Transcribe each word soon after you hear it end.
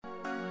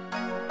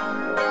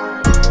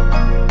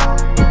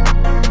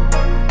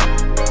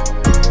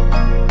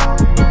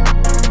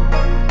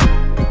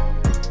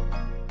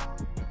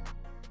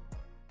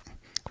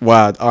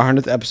Wow, our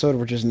 100th episode,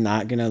 we're just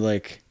not gonna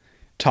like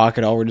talk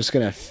at all. We're just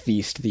gonna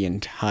feast the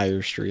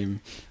entire stream.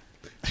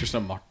 It's just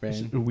a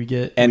mukbang. We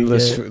get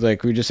Endless food.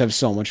 Like, we just have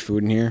so much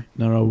food in here.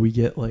 No, we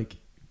get like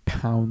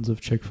pounds of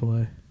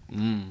Chick-fil-A.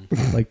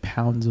 Like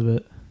pounds of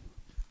it.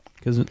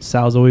 Because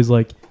Sal's always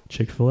like,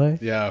 Chick-fil-A?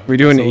 Yeah. We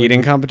do an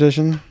eating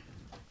competition.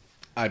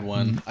 I'd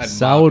win.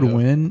 Sal would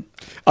win.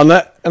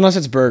 Unless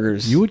it's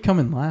burgers. You would come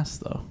in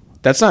last, though.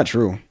 That's not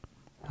true.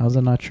 How's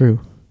that not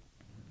true?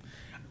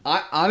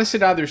 Honestly,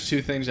 now there's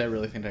two things I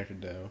really think I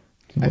could do.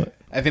 What?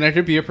 I think I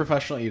could be a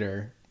professional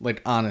eater.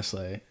 Like,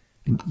 honestly.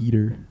 An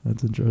eater.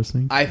 That's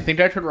interesting. I think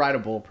I could ride a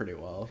bull pretty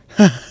well.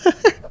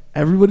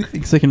 Everybody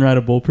thinks they can ride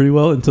a bull pretty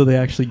well until they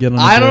actually get on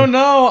a I bull. don't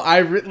know.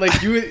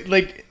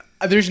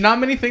 There's not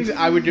many things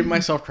I would give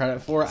myself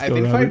credit for. I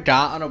think if I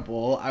got on a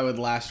bull, I would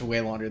last way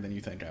longer than you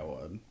think I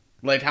would.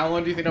 Like, how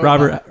long do you think I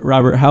would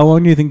Robert, how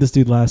long do you think this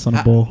dude lasts on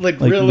a bull?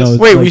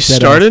 Wait, we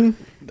started?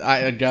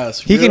 I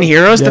guess. He can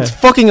hear us? Yeah. That's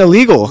fucking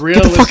illegal.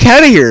 Get the fuck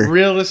out of here.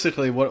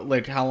 Realistically,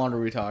 how long are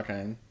we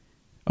talking?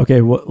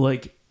 Okay,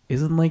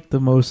 isn't like the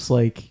most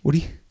like...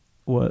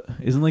 What?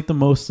 Isn't like the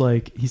most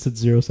like... He said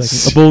 0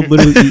 seconds. A bull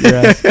literally eat your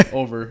ass.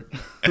 Over.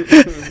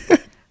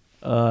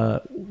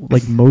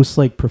 Like most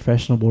like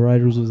professional bull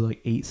riders was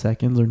like 8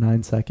 seconds or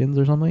 9 seconds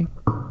or something.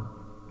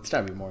 It's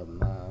gotta be more than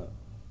that.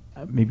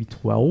 Maybe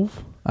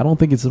 12. I don't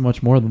think it's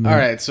much more than that. All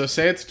right, so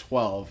say it's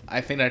 12.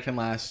 I think I can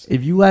last.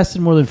 If you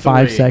lasted more than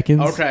 5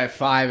 seconds, okay,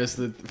 5 is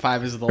the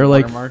or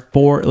like mark.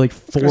 4, like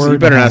 4. You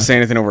better not say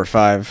anything over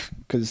 5,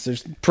 because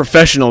there's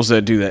professionals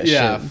that do that.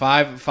 Yeah,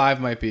 shit. 5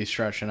 might be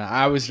stretching.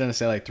 I was gonna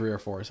say like 3 or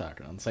 4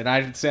 seconds. Like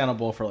I'd stay on a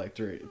bull for like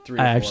 3.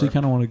 I actually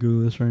kind of want to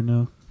Google this right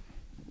now.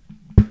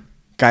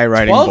 Guy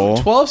riding 12, bull.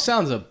 12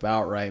 sounds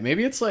about right.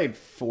 Maybe it's like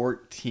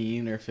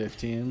 14 or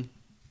 15.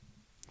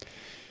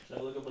 Should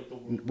I look up like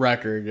the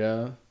record?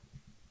 Yeah.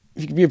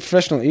 If you could be a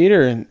professional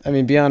eater, and I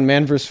mean, be on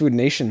Man vs. Food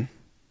Nation.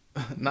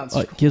 Not.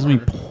 It gives me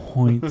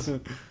points.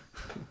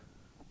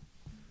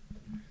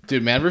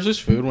 Dude, Man vs.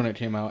 Food when it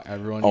came out,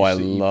 everyone. Oh, used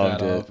I to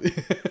loved eat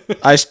that it.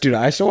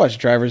 I still watch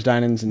Drivers,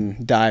 Dine-Ins,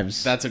 and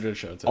Dives. That's a good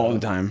show too. All the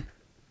time.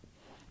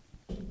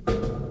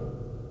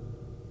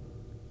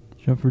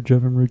 Jump for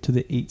jump en route to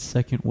the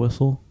 8-second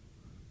whistle.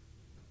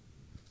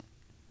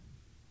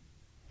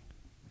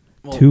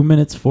 Well, 2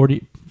 minutes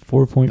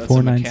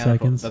 44.49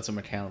 seconds. That's a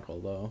mechanical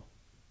though.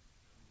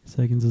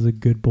 Seconds is a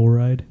good bull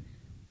ride.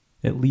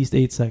 At least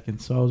 8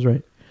 seconds. So I was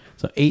right.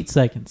 So 8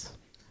 seconds.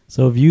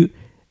 So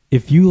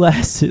if you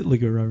lasted,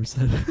 look at what Robert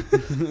said.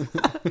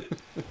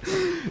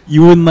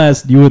 you wouldn't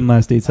last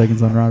 8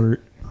 seconds on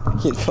Robert.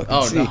 Can't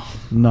fucking see.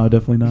 No,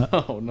 definitely not.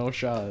 No, no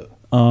shot.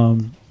 All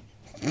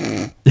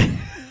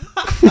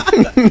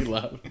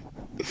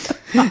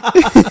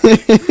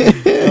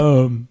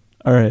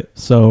right.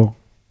 So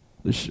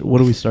what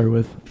do we start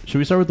with? Should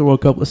we start with the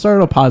World Cup? Let's start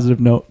on a positive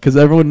note because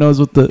everyone knows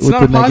what the it's what not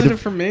the a positive negative.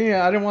 for me.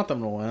 I didn't want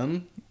them to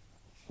win.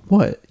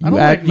 What I don't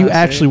like you Messi.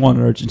 actually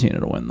wanted Argentina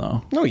to win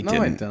though. No, he No,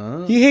 didn't. I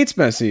don't. He hates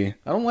Messi.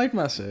 I don't like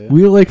Messi.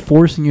 We were like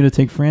forcing you to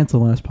take France the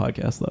last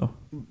podcast though.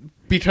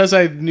 Because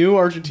I knew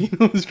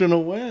Argentina was gonna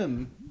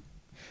win.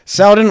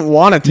 Sal didn't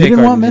want to take. You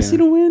didn't want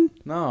Argentina. Messi to win?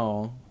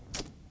 No,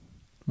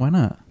 Why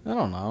not? I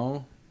don't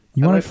know.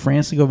 You wanted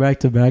France to go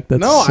back to back.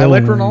 That's no, so I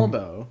like lame.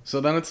 Ronaldo.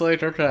 So then it's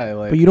like okay,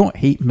 like But you don't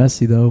hate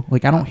Messi though.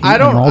 Like I don't hate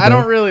Ronaldo. I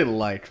don't really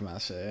like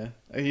Messi.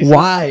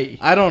 Why?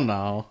 I don't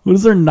know. What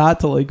is there not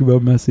to like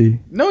about Messi?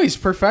 No, he's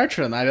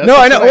perfection. I know.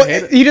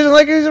 Well, he doesn't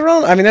like his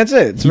Ronaldo. I mean, that's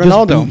it. It's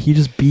Ronaldo. He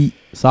just beat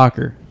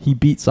soccer. He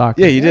beat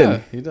soccer. Yeah, he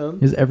did. He did.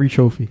 He has every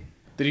trophy.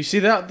 Did you see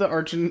that the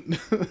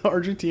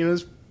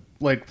Argentina's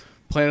like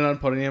planning on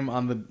putting him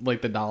on the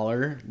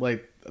dollar,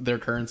 like their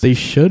currency? They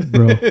should,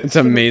 bro. It's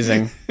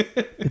amazing.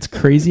 It's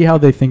crazy how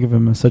they think of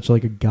him as such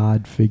like a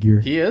god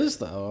figure. He is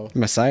though.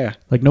 Messiah.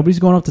 Like nobody's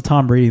going up to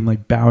Tom Brady and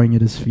like bowing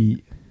at his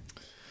feet.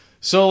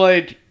 So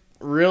like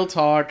real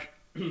talk,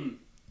 I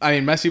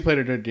mean Messi played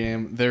a good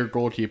game. Their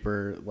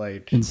goalkeeper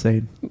like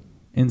Insane.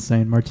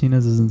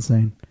 Martinez is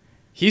insane.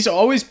 He's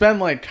always been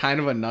like kind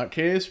of a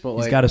nutcase, but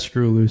like he's got a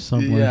screw loose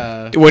somewhere.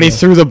 Yeah. When he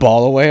threw the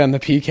ball away on the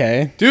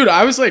PK. Dude,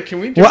 I was like, can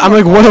we? Well, I'm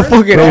like, what a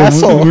fucking Bro,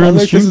 asshole. when we were on the I'm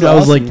like, stream, this is I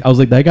was awesome.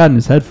 like, that got in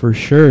his head for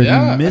sure.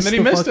 Yeah, He missed and then he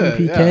the missed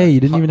fucking it, PK. yeah. He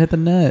didn't even hit the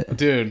net.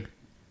 Dude,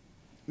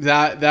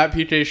 that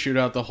PK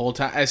shootout the whole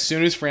time. As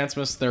soon as France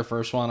missed their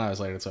first one, I was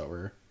like, it's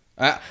over.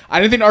 I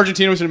didn't think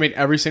Argentina was going to make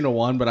every single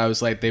one, but I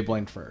was like, they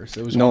blinked first.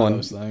 It was one of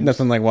those things.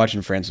 Nothing like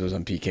watching France was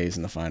on PKs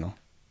in the final.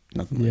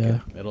 Nothing like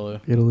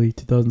it. Italy,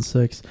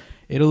 2006.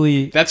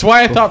 Italy. That's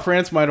why I thought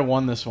France might have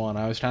won this one.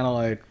 I was kind of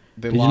like,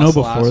 they Did lost you know the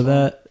last before one.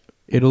 that,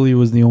 Italy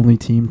was the only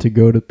team to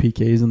go to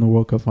PKs in the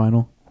World Cup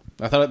final?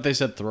 I thought they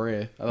said 3.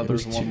 I thought there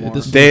was one more.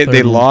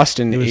 They lost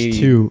in It was 80.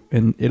 2,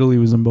 and Italy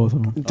was in both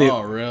of them.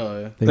 Oh,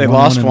 really? They won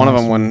lost and one of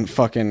lost them when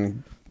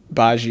fucking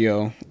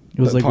Baggio. It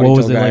was the like, what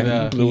was it? ponytail Like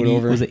guy, blew it 80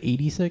 over. Was it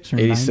 86 or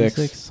 86.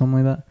 96?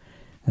 Something like that.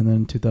 And then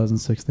in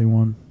 2006 they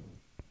won.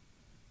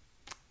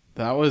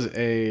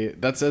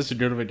 That's as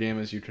good of a game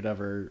as you could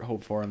ever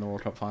hope for in the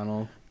World Cup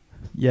final.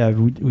 Yeah,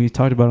 we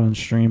talked about it on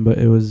stream, but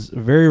it was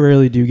very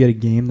rarely do you get a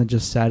game that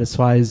just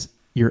satisfies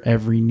your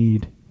every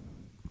need.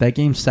 That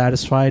game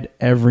satisfied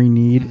every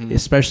need,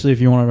 especially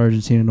if you wanted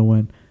Argentina to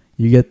win.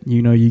 You get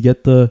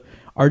the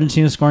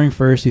Argentina scoring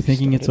first. You're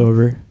thinking it's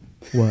over.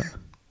 What?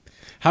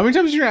 How many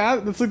times did you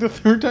ask? That's like the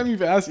third time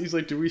you've asked. He's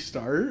like, "Do we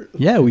start?"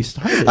 Yeah, we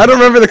started. I don't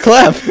remember the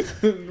clap.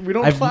 We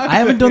don't. I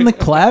haven't done the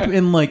clap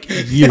in like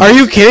years. Are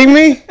you kidding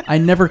me? I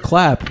never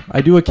clap.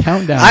 I do a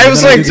countdown. I and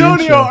was then like, do the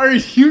Antonio, intro. are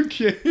you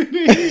kidding?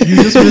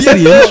 You just missed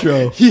the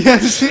intro.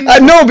 Yes.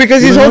 No,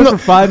 because he's We've been holding. going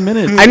for 5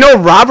 minutes. I know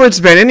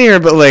Robert's been in here,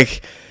 but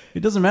like,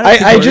 It doesn't matter.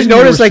 I just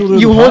noticed like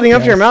you holding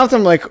up your mouth. mouth.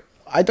 I'm like,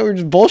 I thought we were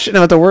just bullshitting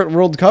about the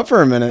World Cup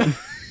for a minute.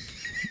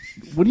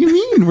 What do you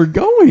mean? We're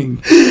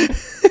going.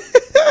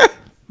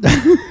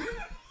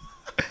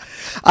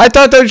 I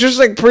thought that was just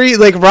like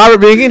like Robert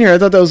being in here. I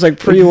thought that was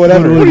like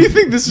whatever. What do you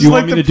think? This is You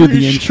like want me the to do the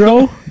pre-show?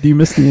 intro? Do you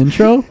miss the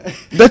intro?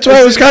 That's why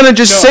I was kind of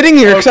just sitting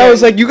here because I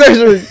was like, you guys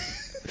are.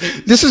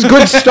 This is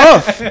good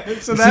stuff.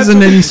 So This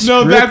isn't any No,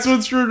 script. that's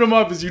what screwed him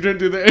up. Is you didn't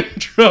do the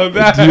intro.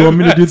 Do you want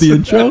me to do the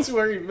intro? That's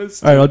where he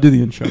missed. All right, I'll do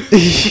the intro.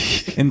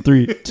 In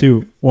 3,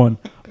 2, 1.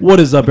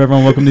 What is up,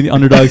 everyone? Welcome to the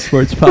Underdog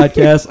Sports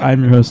Podcast.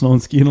 I'm your host, Nolan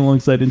Skeen,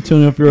 alongside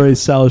Antonio Fiore,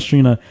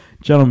 Salestrina.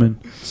 Gentlemen,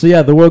 so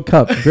yeah, the World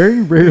Cup.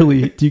 Very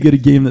rarely do you get a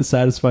game that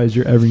satisfies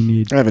your every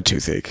need. I have a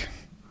toothache.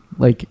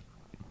 Like,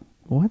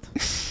 what?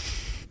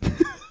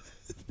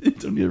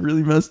 Antonio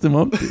really messed him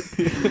up.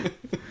 Dude.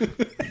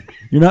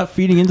 You're not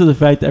feeding into the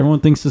fact that everyone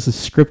thinks this is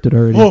scripted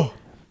already. Oh.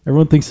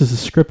 Everyone thinks this is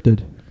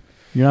scripted.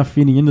 You're not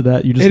feeding into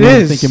that. You just It not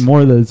is. thinking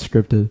more that it's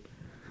scripted.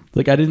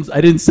 Like I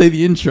didn't say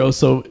the intro,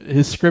 so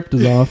his script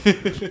is off.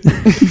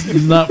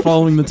 He's not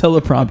following the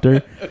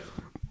teleprompter.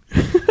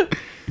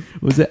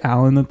 Was it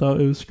Alan that thought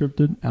it was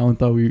scripted? Alan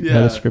thought we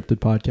had a scripted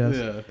podcast.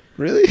 Yeah.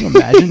 Really?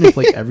 Imagine if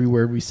like every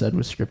word we said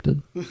was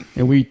scripted,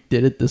 and we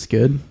did it this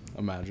good.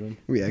 Imagine.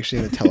 We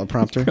actually have a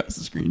teleprompter. Across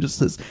the screen just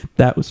says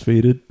that was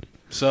faded.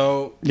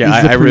 So Yeah,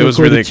 Is the I really was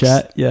really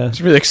pre-recorded chat. Yeah,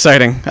 It's really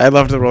exciting. I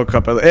loved the World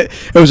Cup. It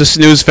was a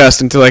snooze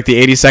fest until like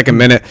the 82nd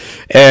minute,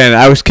 and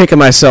I was kicking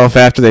myself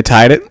after they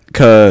tied it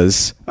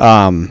because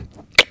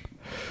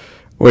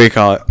what do you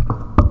call it?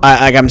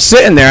 I'm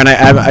sitting there and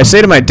I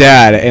say to my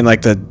dad in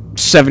like the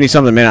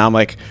 70-something minute, I'm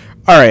like,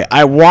 all right,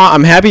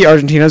 I'm happy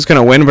Argentina's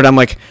gonna win, but I'm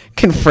like,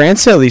 can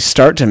France at least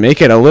start to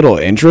make it a little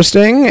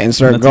interesting and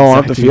start That's going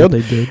exactly up the field?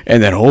 what they did.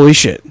 And then holy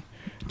shit,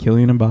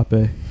 Kylian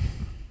Mbappe.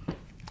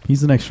 He's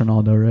the next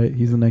Ronaldo, right?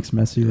 He's the next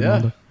Messi. Yeah.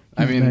 Ronaldo.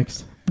 I He's mean-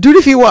 next. dude,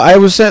 if he won, I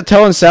was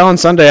telling Sal on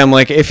Sunday, I'm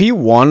like, if he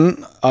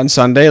won on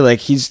Sunday, like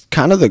he's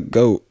kind of the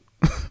GOAT.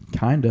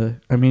 Kinda.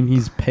 I mean,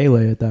 he's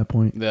Pele at that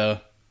point. the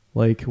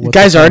Like, The what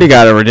guy's the already fuck?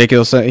 got a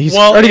ridiculous. He's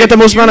already got the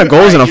most amount of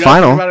goals in a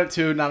final. About it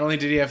too. Not only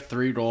did he have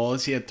 3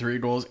 goals, he had 3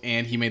 goals,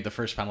 and he made the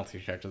first penalty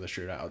kick to the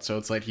shootout. So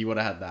it's like he would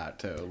have had that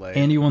too. Like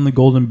And he won the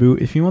Golden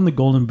Boot. If he won the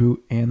Golden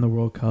Boot and the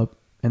World Cup,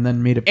 and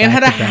then made it and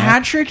had a back-to-back-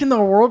 hat trick in the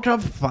World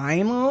Cup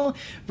final,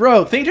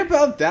 bro. Think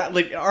about that.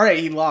 Like, all right,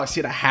 he lost. He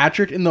had a hat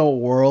trick in the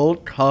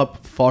World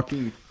Cup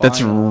fucking final.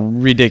 That's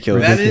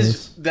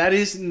ridiculous. That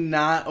is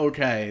not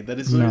okay. That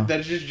is No. that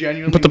is just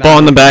genuinely. Put the not ball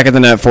in the okay. back of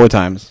the net 4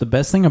 times. The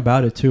best thing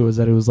about it too is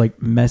that it was like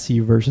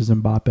Messi versus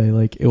Mbappe.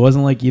 Like it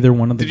wasn't like either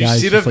one of the Did you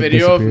guys. see the just, like,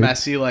 video of disappeared.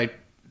 Messi like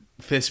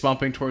fist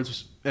bumping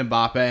towards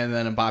Mbappe, and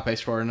then Mbappe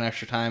scored an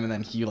extra time, and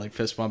then he like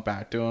fist bumped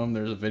back to him?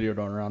 There's a video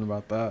going around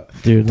about that.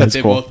 Dude, That's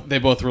they cool.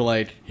 both were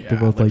like, yeah, they're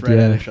both looked like, right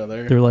yeah. at each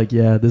other. They're like,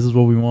 yeah, this is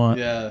what we want.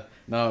 Yeah,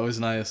 no, it was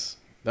nice.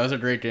 That was a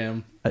great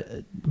game.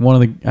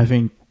 One of the, I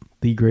think,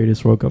 the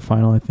greatest World Cup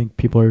final. I think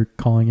people are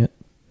calling it.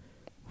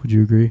 Would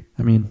you agree?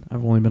 I mean,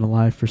 I've only been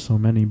alive for so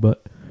many,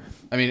 but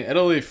I mean,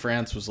 Italy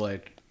France was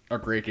like a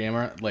great game.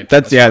 Like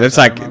That's as far as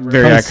I like remember.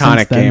 very probably iconic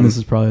since then, game. This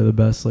is probably the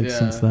best Yeah.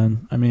 since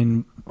then. I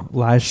mean,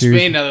 last year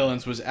Spain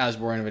Netherlands was as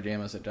boring of a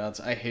game as it does.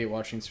 I hate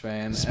watching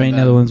Spain. Spain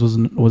Netherlands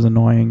was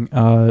annoying.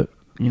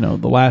 You know,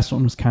 the last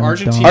one was kind of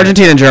Argentina. dumb.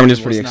 Argentina and Germany is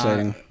was pretty not-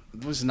 exciting.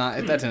 Was not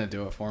that didn't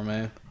do it for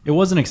me. It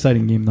was an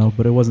exciting game though,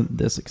 but it wasn't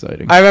this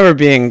exciting. I remember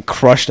being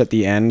crushed at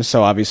the end,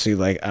 so obviously,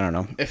 like, I don't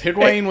know. If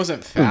Higuain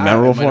wasn't fat,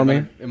 memorable it might for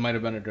have me. it might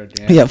have been a good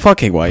game. Yeah, fuck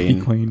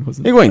Higuain. Higuain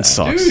wasn't. Higuain bad.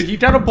 sucks. Dude, he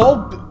got a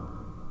ball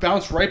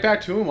bounced right back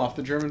to him off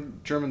the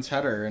German's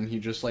header, and he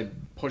just like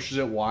pushes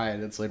it wide.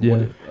 It's like,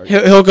 Yeah. what,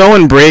 He'll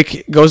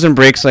goes and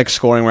breaks like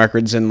scoring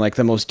records in like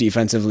the most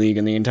defensive league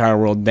in the entire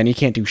world. Then he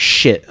can't do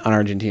shit on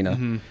Argentina.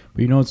 Mm-hmm.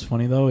 But you know what's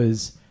funny though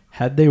is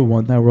had they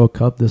won that World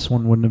Cup, this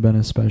one wouldn't have been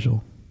as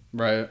special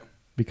right?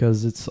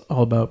 because it's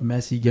all about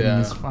Messi getting Yeah.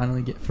 his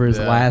finally get for his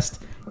Yeah.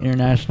 last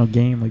international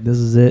game. Like this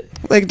is it.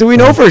 Like, do we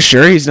know for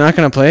sure he's not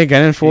going to play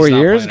again in 4 He's not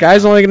years? playing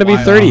Guy's again. only going to be Why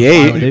not? 38.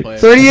 Why would he They- play? I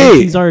think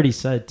 38. he's already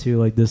said too.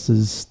 Like this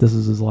is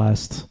his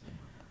last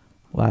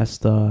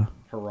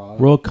Hurrah!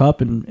 World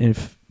Cup, and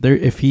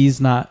if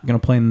he's not gonna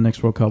play in the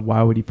next World Cup,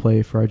 why would he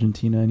play for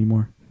Argentina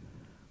anymore?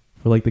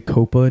 For like the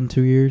Copa in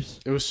 2 years,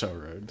 It was so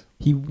rude.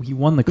 he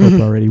won the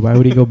Copa already. Why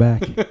would he go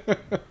back?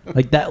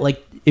 Like that,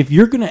 like if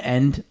you're gonna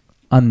end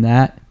on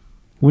that,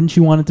 wouldn't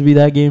you want it to be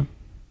that game?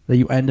 that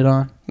you ended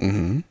on.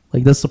 Mm-hmm.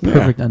 Like, that's the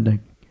perfect ending.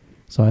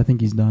 So I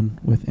think he's done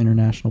with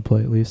international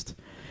play at least.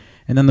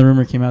 And then the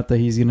rumor came out that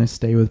he's going to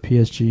stay with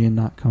PSG and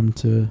not come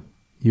to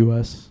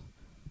U.S.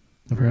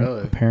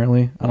 Really?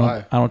 Apparently.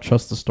 Why? I don't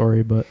trust the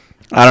story, but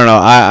I don't know.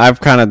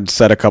 I've kind of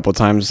said a couple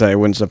times that it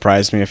wouldn't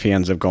surprise me if he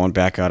ends up going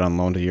back out on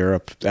loan to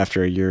Europe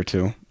after a year or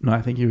two. no,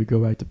 I think he would go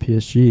back to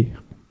PSG.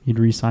 He'd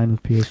re-sign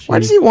with PSG. Why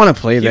does he want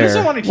to play He doesn't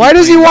there? wanna keep Why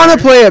does he playing want to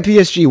there. play at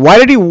PSG? Why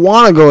did he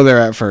want to go there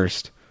at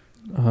first?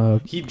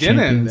 He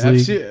didn't.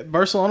 Champions League.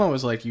 Barcelona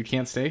was like, you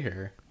can't stay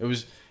here. It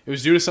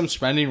was due to some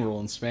spending rule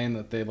in Spain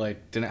that they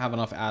like didn't have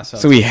enough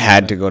assets. So he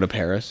had to go to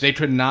Paris. They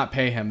could not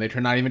pay him. They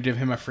could not even give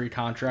him a free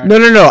contract. No.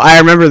 I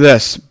remember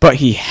this, but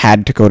he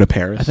had to go to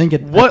Paris. I think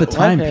at the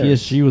time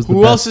PSG was the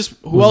Who best.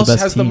 Who else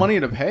has the team. money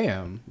to pay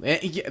him?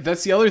 Yeah,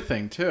 that's the other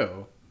thing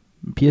too.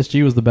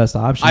 PSG was the best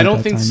option. I don't at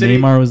that think time. City.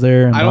 Neymar was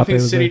there. And I don't Mbappe think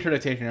was City there. could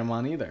have taken him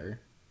on either.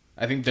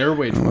 I think their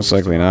wage most was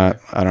likely too not.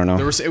 high. I don't know.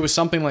 It was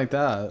something like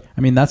that.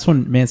 I mean, that's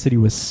when Man City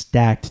was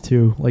stacked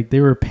too. Like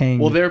they were paying.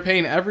 Well, they were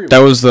paying everyone. That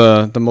was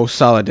the most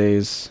solid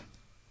days.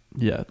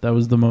 Yeah, that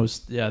was the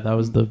most. Yeah, that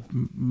was the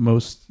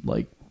most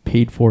like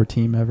paid for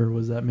team ever.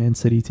 Was that Man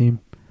City team?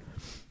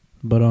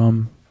 But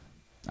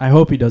I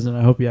hope he doesn't.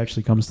 I hope he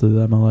actually comes to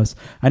the MLS.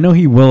 I know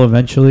he will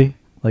eventually.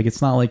 Like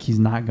it's not like he's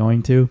not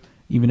going to,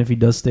 even if he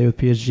does stay with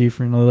PSG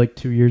for another like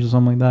 2 years or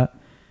something like that.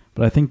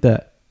 But I think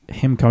that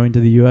him coming to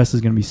the U.S.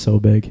 is going to be so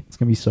big. It's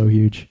going to be so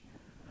huge.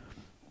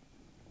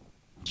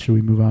 Should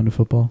we move on to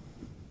football?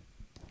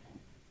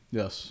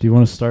 Yes. Do you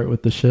want to start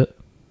with the shit?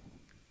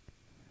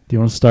 Do you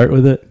want to start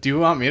with it? Do you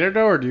want me to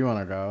go or do you want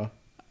to go?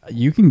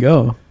 You can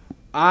go.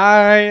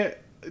 I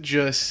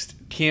just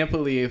can't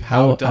believe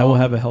how dumb. I will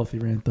have a healthy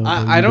rant though.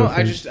 I don't.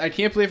 I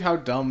can't believe how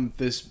dumb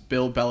this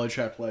Bill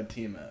Belichick led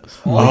team is.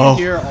 All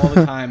you hear all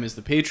the time is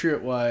the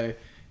Patriot way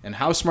and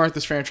how smart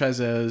this franchise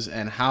is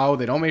and how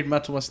they don't make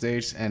mental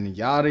mistakes and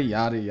yada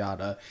yada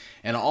yada.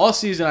 And all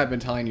season I've been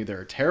telling you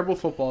they're a terrible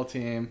football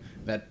team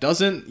that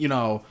doesn't.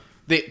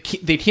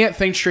 They can't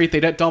think straight. They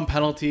get dumb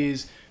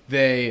penalties.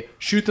 They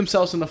shoot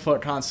themselves in the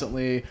foot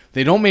constantly.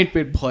 They don't make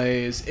big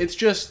plays. It's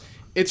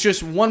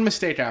just one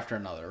mistake after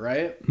another,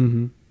 right?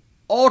 Mm-hmm.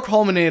 All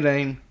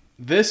culminating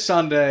this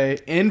Sunday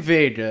in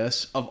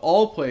Vegas, of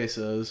all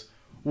places,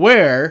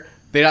 where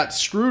they got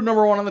screwed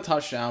number one on the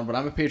touchdown, but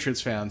I'm a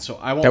Patriots fan, so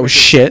I won't. That was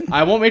shit.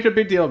 I won't make a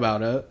big deal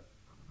about it.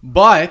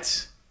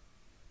 But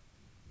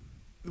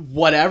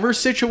whatever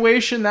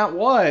situation that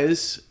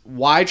was,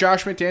 why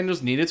Josh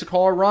McDaniels needed to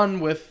call a run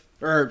with,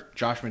 or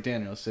Josh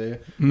McDaniels, see,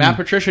 Matt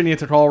Patricia needed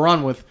to call a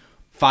run with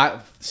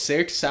 5,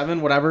 6,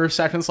 7, whatever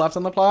seconds left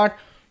on the clock.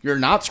 You're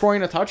not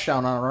scoring a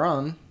touchdown on a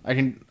run. I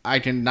can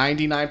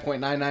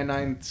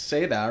 99.999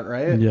 say that,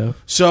 right? Yeah.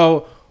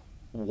 So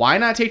why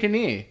not take a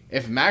knee?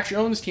 If Mac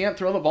Jones can't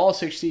throw the ball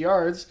 60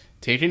 yards,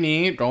 take a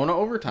knee, go into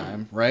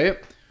overtime, right?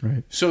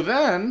 Right. So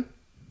then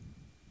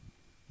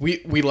we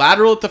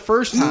lateral it the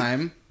first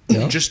time,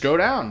 Yeah. just go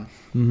down.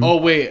 Mm-hmm. Oh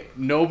wait,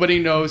 nobody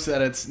knows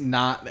that it's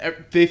not.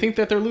 They think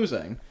that they're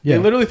losing. Yeah.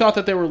 They literally thought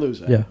that they were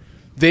losing. Yeah.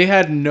 They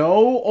had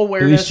no At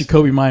awareness. least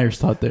Jacoby Myers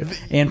thought there,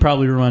 and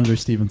probably Ramondre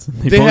Stevenson.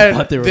 They both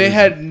thought they were. losing.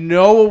 had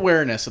no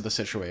awareness of the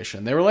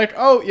situation. They were like,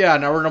 "Oh yeah,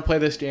 now we're gonna play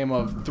this game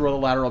of throw the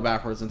lateral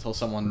backwards until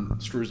someone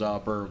screws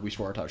up or we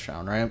score a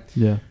touchdown." Right.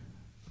 Yeah.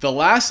 The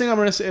last thing I'm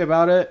gonna say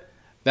about it,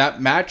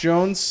 that Matt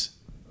Jones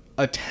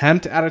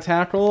attempt at a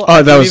tackle.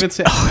 Oh, that was That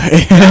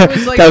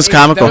that was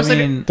comical. I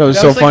mean, that was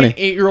so funny. An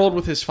 8-year-old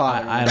with his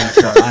father. I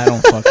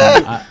don't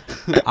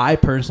fucking. I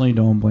personally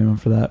don't blame him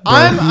for that. Bro,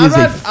 I'm he is a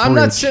not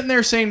fridge. sitting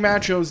there saying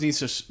Matt Jones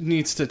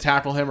needs to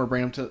tackle him or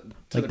bring him to Like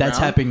the that's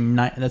ground. happening.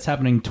 That's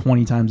happening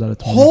 20 times out of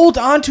 20. Hold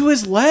on to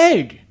his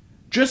leg.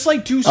 Just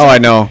like do something. Oh, I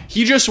know.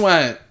 He just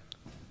went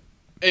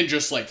and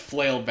just like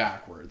flailed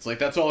backwards. Like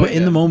that's all. But he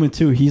in did. the moment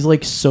too, he's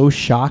like so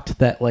shocked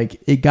that like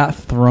it got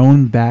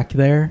thrown back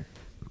there.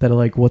 That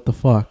like what the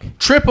fuck?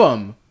 Trip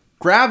him,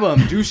 grab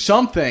him, do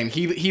something.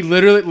 He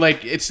literally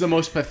like it's the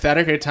most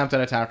pathetic attempt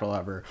at a tackle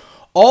ever.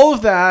 All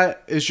of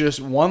that is just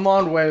one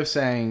long way of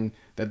saying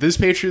that this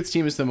Patriots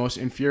team is the most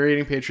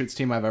infuriating Patriots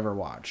team I've ever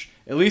watched.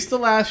 At least the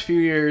last few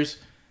years,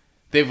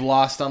 they've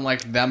lost on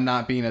like them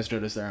not being as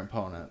good as their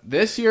opponent.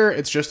 This year,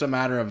 it's just a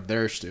matter of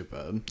they're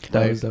stupid.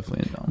 That was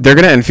definitely a dumb. They're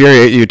gonna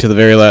infuriate you to the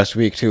very last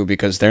week too,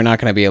 because they're not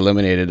gonna be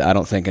eliminated. I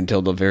don't think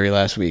until the very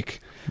last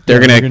week.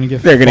 They're Yeah, gonna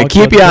get they're gonna fucked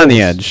keep by you the on the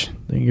Bills. edge.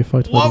 They can get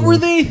fucked by What the were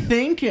Bills. they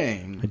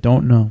thinking? I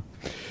don't know.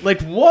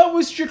 Like, what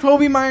was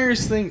Jacoby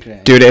Myers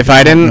thinking? Dude, if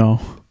I didn't, No.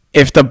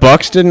 if the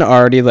Bucks didn't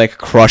already like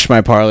crush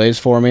my parlays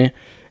for me,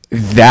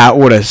 that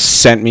would have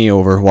sent me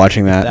over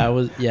watching that. That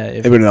was If, It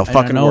would've been the and I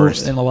fucking know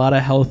worst. In a lot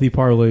of healthy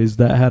parlays,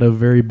 that had a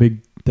very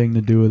big thing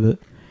to do with it.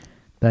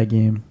 That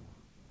game.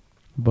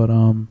 But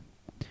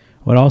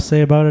what I'll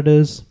say about it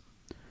is,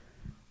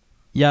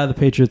 yeah, the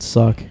Patriots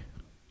suck.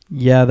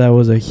 Yeah, that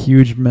was a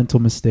huge mental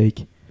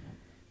mistake.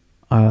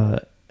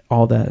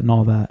 All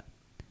that.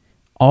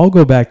 I'll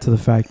go back to the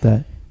fact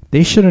that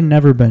they should have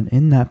never been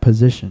in that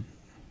position.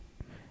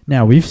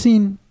 Now, we've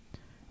seen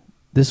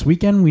this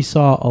weekend, we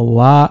saw a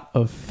lot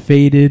of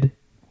faded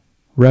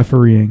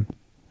refereeing.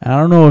 And I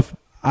don't know if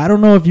I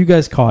don't know if you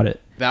guys caught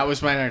it. That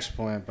was my next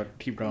point, but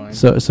keep going.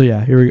 So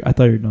yeah, here I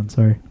thought you were done.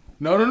 Sorry.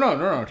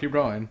 No. Keep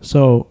going.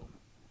 So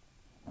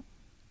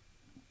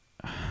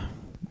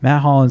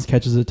Matt Hollins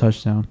catches a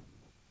touchdown.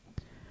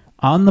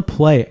 On the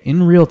play,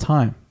 in real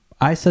time,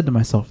 I said to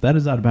myself, that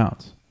is out of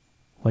bounds.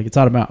 Like, it's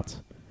out of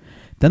bounds.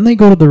 Then they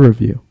go to the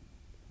review.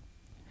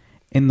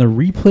 And the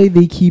replay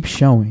they keep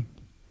showing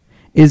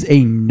is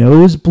a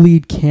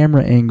nosebleed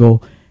camera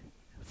angle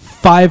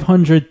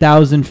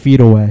 500,000 feet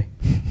away.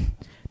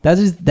 That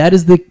is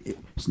the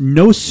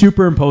no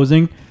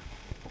superimposing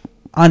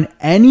on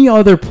any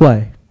other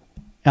play,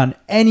 on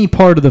any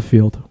part of the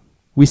field.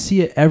 We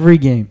see it every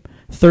game,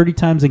 30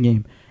 times a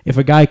game. If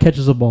a guy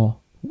catches a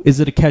ball, is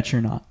it a catch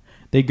or not?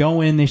 They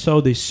go in, they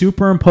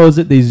superimpose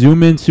it, they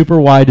zoom in super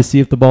wide to see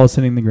if the ball is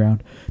hitting the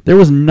ground. There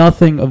was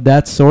nothing of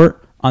that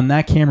sort on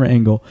that camera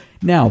angle.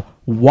 Now,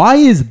 why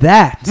is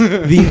that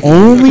the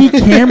only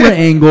camera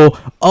angle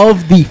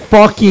of the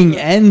fucking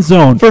end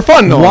zone? For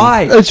fun, though.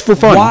 Why? It's for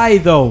fun. Why,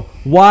 though?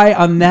 Why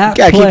on that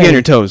Gotta play keep you on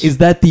your toes. is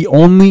that the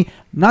only...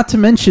 Not to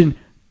mention,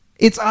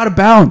 it's out of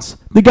bounds.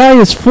 The guy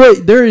is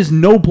foot... There is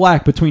no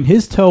black between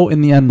his toe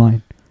and the end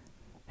line.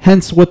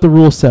 Hence what the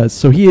rule says.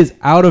 So he is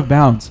out of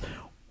bounds.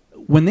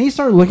 When they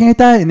started looking at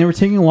that and they were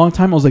taking a long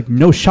time, I was like,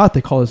 no shot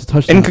they call this a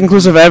touchdown.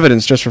 Inconclusive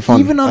evidence just for fun.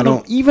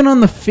 Even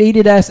on the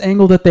faded ass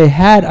angle that they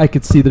had, I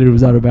could see that it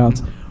was out of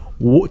bounds.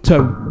 What?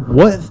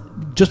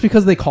 Just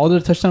because they called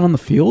it a touchdown on the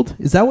field?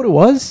 Is that what it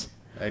was?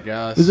 I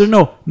guess. Is there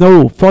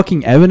no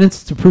fucking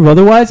evidence to prove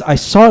otherwise? I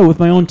saw it with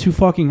my own two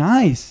fucking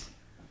eyes.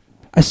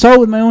 I saw it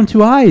with my own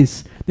two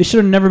eyes. They should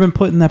have never been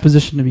put in that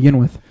position to begin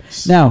with.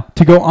 Now,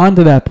 to go on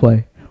to that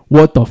play,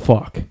 what the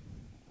fuck?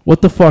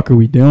 What the fuck are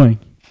we doing?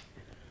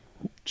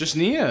 Just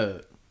knee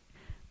it.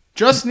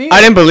 Just knee it.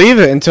 I didn't believe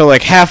it until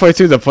like halfway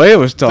through the play it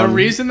was done. The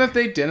reason that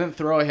they didn't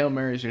throw a Hail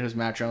Mary is because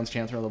Mac Jones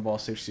can't throw the ball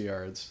 60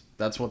 yards.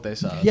 That's what they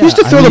said. Yeah. He used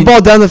to throw the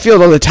ball down the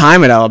field all the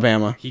time at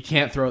Alabama. He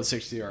can't throw it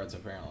 60 yards,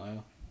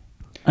 apparently.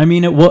 I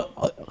mean,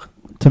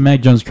 to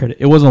Mac Jones' credit,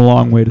 it wasn't a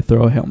long way to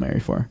throw a Hail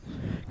Mary for.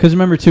 Because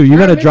remember, too, you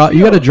got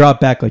to drop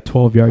back like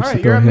 12 yards All to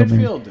right, throw you're a at Hail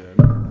Mary. midfield,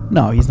 dude.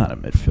 No, he's not at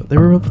midfield. They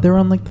were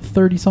on like the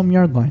 30-some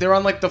yard line. They were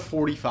on like the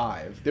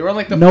 45. They were on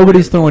like the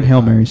Nobody's 40 to throwing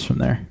Hail 45. Marys from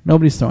there.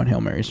 Nobody's throwing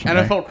Hail Marys from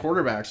there. NFL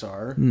quarterbacks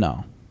are.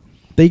 No.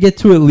 They get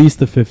to at least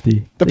the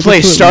 50. The They play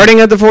get to starting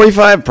at the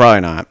 45?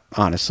 Probably not,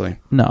 honestly.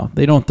 No,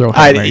 they don't throw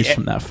Hail Marys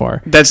from that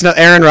far. That's not.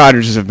 Aaron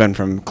Rodgers have been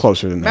from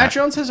closer than Matt that.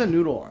 Jones has a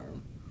noodle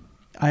arm.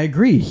 I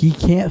agree. He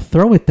can't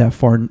throw it that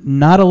far.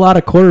 Not a lot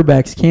of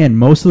quarterbacks can.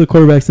 Most of the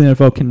quarterbacks in the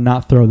NFL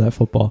cannot throw that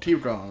football.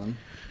 Keep going.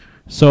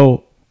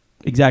 So,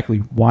 exactly.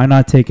 Why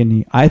not take a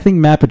knee? I think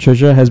Matt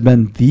Patricia has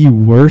been the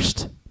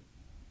worst,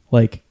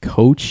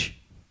 coach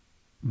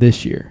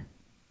this year.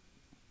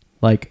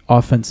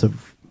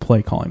 Offensive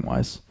play calling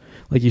wise.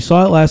 You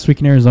saw it last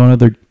week in Arizona.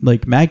 They're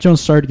Mac Jones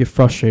started to get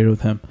frustrated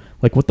with him.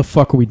 What the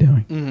fuck are we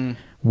doing? Mm-hmm.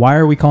 Why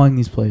are we calling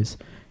these plays?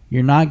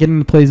 You're not getting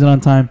the plays in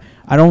on time.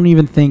 I don't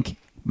even think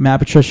Matt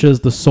Patricia is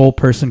the sole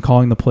person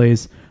calling the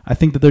plays. I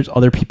think that there's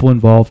other people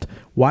involved.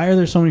 Why are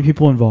there so many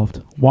people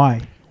involved?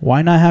 Why?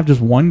 Why not have just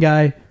one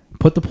guy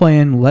put the play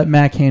in, let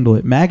Mac handle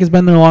it? Mac has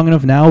been there long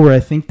enough now where I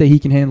think that he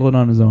can handle it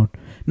on his own.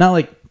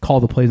 Not call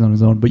the plays on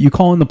his own, but you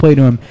call in the play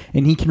to him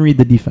and he can read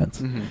the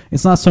defense. Mm-hmm.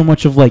 It's not so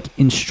much of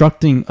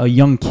instructing a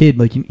young kid.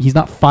 He's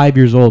not 5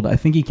 years old. I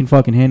think he can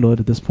fucking handle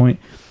it at this point.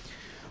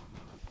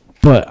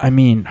 But, I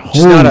mean,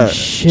 holy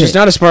shit. Just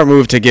not a smart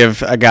move to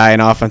give a guy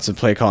an offensive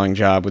play calling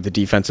job with a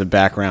defensive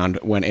background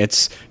when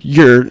he's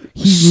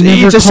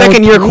a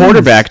second-year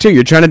quarterback, too.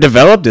 You're trying to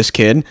develop this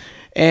kid,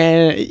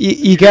 and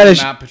you got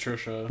to... Matt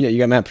Patricia. Yeah, you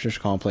got Matt Patricia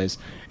calling plays.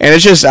 And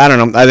it's just, I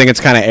don't know, I think it's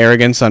kind of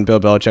arrogance on Bill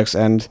Belichick's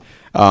end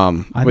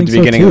with the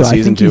beginning of the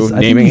season, too,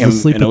 naming him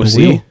an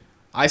OC.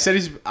 I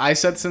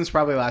said since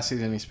probably last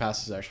season he's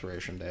past his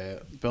expiration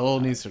date.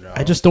 Bill needs to go.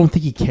 I just don't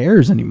think he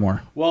cares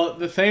anymore. Well,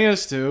 the thing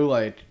is,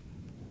 too,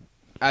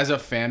 as a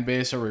fan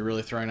base, are we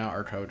really throwing out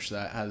our coach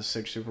that has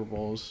 6 Super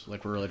Bowls? We're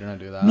really going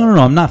to do that? No,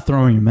 I'm not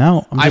throwing him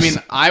out.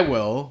 I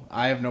will.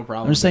 I have no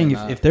problem. I'm just saying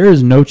if there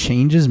is no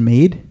changes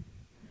made,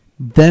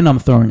 then I'm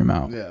throwing him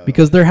out. Yeah.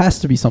 Because there has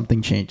to be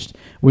something changed.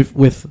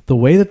 With the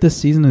way that this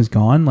season has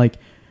gone,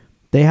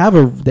 they have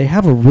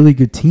a really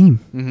good team.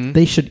 Mm-hmm.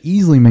 They should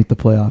easily make the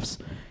playoffs.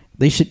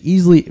 They should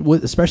easily,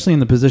 especially in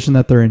the position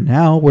that they're in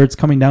now, where it's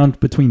coming down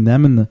between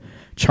them and the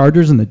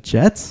Chargers and the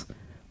Jets.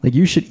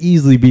 You should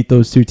easily beat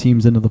those two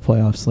teams into the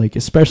playoffs.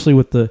 Especially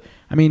with the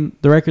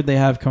record they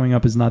have coming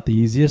up is not the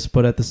easiest,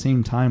 but at the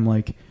same time,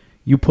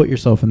 you put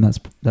yourself in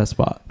that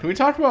spot. Can we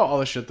talk about all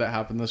the shit that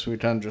happened this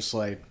weekend? Just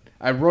I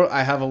have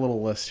a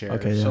little list here.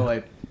 Okay, yeah.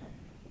 So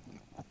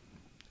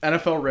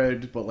NFL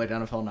rigged, but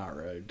NFL not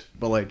rigged.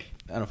 But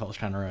NFL's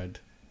kind of rigged.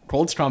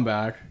 Colts come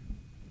back.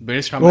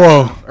 Bears come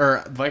back.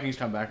 Or Vikings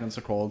come back against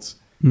the Colts.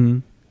 Mm-hmm.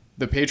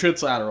 The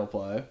Patriots lateral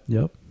play.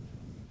 Yep.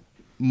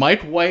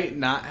 Mike White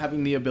not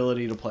having the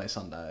ability to play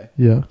Sunday.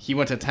 Yeah. He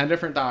went to 10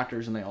 different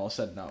doctors and they all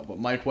said no. But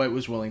Mike White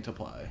was willing to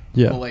play.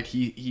 Yeah. But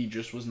he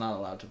just was not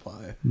allowed to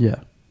play. Yeah.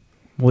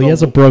 Well, he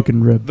has a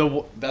broken rib.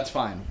 That's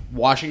fine.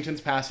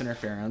 Washington's pass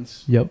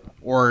interference. Yep.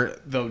 Or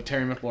the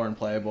Terry McLaurin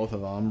play, both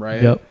of them,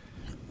 right? Yep.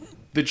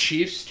 The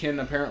Chiefs can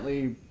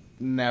apparently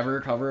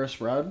never cover a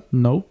spread.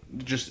 Nope.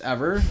 Just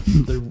ever.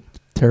 They're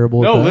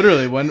terrible. No, at that.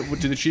 literally. When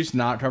do the Chiefs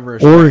not cover a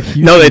spread? Or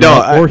Houston, No, they don't.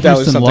 Or That was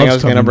Houston something I loves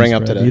was gonna covering bring the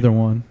up spread. today. Either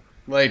one.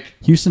 Like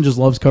Houston just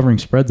loves covering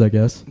spreads, I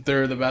guess.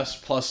 they're the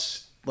best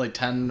plus like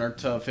 10 or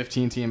to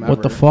 15 team ever.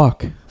 What the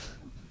fuck?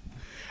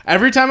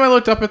 Every time I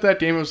looked up at that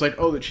game, it was like,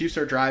 oh, the Chiefs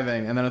are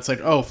driving, and then it's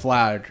like, oh,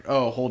 flag,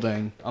 oh,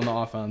 holding on the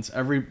offense.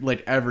 Every play.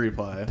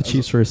 The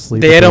Chiefs were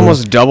asleep. They had at the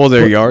almost double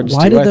their wheel. yards,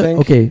 Why too, did I the think.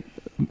 okay?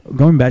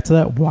 Going back to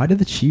that, why do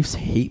the Chiefs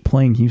hate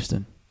playing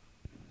Houston?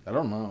 I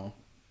don't know.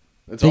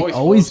 It's They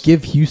always close.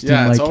 give Houston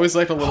Yeah, like it's always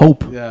like a little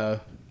hope. Yeah.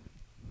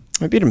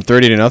 I beat them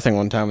 30-0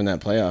 one time in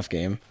that playoff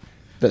game.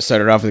 That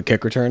started off with a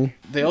kick return.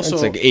 They also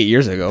It's like 8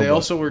 years ago. They but-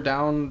 also were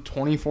down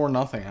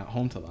 24-0 at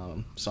home to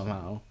them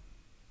somehow.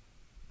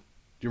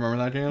 Do you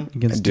remember that game?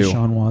 Against I do.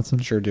 Deshaun Watson.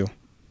 Sure do.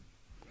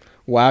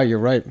 Wow, you're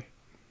right.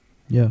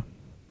 Yeah.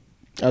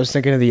 I was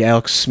thinking of the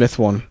Alex Smith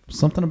one.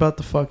 Something about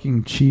the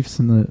fucking Chiefs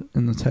and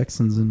the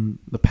Texans and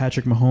the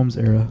Patrick Mahomes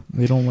era.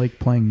 They don't like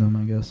playing them,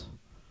 I guess.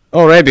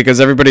 Oh, right, because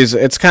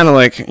it's kind of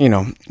like,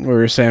 what we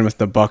were saying with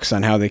the Bucks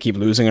on how they keep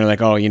losing. And they're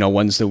like, oh,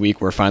 when's the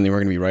week where finally we're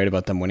going to be right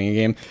about them winning a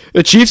game?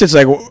 The Chiefs, it's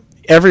like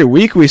every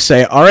week we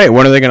say, all right,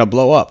 when are they going to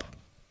blow up?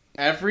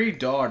 Every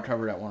dog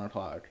covered at 1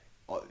 o'clock.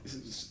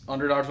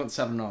 Underdogs went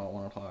 7-0 at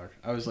 1 o'clock.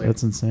 I was like,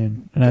 That's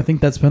insane. And I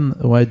think that's been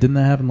why didn't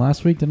that happen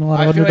last week? Didn't a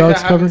lot of I feel like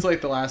underdogs that cover? happens like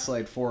the last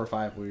 4 or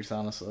 5 weeks,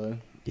 honestly.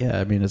 Yeah,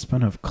 I mean it's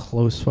been a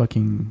close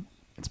fucking.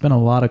 It's been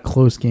a lot of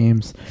close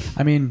games.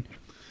 I mean,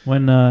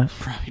 when Right,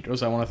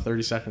 Rose, I want a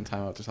 30-second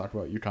timeout to talk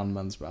about UConn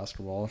men's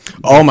basketball.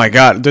 Oh, my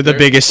God. They're the They're-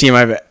 biggest team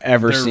I've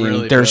ever they're seen.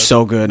 really They're good.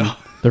 so good.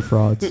 they're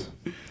frauds,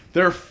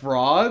 They're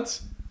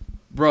frauds,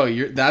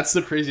 bro. That's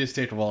the craziest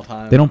take of all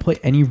time. they don't play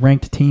any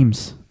ranked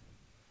teams.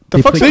 The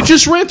They fuck's play- They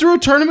just ran through a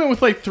tournament with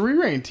 3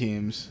 ranked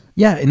teams.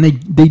 Yeah, and they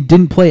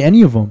didn't play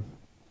any of them.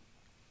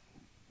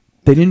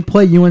 They didn't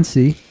play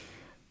UNC.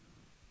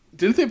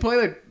 Didn't they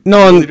play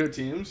No, really and- good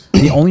teams?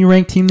 The only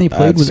ranked team they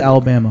played was That's-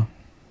 Alabama.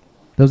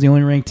 That was the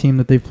only ranked team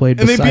that they've played.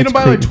 And they beat them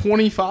by Creighton.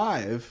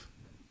 25.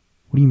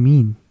 What do you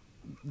mean?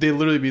 They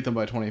literally beat them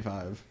by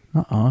 25.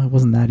 It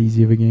wasn't that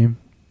easy of a game.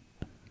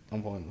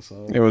 I'm pulling this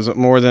up. It was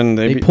more than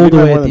They beat pulled by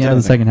away more at than the end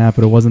of the 10, I think. second half,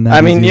 but it wasn't that.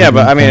 I mean, easy yeah, of a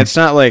but game I mean, for it's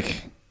not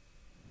like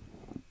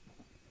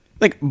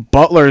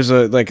Butler's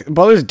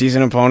a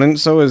decent opponent.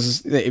 So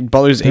is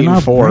Butler's They're 8 not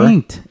and 4.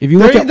 ranked. If you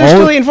They're- look at they're all,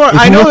 still 8 and 4. if you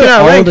I know look they're at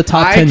not all ranked. the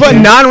top I 10 But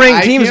teams, non-ranked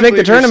I teams can't make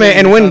the believe you're tournament saying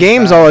and win UConn's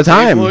games bad. all the They've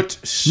time.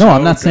 looked so no,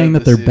 I'm not good saying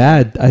that this they're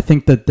bad. I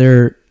think that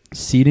their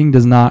seeding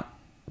does not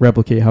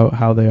replicate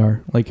how they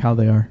are.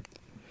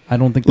 I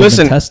don't think they've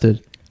Listen, been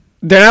tested.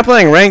 They're not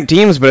playing ranked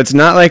teams, but it's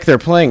not like they're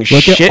playing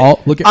Look at shit.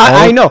 all- look at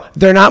I all- know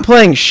they're not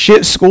playing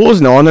shit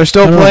schools, no, and they're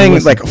still No, playing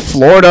listen. like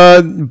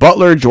Florida,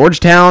 Butler,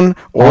 Georgetown,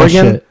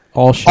 Oregon.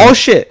 All shit. All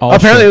shit. All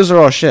Apparently, shit. those are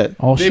all shit.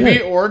 All They shit.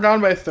 beat Oregon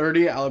by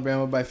 30,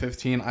 Alabama by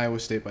 15, Iowa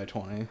State by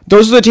 20.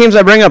 Those are the teams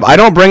I bring up. I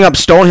don't bring up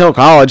Stonehill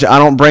College. I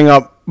don't bring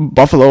up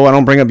Buffalo. I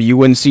don't bring up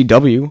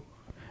UNCW.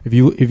 If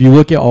you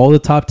look at all the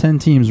top 10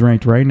 teams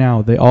ranked right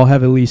now, they all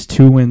have at least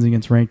 2 wins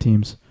against ranked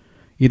teams.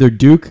 Either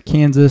Duke,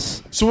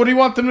 Kansas. So what do you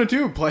want them to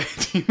do? Play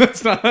a team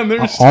that's not on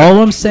their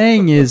All I'm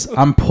saying is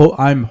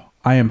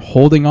I am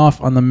holding off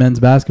on the men's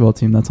basketball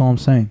team. That's all I'm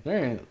saying.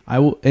 Right. I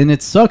will, and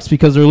it sucks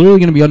because they're literally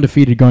going to be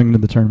undefeated going into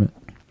the tournament.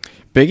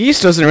 Big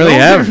East doesn't really No,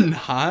 have. they're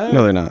not.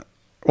 No, they're not.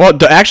 Well,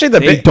 actually,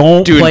 They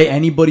don't play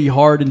anybody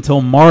hard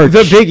until March.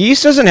 The Big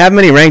East doesn't have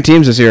many ranked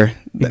teams this year.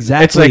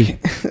 Exactly.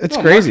 It's like it's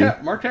No, crazy.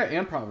 Marquette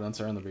and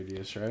Providence are in the Big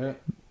East, right?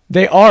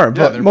 They are,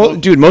 but they're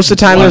both- dude, most of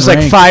the time there's like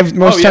Unranked. five.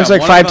 Most of the times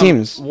like one 5 of them-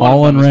 teams. one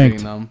All of them is unranked.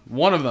 beating them.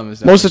 One of them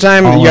is Most of the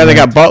time, All yeah, they unranked.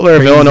 got Butler,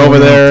 Creighton's Villanova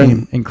the only there.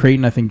 team. And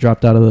Creighton, I think,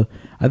 dropped out of the.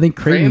 I think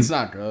Creighton's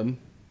Creighton not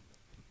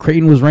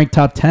good. was ranked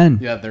top 10.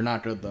 Yeah, they're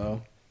not good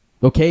though.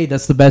 Okay,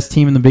 that's the best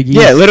team in the Big East.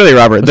 Yeah, literally,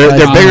 Robert. They're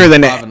Besides bigger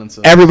than Providence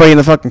is. everybody in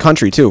the fucking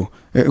country too.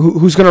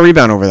 Who's gonna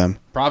rebound over them?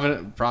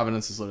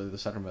 Providence is literally the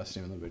second best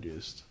team in the Big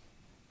East.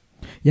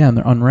 Yeah, and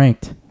they're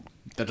unranked.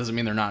 That doesn't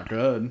mean they're not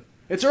good.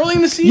 It's early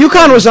in the season.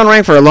 UConn was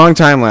unranked for a long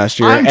time last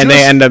year, and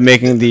they end up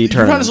making the UConn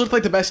tournament. has looked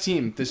like the best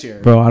team this year.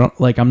 Bro,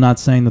 I'm not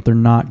saying that they're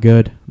not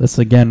good. That's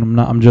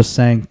I'm just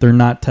saying they're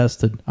not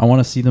tested. I want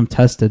to see them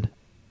tested.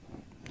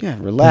 Yeah,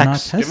 They're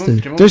relax. not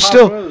tested. Give 'em They're a pop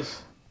still- quiz.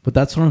 But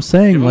that's what I'm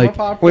saying. Give 'em a Like,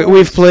 pop We've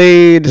quiz.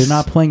 played. They're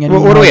not playing any What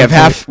do we more have? than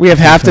Half. We have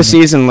the half the tournament.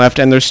 season left,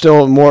 and there's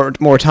still more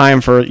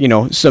time for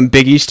some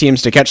Big East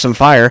teams to catch some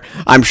fire.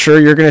 I'm sure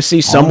you're going to see all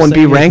I'm someone be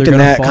saying is ranked they're in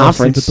gonna that fall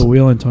conference. asleep at the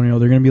wheel, Antonio.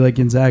 They're going to be like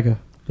Gonzaga.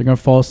 They're going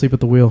to fall asleep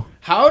at the wheel.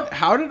 How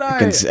did I?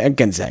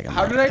 Gonzaga.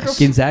 How did I go?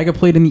 Gonzaga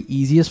played in the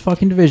easiest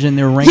fucking division.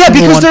 They were ranked Yeah,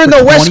 number because one they're in for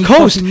the West 20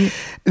 Coast. fucking years.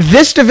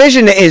 This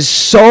division is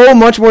so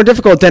much more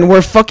difficult than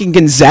where fucking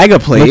Gonzaga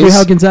plays. Look at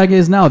how Gonzaga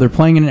is now. They're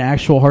playing in an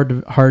actual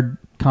hard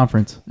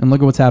conference. And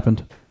look at what's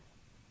happened.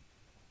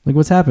 Look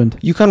what's happened.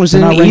 UConn was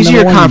They're in not an ranked easier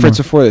number one conference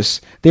anymore. before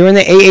this. They were in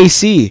the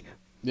AAC.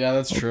 Yeah,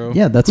 that's true.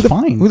 Yeah, that's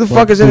fine. who the But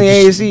fuck is in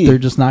they're the just- AAC? They're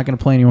just not going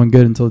to play anyone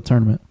good until the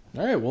tournament.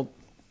 All right. Well,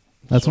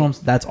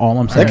 That's all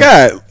I'm saying.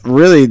 That guy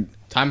really.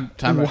 Time.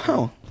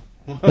 Wow.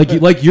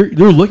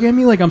 You're looking at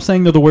me like I'm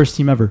saying they're the worst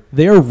team ever.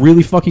 They are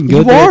really fucking good.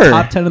 You They're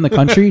are. top 10 in the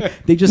country.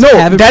 They just No,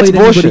 haven't that's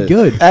played bullshit. anybody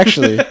good.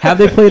 Actually, Have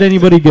they played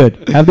anybody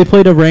good? Have they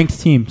played a ranked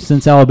team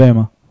since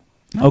Alabama?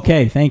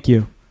 Okay, thank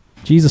you.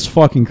 Jesus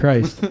fucking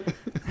Christ.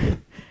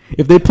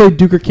 If they played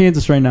Duke or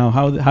Kansas right now,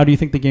 how do you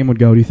think the game would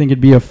go? Do you think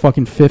it'd be a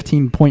fucking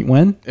 15-point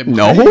win?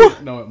 No?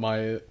 No, it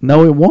might.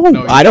 No, it won't.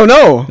 No, I don't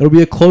know. It'll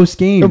be a close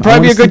game. It'll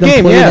probably I be a wanna good see them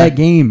game, play yeah. that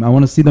game. I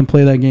want to see them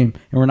play that game,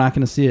 and we're not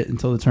going to see it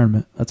until the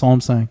tournament. That's all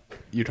I'm saying.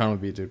 UConn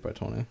would beat Duke by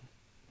 20.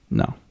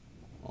 No.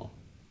 Oh.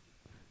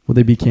 Would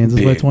they beat Kansas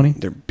by Big. 20?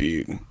 They're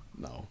big.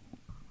 No.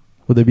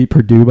 Would they beat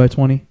Purdue by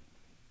 20?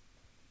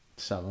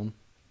 7.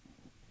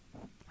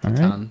 All right.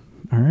 10.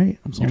 All right.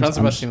 UConn's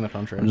the best team in the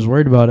country. I'm just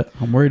worried about it.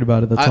 I'm worried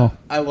about it. That's all.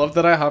 I love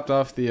that I hopped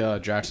off the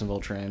Jacksonville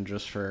train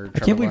just for. I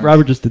can't believe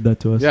Robert just did that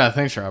to us. Yeah,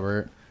 thanks,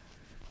 Robert.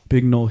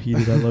 Big Null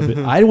heated. I love it.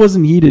 I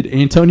wasn't heated.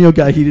 Antonio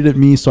got heated at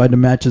me, so I had to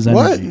match his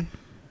What? energy.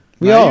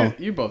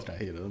 You both got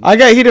heated. I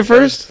got heated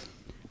first.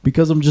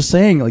 Because I'm just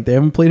saying, like, they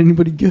haven't played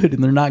anybody good,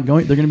 and they're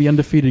going to be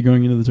undefeated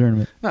going into the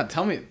tournament. No,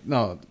 tell me.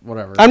 No,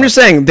 whatever. I'm just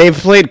saying they've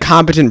played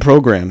competent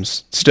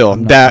programs still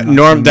I'm not that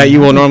saying you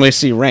will that. normally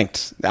see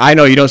ranked. I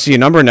know you don't see a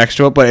number next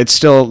to it, but it's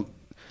still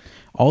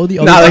All of the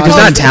Not other like there's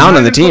top not 10 talent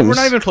on the We're teams.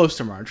 not even close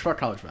to March. Fuck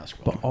college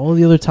basketball. But all of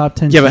the other top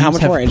 10 yeah. teams But how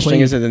much have more interesting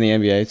played, is it than the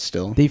NBA?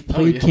 Still, They've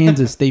played yeah.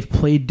 Kansas. They've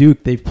played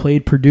Duke. They've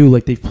played Purdue.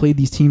 Like, they've played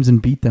these teams and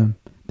beat them.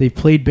 They've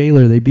played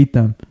Baylor. They beat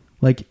them.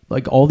 Like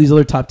all these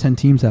other top 10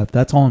 teams have.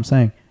 That's all I'm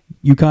saying.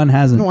 UConn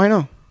hasn't. no, I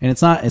know. And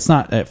it's not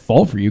at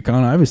fault for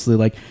UConn, obviously.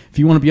 Like, if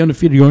you want to be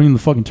undefeated going in the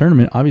fucking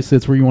tournament, obviously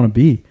that's where you want to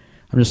be.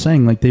 I'm just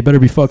saying, like, they better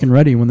be fucking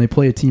ready when they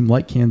play a team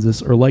like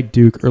Kansas or like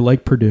Duke or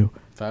like Purdue.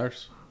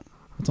 Facts.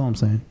 That's all I'm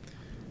saying.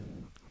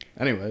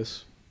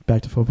 Anyways.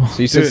 Back to football.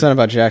 So you said Dude. something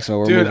about Jacksonville.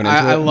 We're Dude, moving into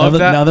I it. love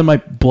that. Now that my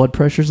blood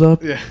pressure's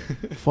up, Yeah.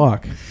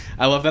 fuck.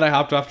 I love that I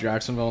hopped off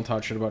Jacksonville and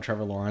talked shit about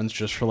Trevor Lawrence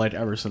just for like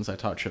ever since I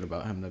talked shit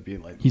about him to be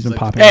like He's been like,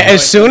 popping. like,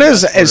 As soon the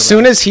as best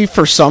quarterback. he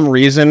for some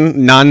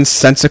reason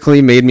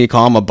nonsensically made me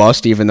call him a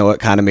bust, even though it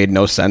kind of made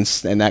no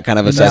sense in that kind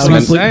of And now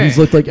assessment. he's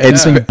looked like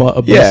It's- anything but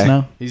a bust yeah.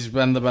 now. He's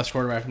been the best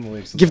quarterback in the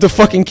league. Since Give the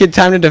fucking kid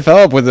time to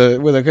develop with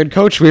a good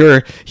coach.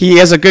 He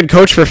has a good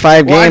coach for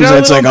 5 Well, I games, got and a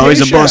it's like, little oh, he's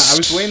a impatient. bust. I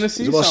was waiting to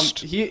see He's a bust.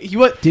 some. He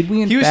what? Did we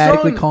he was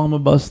emphatically throwing- call him a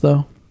bust,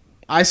 though?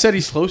 I said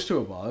he's close to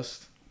a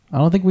bust. I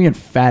don't think we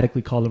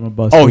emphatically called him a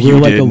bust. Oh, but we you were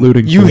like did.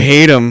 alluding You to it.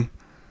 hate him.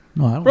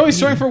 No, I don't Bro, he's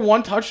hate throwing him. for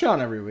 1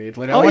 touchdown every week.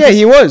 Like, I Oh want yeah, to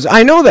he was.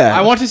 I know that.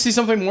 I want to see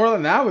something more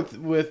than that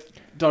with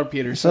Doug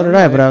Peterson. So did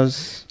I, but I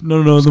was.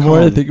 No. The more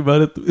I calm. think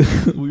about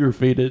it, we were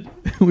faded.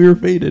 We were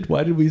faded.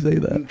 Why did we say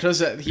that? Because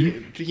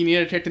he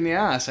needed a kick in the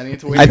ass. I need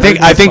to wait. I for think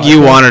him I to think fire.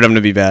 you wanted him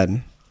to be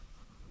bad.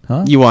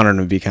 Huh? You wanted him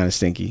to be kind of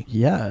stinky.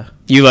 Yeah.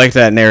 You like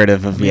that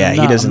narrative of mean, yeah, I'm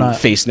he not- doesn't I'm not-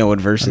 face no I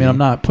adversity. mean, I'm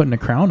not putting a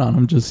crown on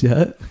him just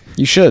yet.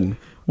 You should.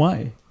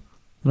 Why?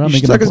 They're not You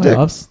should making the suck his dick.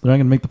 playoffs. They're not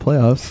going to make the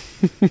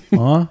playoffs.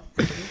 Huh?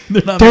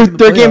 They're not They're making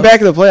the getting playoffs. back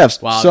in the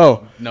playoffs. Wow.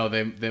 So No,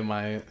 they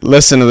might.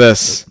 listen to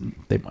this.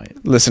 They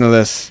might. Listen to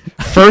this.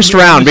 First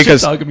round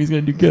because Talk him, he's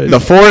going to do good. the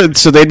 4.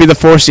 So they'd be the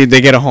 4 seed. They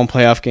get a home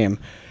playoff game.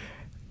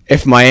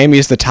 If Miami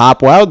is the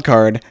top wild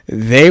card,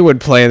 they would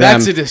play them.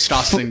 That's a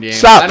disgusting game.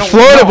 Stop. I don't-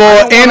 Florida no, I Bowl,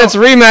 don't and wanna- it's a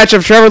rematch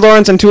of Trevor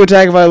Lawrence and Tua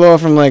Tagovailoa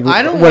from like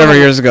I don't whatever wanna-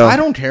 years ago. I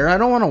don't care. I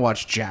don't want to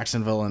watch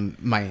Jacksonville and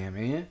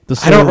Miami.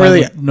 The I don't storyline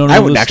really- would- No, I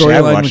no, would the actually-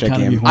 I would storyline watch that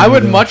kinda game. be I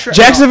would horrible. much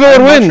Jacksonville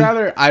would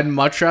win. I'd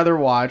much rather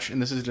watch,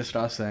 and this is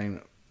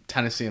disgusting,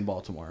 Tennessee and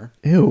Baltimore.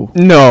 Ew.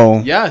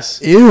 No.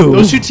 Yes. Ew.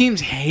 Those 2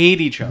 teams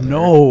hate each other.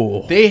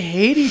 No. They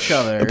hate each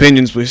other.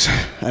 Opinions, please.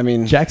 I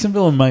mean,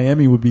 Jacksonville and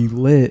Miami would be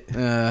lit.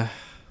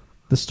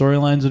 The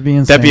storylines would be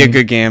insane. That'd be a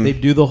good game.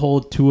 They'd do the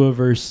whole Tua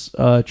versus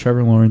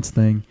Trevor Lawrence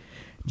thing.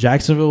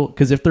 Jacksonville,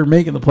 because if they're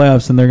making the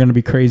playoffs, then they're going to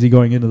be crazy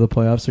going into the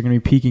playoffs. They're going to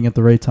be peaking at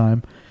the right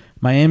time.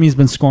 Miami's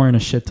been scoring a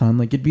shit ton.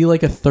 Like, it'd be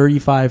like a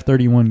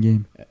 35-31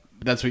 game.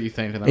 That's what you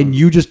think. And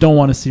you just don't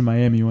want to see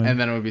Miami win. And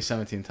then it would be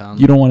 17-10.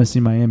 You don't want to see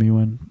Miami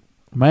win.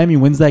 Miami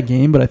wins that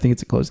game, but I think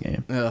it's a close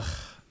game. Ugh.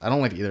 I don't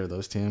like either of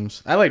those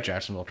teams. I like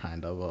Jacksonville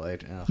kind of, but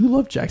like, ugh. You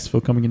love Jacksonville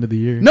coming into the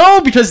year.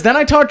 No, because then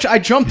I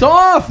jumped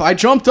off. I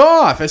jumped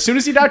off. As soon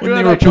as he got When good,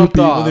 they I were jumped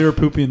poopy, off. when they were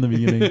poopy in the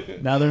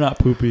beginning. Now they're not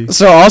poopy.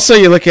 so also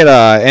you look at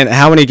and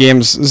how many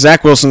games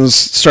Zach Wilson's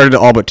started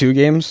all but 2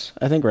 games,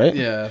 I think, right?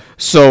 Yeah.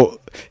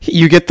 So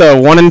you get the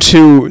 1 and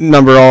 2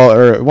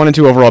 1 and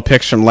 2 overall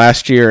picks from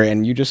last year,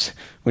 and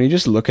when you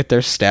just look at their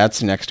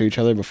stats next to each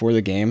other before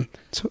the game,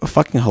 it's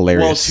fucking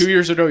hilarious. Well, 2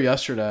 years ago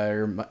yesterday,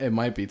 or it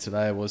might be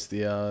today, was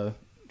the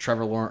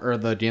Trevor Lawrence or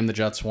the game the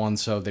Jets won,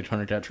 so they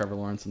turned it to Trevor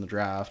Lawrence in the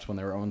draft when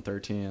they were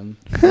 0-13.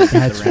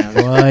 That's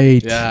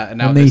right. Yeah, and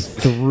now when they this-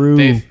 threw,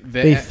 they-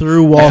 they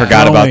threw while I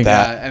forgot about throwing.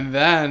 that. Yeah, and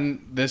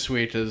then this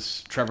week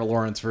is Trevor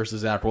Lawrence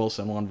versus Zach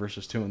Wilson, 1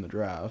 versus 2 in the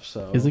draft.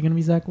 So Is it going to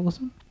be Zach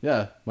Wilson?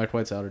 yeah, Mike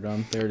White's out or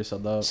done. They already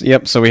said that.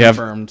 Yep. So we have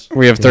Confirmed.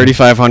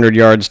 3,500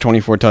 yards,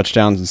 24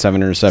 touchdowns, and 7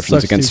 interceptions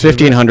Sucks against too,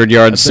 1,500 I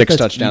yards, bet 6 that's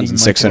touchdowns, eating and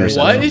 6 Mike White. interceptions.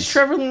 What is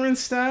Trevor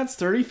Lawrence's stats?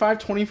 35,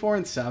 24,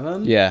 and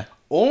 7? Yeah,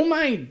 Oh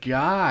my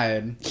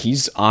god.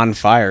 he's on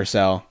fire,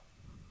 Sal.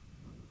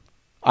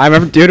 I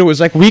remember, dude, it was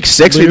like week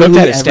 6. We looked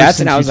at his Literally ever stats,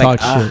 and I since was you like,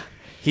 talked shit.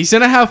 He's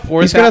gonna have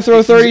 4,000. he's gonna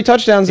throw 30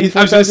 touchdowns and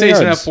I was gonna 4,000 say he's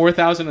gonna have yards.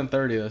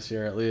 4,030 this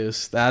year at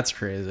least. That's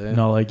crazy.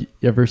 No, like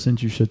ever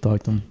since you shit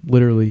talked him,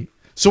 literally.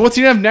 So what's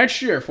he gonna have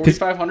next year?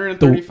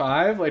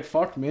 4,535? Like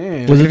fuck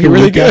me. Was it He the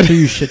really week good. after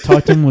you shit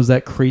talked him? Was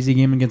that crazy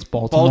game against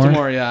Baltimore?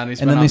 Baltimore, yeah, and he's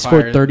And been then on they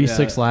scored fire.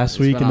 36 Yeah, last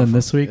he's week, been and on then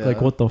this fi- week. Like,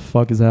 yeah. what the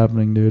fuck is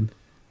happening, dude?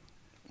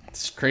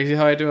 It's crazy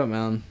how I do it,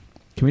 man.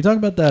 Can we talk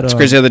about that? It's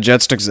crazy how the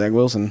Jets took Zach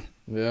Wilson.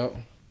 Yep.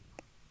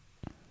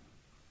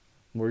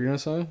 What were you gonna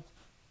say?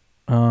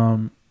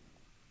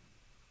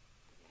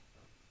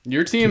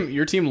 Your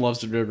team loves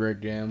to do a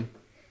great game.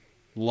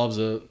 Loves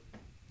it.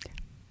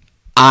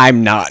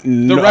 I'm not. The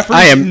No, referees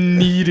I am.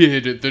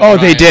 needed the Oh,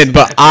 they Giants did, to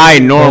but catch I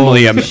it.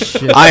 normally am. Holy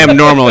shit. I am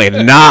normally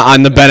not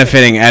on the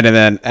benefiting end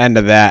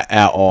of that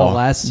at The all.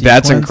 last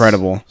That's sequence,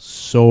 incredible.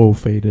 So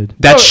faded.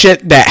 That's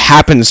shit that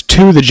happens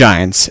to the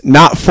Giants,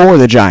 not for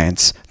the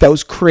Giants. That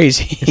was It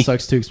crazy.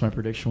 sucks too because my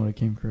prediction would have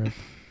came correct.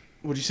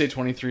 Would you say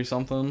 23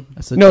 something?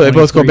 I said No, they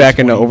both go back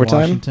into 23-20 overtime?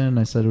 Washington.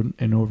 I said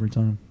in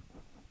overtime.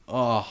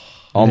 Oh,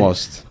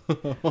 Almost.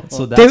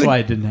 So that's would- why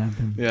it didn't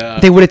happen. yeah.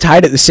 They would have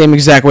tied it the same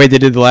exact way they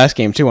did the last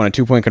game too, on a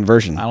 2-point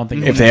conversion. I don't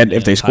think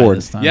if they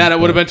scored. Yeah, and it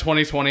would have been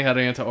 2020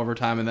 heading into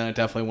overtime, and then it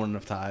definitely wouldn't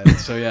have tied.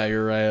 So yeah,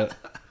 you're right.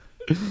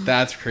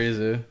 That's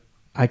crazy.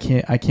 I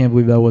can't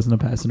believe that wasn't a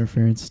pass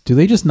interference. Do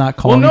they just not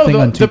call Well, no, anything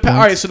on 2 points? all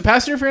right. So the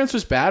pass interference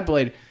was bad, but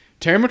like,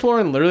 Terry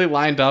McLaurin literally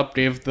lined up,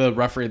 gave the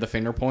referee the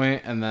finger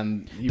point, and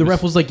then the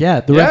ref was like,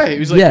 "Yeah." he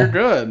was like, "You're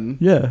good."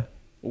 Yeah.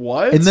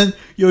 What? And then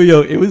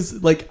it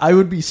was like I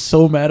would be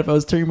so mad if I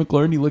was Terry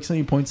McLaurin. He looks and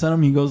he points at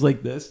him. He goes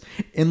like this,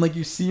 and like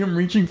you see him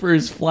reaching for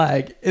his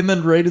flag, and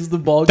then right as the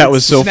ball That gets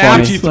was so snapped,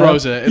 funny. he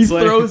throws it. He It's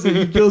like- throws it.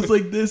 He goes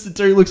like this, and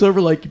Terry looks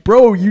over like,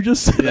 "Bro, you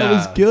just said that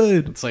was Yeah.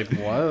 good." It's like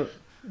what?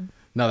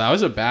 No, that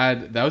was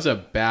a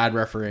bad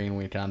refereeing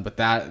weekend, but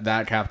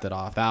that capped it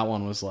off. That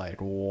one was like,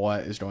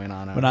 what is going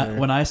on out here?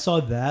 When I saw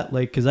that,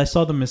 like, because I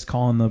saw the missed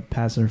call on the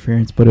pass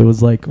interference, but it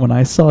was like when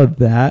I saw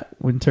that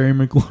when Terry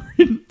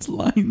McLaurin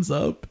lines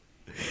up,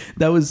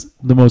 that was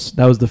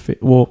not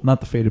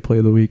the faded play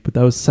of the week, but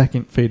that was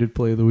second faded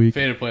play of the week.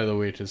 Faded play of the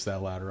week is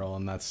that lateral,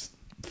 and that's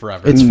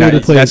forever. It's No,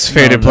 faded play. that's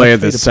faded play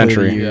of the that's faded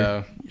play century. year.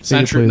 Yeah, Faded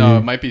Century. play of No, the it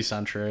year. might be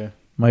Century.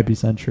 Might be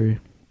Century.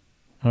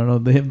 I don't know.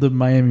 They have the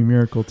Miami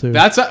Miracle too.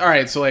 That's all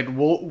right. So like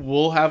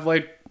we'll have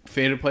like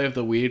faded play of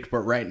the week, but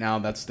right now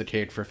that's the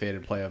take for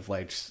faded play of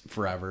like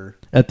forever.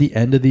 At the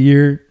end of the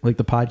year, like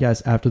the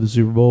podcast after the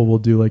Super Bowl, we'll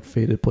do like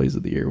faded plays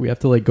of the year. We have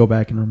to like go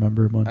back and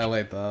remember a bunch. I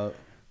like that.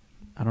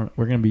 I don't.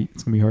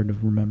 It's gonna be hard to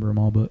remember them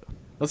all, but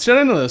Let's get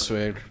into this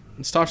week.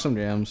 Let's talk some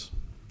games.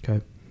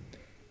 okay.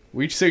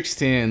 Week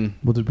 16.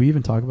 Well, did we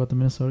even talk about the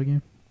Minnesota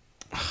game?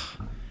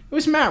 It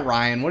was Matt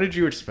Ryan. What did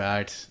you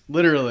expect?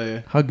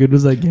 Literally. How good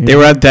was that game?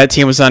 That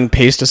team was on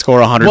pace to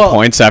score 100 Well-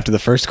 points after the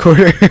first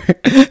quarter.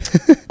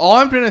 All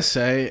I'm gonna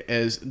say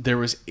is there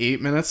was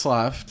 8 minutes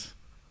left,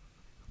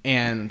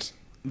 and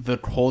the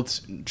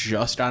Colts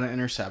just got an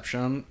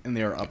interception, and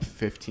they were up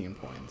 15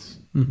 points.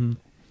 Mhm.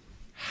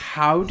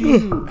 How do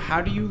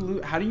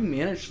you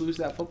manage to lose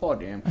that football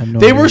game? I have no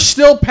They idea. were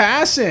still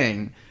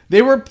passing.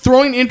 They were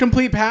throwing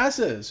incomplete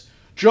passes.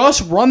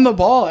 Just run the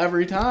ball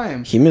every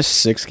time. He missed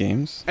 6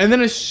 games. And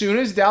then as soon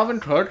as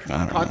Dalvin Cook I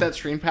don't caught know. that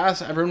screen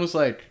pass, everyone was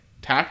like,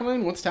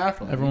 "Tackling? What's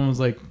tackling?" Everyone was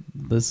like,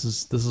 "This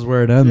is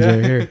where it ends Yeah.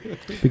 right here,"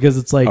 because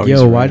it's like, Oh, he's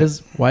yo, why right.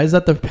 is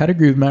that the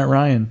pedigree of Matt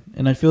Ryan?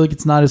 And I feel like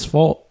it's not his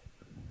fault.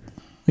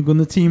 Like when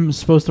the team is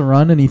supposed to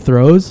run and he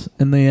throws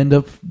and they end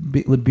up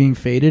being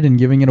faded and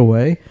giving it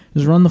away,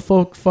 just run the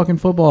fucking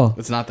football.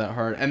 It's not that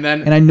hard. And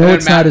then And I know then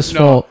it's not his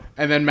fault.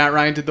 And then Matt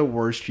Ryan did the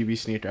worst QB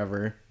sneak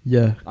ever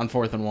Yeah, on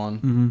 4th and 1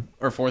 hmm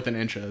or 4th and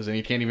inches, and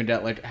you can't even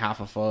get like half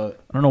a foot.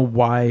 I don't know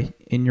why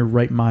in your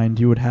right mind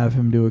you would have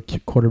him do a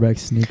quarterback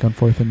sneak on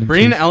 4th and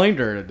Bring inches.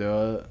 Ellinger to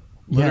do it.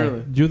 Yeah,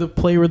 Literally. do the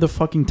play where the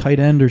fucking tight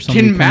end or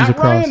something Can comes Matt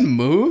across. Ryan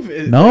move?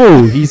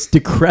 No, he's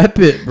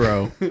decrepit,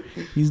 bro.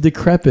 He's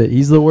decrepit.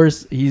 He's the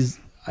worst.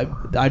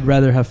 I'd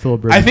rather have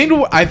Philip Rivers.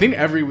 I think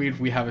every week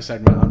we have a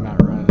segment on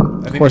Matt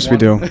Ryan. Of course we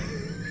do.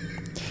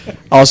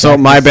 Also,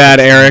 my bad,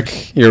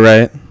 Eric. You're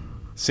right.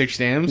 6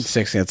 games.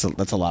 6. That's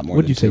a lot more.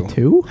 What'd you than say,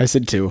 2. 2? I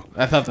said 2.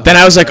 I thought Then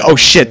I was like, oh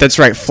shit, that's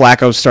right.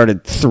 Flacco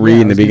started 3 Yeah,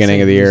 I in the was gonna beginning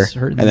say of the year, he's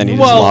hurt in and then the he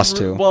middle. just lost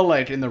 2. Well,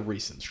 like in the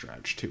recent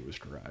stretch, 2 was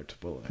correct.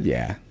 But like,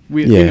 Yeah.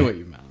 we Yeah. knew what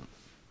you meant.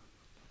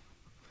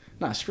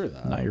 Nah, screw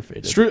that. Nah, you're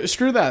faded.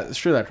 Screw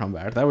that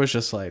comeback. That was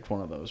just like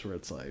one of those where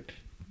it's like,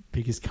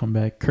 Biggest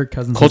comeback. Kirk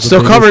Cousins. Colts has the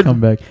still biggest covered.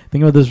 Comeback.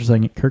 Think about this for a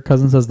second. Kirk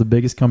Cousins has the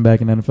biggest comeback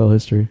in NFL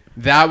history.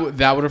 that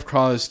would have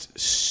caused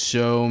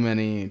so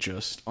many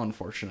just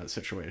unfortunate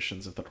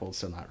situations if the Colts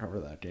did not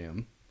cover that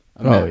game.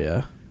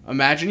 Yeah.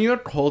 Imagine you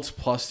had Colts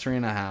plus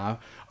 3.5.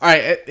 All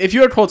right, if you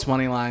had Colts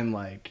money line,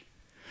 like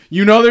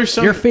You know, there's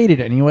some. You're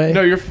faded anyway.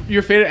 No, you're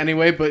faded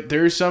anyway. But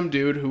there's some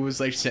dude who was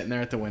like sitting there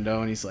at the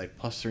window, and he's like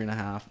plus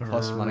 3.5,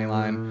 plus money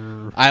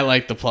line. I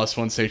like the plus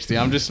 160.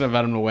 I'm just gonna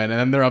bet him to win, and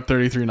then they're up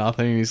 33-0,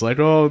 and he's like,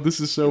 "Oh, this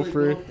is so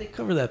free." Well, if they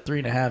cover that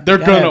 3.5. They're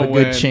gotta gonna have a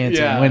good win. chance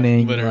Yeah, of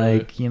winning. literally.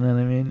 Like, you know what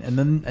I mean? And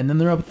then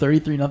they're up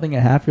 33-0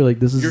 at half. You're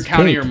like, this is You're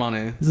counting cake. your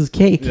money. This is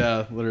cake.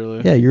 Yeah,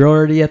 literally. Yeah, you're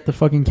already at the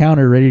fucking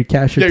counter ready to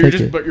cash your Yeah, you're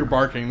ticket. but you're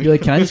barking. You're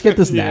like, can I just get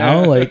this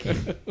now? Yeah. Like,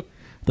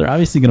 they're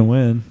obviously gonna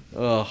win.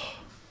 Ugh.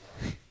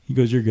 He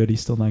goes, you're good.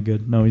 He's still not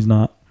good. No, he's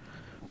not.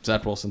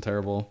 Zach Wilson,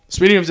 terrible.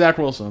 Speaking of Zach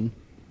Wilson,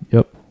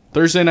 Yep.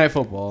 Thursday Night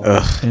Football.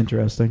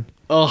 Interesting.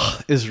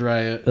 Ugh, is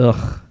right.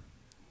 Ugh.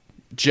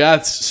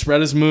 Jets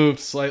spread has moved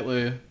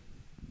slightly.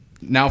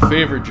 Now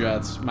favored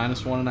Jets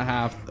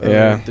 -1.5.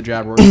 Yeah. The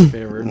Jaguars are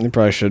favored. You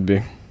probably should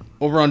be.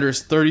 Over under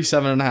is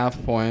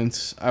 37.5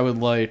 points. I would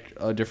like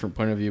a different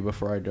point of view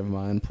before I give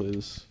mine,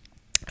 please.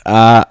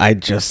 I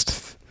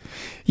just,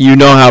 you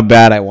know how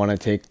bad I want to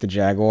take the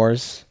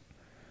Jaguars.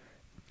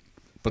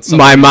 But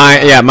My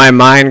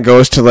mind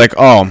goes to like,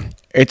 oh,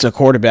 it's a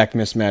quarterback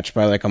mismatch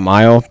by like a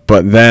mile.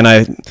 But then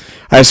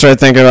I start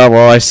thinking about,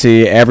 well, I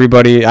see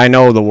everybody. I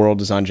know the world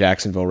is on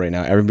Jacksonville right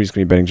now. Everybody's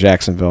going to be betting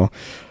Jacksonville.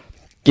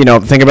 You know,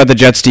 think about the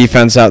Jets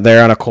defense out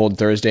there on a cold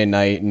Thursday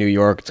night, New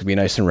York. It's going to be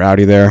nice and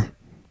rowdy there.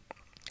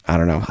 I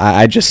don't know.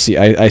 I just see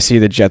I see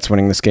the Jets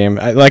winning this game.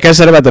 Like I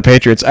said about the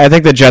Patriots, I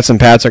think the Jets and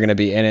Pats are going to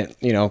be in it,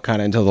 you know,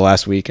 kind of until the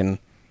last week, and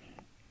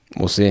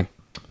we'll see.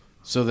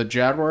 So the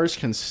Jaguars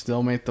can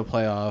still make the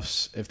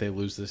playoffs if they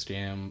lose this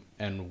game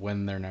and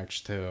win their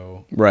next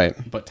two. Right.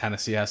 But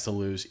Tennessee has to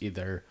lose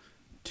either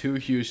to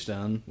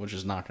Houston, which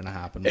is not going to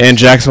happen. And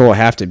Jacksonville will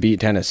have to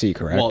beat Tennessee,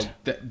 correct?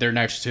 Well, their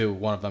next two,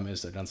 one of them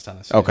is against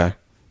Tennessee. Okay.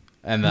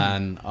 And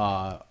then,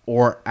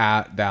 or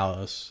at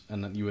Dallas,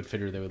 and then you would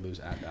figure they would lose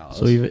at Dallas.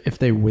 So even if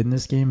they win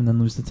this game and then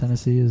lose to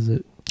Tennessee,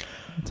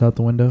 it's out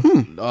the window?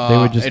 They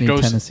would just it need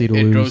goes, Tennessee to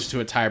it lose. It goes to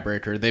a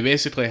tiebreaker. They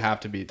basically have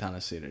to beat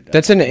Tennessee to get.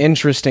 That's an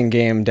interesting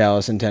game,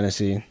 Dallas and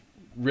Tennessee.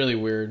 really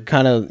weird.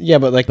 Kind of, yeah,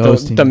 but like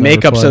Those the teams never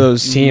makeups play. of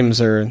those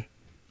teams are.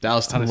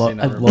 Dallas, I Tennessee,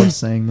 never. love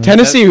saying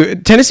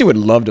that. Tennessee would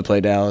love to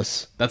play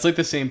Dallas. That's like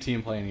the same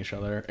team playing each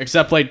other,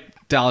 except like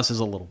Dallas is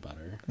a little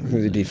better.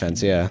 The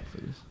defense, yeah.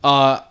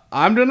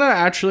 I'm gonna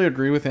actually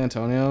agree with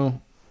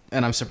Antonio,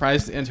 and I'm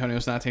surprised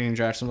Antonio's not taking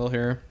Jacksonville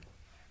here.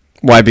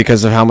 Why?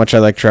 Because of how much I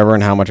like Trevor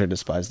and how much I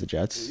despise the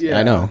Jets. Yeah.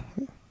 I know.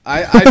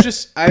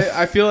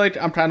 I feel like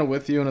I'm kind of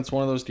with you, and it's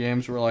one of those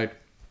games where like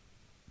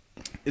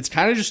it's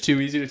kind of just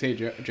too easy to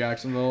take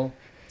Jacksonville.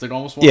 It's like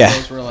almost one of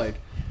those where like,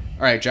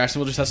 all right,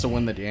 Jacksonville just has to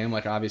win the game.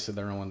 Like obviously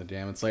they're gonna win the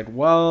game. It's like,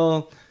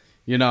 well,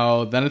 you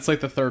know, then it's like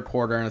the third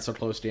quarter and it's a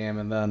close game,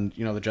 and then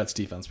you know the Jets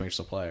defense makes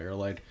the play, or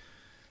like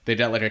they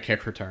get like a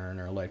kick return,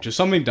 or like just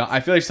something dumb. I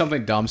feel like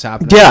something dumb's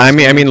happening. Yeah, I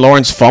mean,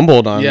 Lawrence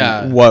fumbled on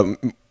Yeah. what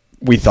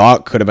we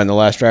thought could have been the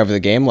last drive of the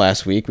game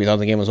last week. We thought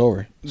the game was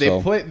over.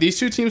 These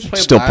two teams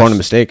played still prone to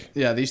mistake.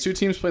 Yeah, these two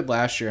teams played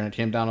last year, and it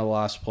came down to the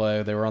last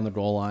play. They were on the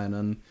goal line,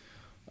 and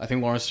I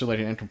think Lawrence threw like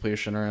an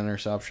incompletion or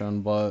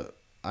interception, but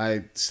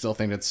I still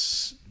think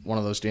it's one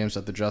of those games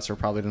that the Jets are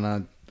probably going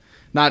to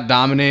not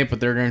dominate, but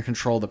they're going to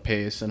control the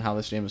pace and how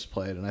this game is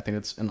played, and I think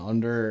it's an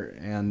under,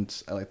 and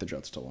I like the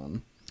Jets to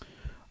win.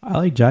 I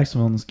like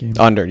Jacksonville in this game.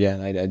 Under, yeah,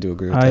 I do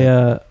agree with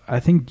that. I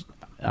think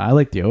I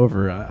like the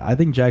over. I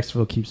think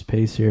Jacksonville keeps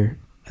pace here.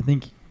 I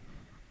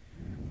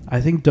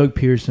think Doug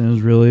Peterson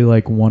has really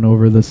like won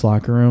over this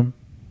locker room.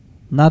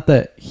 Not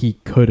that he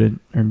couldn't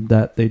or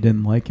that they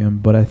didn't like him,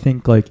 but I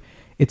think like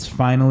it's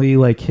finally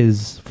like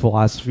his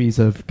philosophies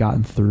have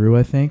gotten through,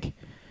 I think.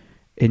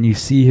 And you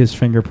see his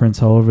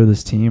fingerprints all over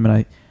this team,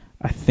 and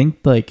I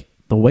think like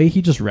the way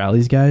he just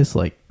rallies guys,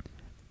 like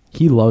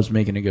he loves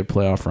making a good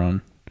playoff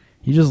run.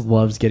 He just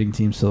loves getting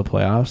teams to the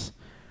playoffs.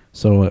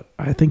 So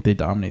I think they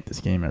dominate this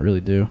game. I really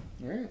do.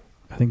 All right.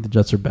 I think the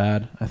Jets are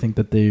bad. I think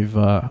that they've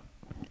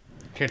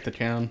Kick the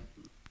can.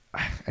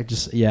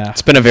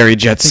 It's been a very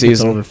Jets It's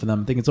season. over for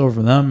them. I think it's over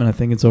for them, and I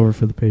think it's over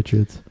for the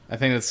Patriots. I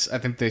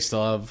think they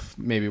still have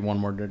maybe one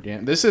more good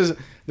game. This is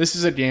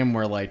a game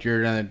where like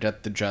you're gonna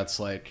get the Jets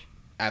like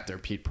at their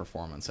peak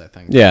performance. I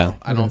think. Yeah.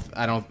 I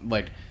don't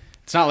like.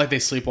 It's not like they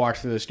sleepwalk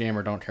through this game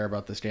or don't care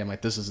about this game.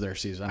 Like this is their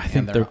season. I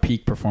think their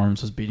peak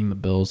performance was beating the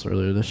Bills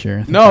earlier this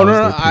year. No.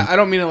 I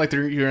don't mean it like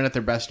you're in at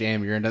their best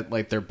game. You're in at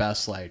like their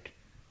best like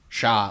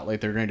shot. Like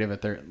they're gonna give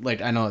it their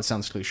like. I know it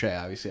sounds cliche.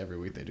 Obviously, every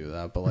week they do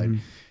that, but like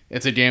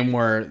it's a game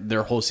where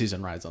their whole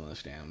season rides on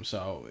this game.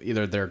 So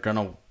either they're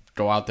gonna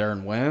go out there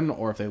and win,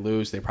 or if they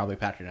lose, they probably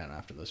pack it in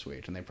after this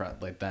week, and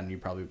then you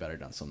probably better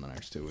done some the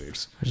next 2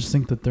 weeks. I just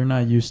think that they're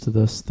not used to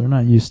this. They're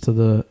not used to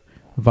the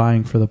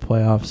vying for the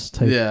playoffs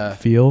type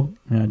feel,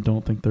 and I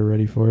don't think they're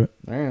ready for it.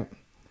 All right.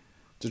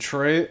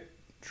 Detroit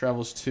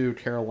travels to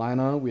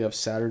Carolina. We have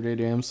Saturday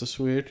games this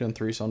week and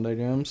 3 Sunday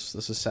games.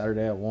 This is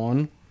Saturday at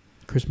 1.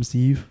 Christmas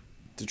Eve.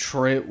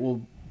 Detroit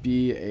will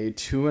be a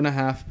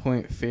 2.5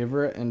 point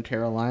favorite in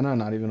Carolina,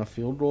 not even a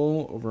field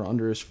goal. Over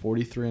under is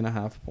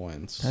 43.5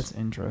 points. That's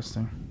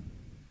interesting.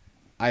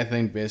 I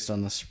think based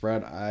on the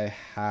spread, I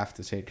have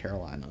to take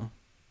Carolina.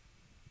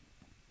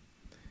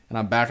 and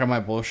I'm back on my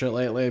bullshit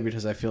lately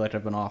because I feel like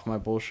I've been off my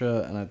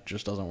bullshit, and it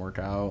just doesn't work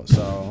out.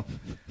 So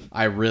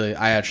I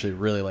actually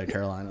really like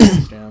Carolina in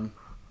this game.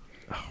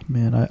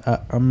 Man,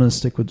 I'm gonna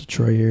stick with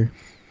Detroit here.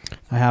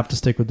 I have to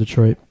stick with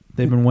Detroit.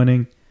 They've been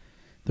winning.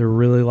 They're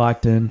really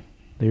locked in.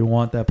 They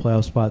want that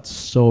playoff spot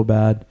so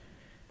bad,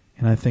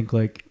 and I think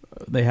like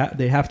they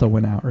have to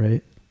win out,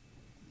 right?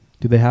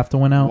 Do they have to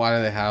win out? Why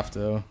do they have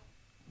to?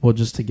 Well,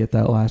 just to get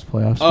that last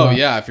playoff spot. Oh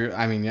yeah, if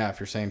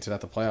you're saying to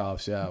at the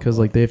playoffs, yeah. Because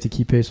like they have to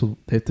keep pace with,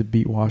 they have to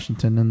beat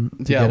Washington and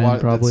to get in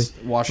probably.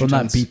 Well,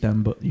 not beat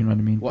them, but you know what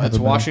I mean. Well, it's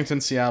Washington,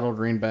 Seattle,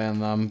 Green Bay,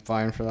 and them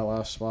vying for that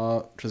last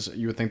spot. Because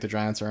you would think the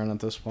Giants are in at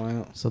this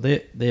point. So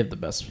they have the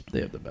best.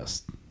 They have the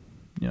best,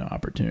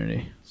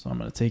 opportunity. So I'm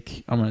gonna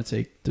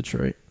take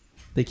Detroit.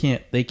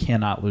 They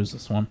cannot lose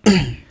this one.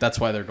 That's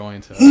why they're going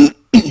to.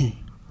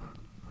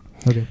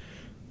 Okay.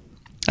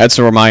 That's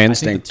where my I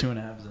instinct. think the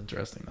 2.5 is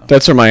interesting though.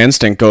 That's where my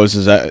instinct goes.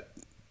 Is that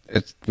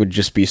it would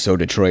just be so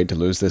Detroit to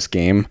lose this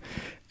game,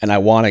 and I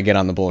want to get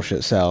on the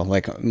bullshit sell.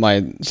 Like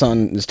my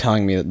son is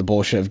telling me that the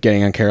bullshit of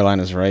getting on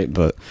Carolina is right,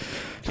 but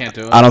Can't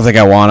do it. I don't think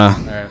I wanna.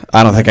 Right.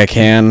 I don't think I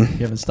can. You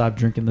haven't stopped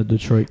drinking the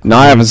Detroit. No,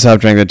 I haven't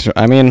stopped drinking the.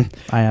 I mean,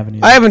 I haven't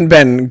either. I haven't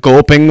been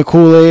gulping the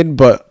Kool-Aid,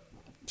 but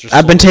Just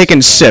I've been slowly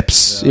taking sipping.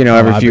 sips. Yeah.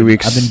 Every I've few been-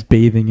 weeks. I've been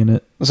bathing in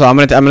it. So I'm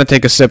gonna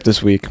take a sip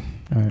this week.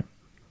 All right.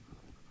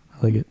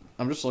 I like it.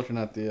 I'm just looking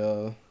at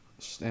the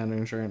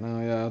standings right now.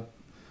 Yeah,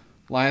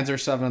 Lions are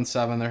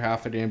 7-7. They're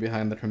half a game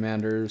behind the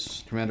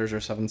Commanders. Commanders are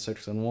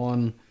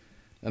 7-6-1,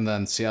 and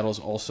then Seattle's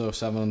also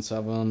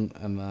 7-7,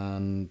 and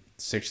then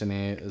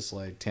 6-8 is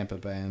like Tampa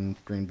Bay and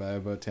Green Bay,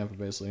 but Tampa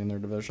Bay's leading their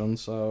division.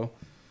 So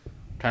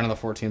kind of the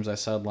four teams I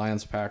said: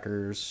 Lions,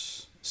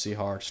 Packers,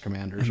 Seahawks,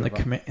 Commanders.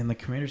 And the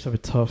Commanders have a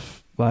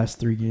tough last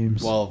 3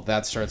 games. Well,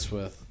 that starts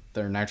with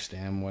their next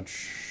game,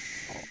 which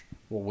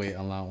we'll wait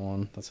on that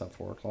one. That's at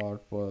 4:00,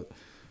 but.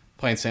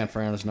 Playing San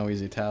Fran is no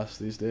easy task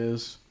these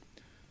days.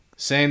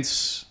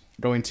 Saints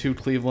going to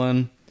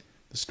Cleveland.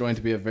 This is going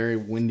to be a very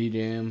windy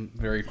game,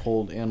 very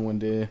cold and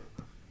windy.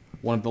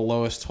 One of the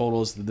lowest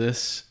totals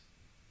this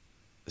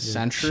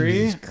century,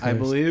 Jesus I Christ.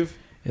 believe.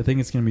 I think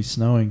it's going to be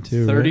snowing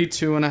too.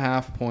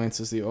 32.5 points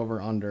is the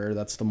over-under.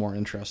 That's the more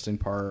interesting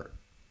part.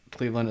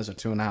 Cleveland is a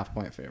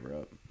 2.5-point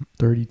favorite. Right?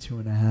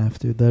 32.5,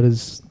 dude. That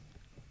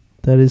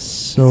is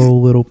so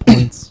little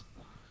points.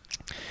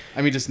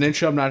 I mean, does Nick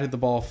Chubb not hit the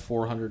ball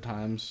 400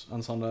 times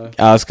on Sunday?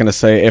 I was gonna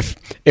say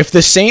if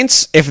this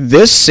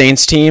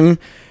Saints team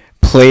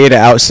played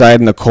outside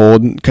in the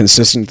cold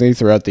consistently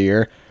throughout the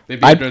year, They'd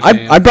be a good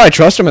team. I'd probably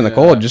trust them in the Yeah.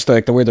 cold, just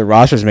like the way the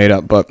roster's made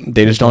up. But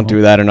they just don't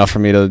do that enough for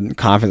me to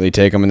confidently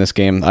take them in this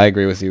game. I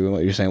agree with you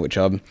what you're saying with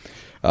Chubb.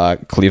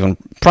 Cleveland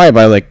probably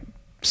by like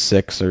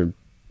 6 or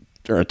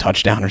a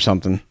touchdown or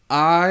something.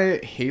 I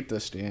hate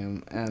this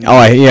game, and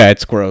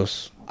It's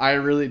gross. I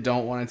really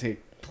don't want to take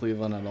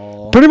Cleveland at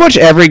all. Pretty much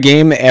every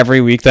game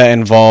every week that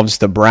involves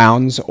the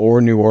Browns or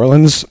New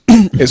Orleans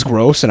is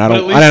gross, and I But at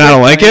don't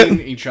least like they're it.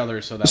 playing Each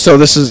other, so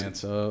This is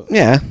it's a,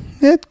 yeah,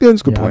 it's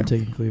a good I'm point.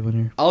 taking Cleveland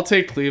here. I'll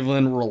take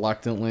Cleveland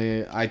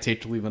reluctantly. I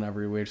take Cleveland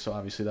every week, so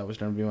obviously that was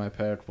going to be my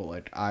pick. But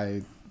like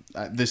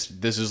this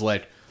is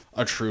like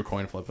a true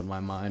coin flip in my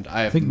mind.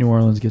 I think New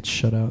Orleans gets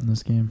shut out in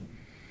this game.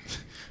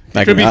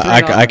 could be 3-0.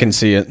 I can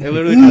see it. They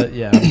literally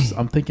Yeah,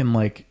 I'm thinking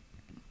like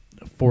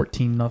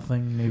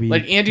 14-0, maybe.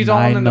 like Andy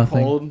Dalton in the 9-0.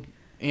 cold.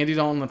 Andy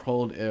Dalton in the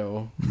cold.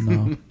 Ew.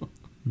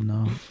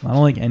 No. I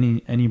don't like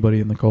anybody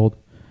in the cold.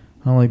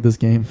 I don't like this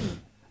game.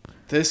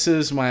 This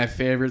is my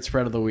favorite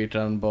spread of the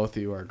weekend. Both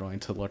of you are going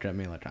to look at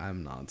me like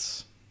I'm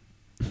nuts.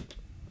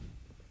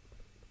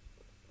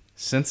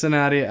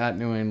 Cincinnati at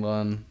New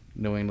England.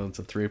 New England's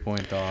a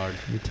 3-point dog.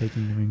 You're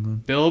taking New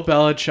England. Bill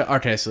Belichick.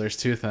 Okay, so there's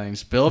two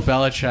things. Bill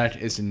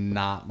Belichick is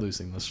not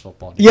losing this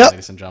football game, Yep.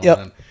 ladies and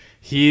gentlemen. Yep.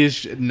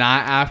 He's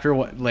not after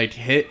what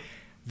hit.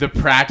 The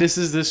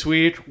practices this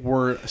week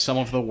were some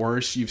of the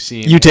worst you've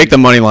seen. You take the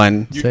money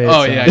line. Say it,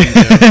 Oh say yeah,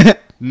 it. you do.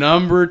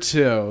 Number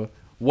 2.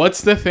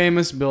 What's the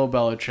famous Bill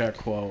Belichick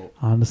quote?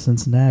 On to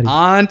Cincinnati.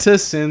 On to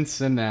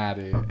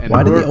Cincinnati. And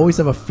Why do who they are- always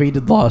have a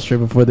faded loss right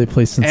before they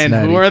play Cincinnati?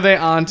 And who are they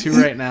on to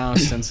right now?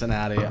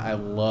 Cincinnati. I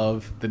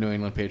love the New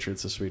England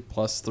Patriots this week.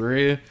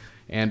 +3.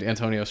 And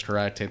Antonio's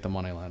correct. Take the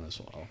money line as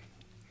well.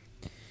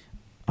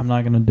 I'm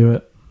not going to do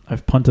it.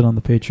 I've punted on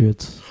the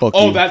Patriots. Fuck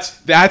Oh, you.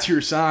 that's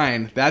your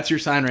sign. That's your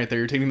sign right there.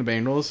 You're taking the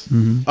Bengals?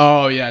 Mhm.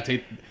 Oh, yeah.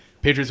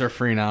 Patriots are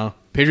free now.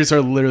 Patriots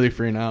are literally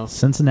free now.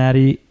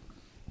 Cincinnati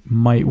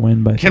might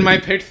win by Can my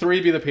 30. pick 3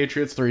 be the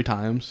Patriots 3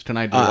 times? Can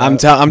I do I'm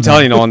that?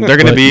 telling you, Nolan, they're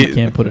going to But you be.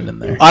 can't put it in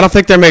there. I don't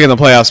think they're making the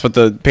playoffs, but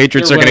the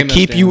Patriots They're are going winning to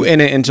this keep you game.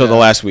 in it until the Yeah.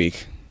 last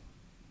week.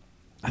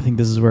 I think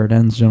this is where it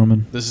ends,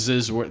 gentlemen. This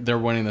is where they're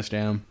winning this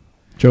game.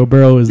 Joe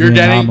Burrow is You're the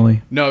getting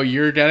anomaly. no.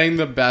 You're getting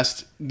the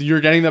best. You're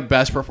getting the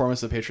best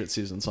performance of the Patriots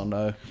season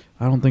Sunday.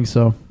 I don't think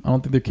so. I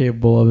don't think they're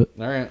capable of it.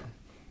 All right.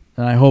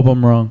 And I hope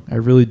I'm wrong. I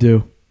really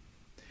do.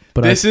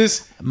 But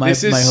my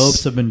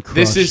hopes have been crushed.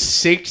 This is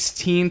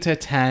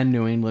 16-10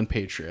 New England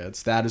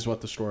Patriots. That is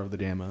what the score of the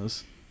game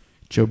is.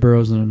 Joe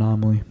Burrow's an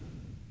anomaly.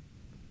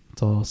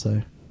 That's all I'll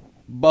say.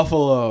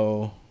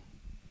 Buffalo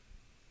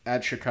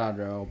at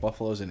Chicago.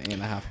 Buffalo's an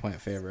 8.5-point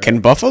favorite.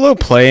 Can Buffalo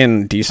play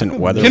in decent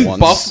weather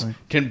once?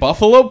 Can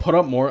Buffalo put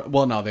up more?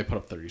 Well, no, they put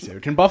up 32.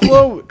 Can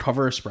Buffalo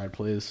cover a spread,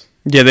 please?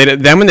 Yeah,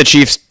 them and the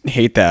Chiefs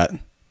hate that.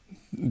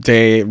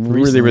 They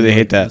really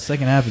hate that. The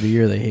second half of the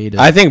year, they hate it.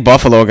 I think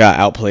Buffalo got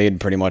outplayed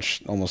pretty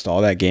much almost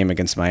all that game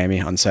against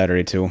Miami on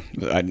Saturday too.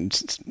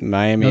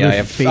 Miami,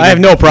 I have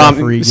no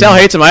problem. Sal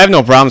hates them. I have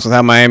no problems with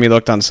how Miami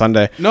looked on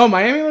Sunday. No,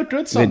 Miami looked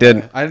good Sunday.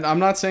 They did. I'm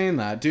not saying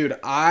that, dude.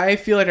 I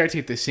feel like I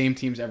take the same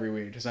teams every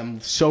week because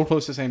I'm so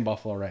close to saying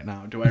Buffalo right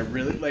now. Do I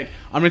really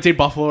I'm gonna take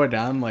Buffalo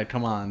down? Like,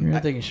 come on. You're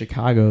not taking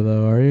Chicago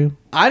though, are you?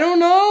 I don't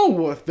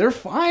know. They're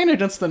fine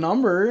against the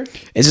number.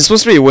 Is it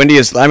supposed to be windy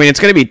as? I mean, it's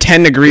gonna be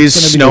 10 degrees,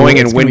 snowing,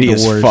 and windy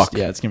as fuck.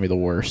 Yeah, it's gonna be the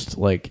worst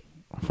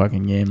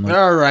fucking game.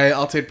 All right,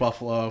 I'll take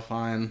Buffalo.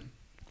 Fine.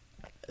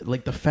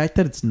 Like the fact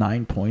that it's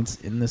 9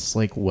 points in this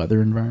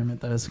weather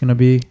environment that it's gonna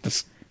be.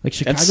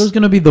 Chicago's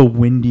gonna be the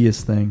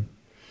windiest thing.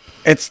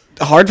 It's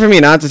hard for me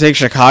not to take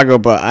Chicago,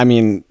 but I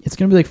mean, it's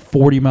gonna be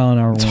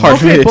 40-mile-an-hour wind. It's hard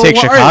for me to take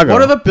Chicago.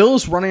 What are the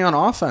Bills running on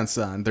offense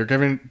then? They're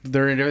giving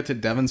it to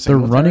Devin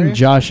Singletary. They're running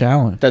Josh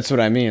Allen. That's what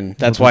I mean.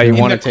 That's why you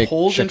want to take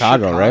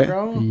Chicago,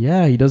 right?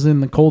 Yeah, he does it in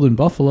the cold in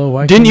Buffalo.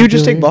 Why didn't you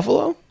just take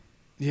Buffalo?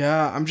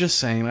 Yeah, I'm just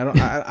saying.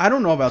 I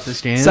don't know about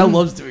this game. Sal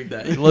loves doing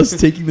that. He loves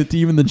taking the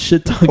team and then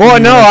shit talking. Well,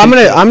 no, I'm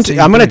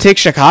gonna take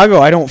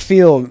Chicago. I don't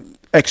feel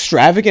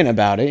extravagant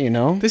about it. You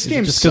know, this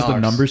game just because the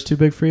number's too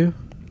big for you.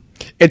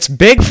 It's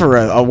big for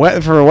a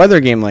weather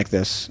game like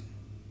this,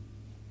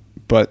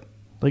 but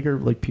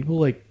are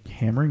people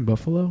hammering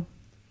Buffalo?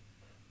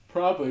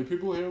 Probably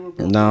people hammer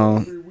Buffalo. No,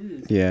 every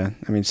week. Yeah,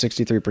 I mean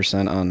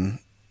 63% on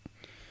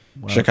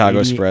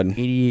Chicago spread,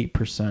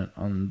 88%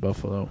 on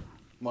Buffalo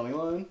money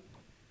line.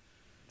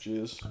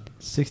 Jeez,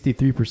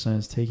 63%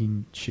 is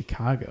taking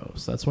Chicago,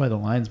 so that's why the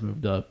line's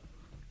moved up.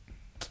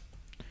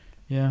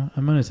 Yeah,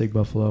 I'm gonna take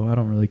Buffalo. I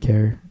don't really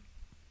care.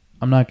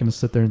 I'm not going to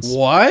sit there and...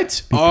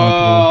 What?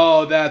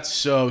 Oh, that's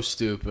so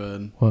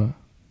stupid. What?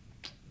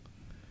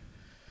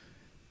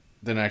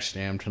 The next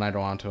game. Can I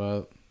go on to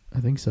it? I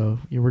think so.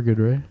 Yeah, we're good,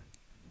 right?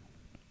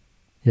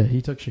 Yeah,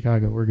 he took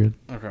Chicago. We're good.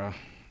 Okay.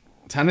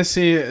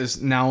 Tennessee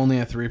is now only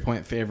a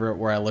 3-point favorite,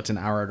 where I looked an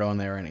hour ago and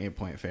they were an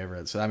 8-point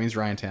favorite. So that means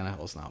Ryan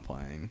Tannehill is not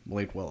playing.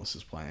 Malik Willis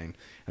is playing.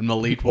 And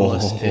Malik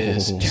Willis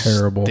is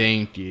terrible.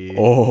 Stinky.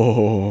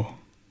 Oh.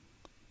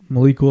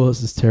 Malik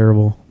Willis is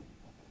terrible.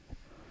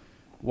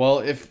 Well,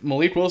 if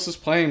Malik Willis is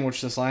playing, which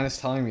this line is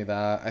telling me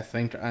that, I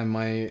think I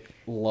might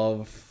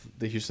love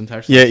the Houston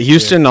Texans. Yeah,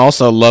 Houston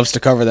also loves to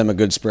cover them a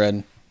good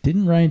spread.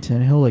 Didn't Ryan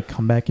Tannehill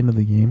come back into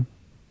the game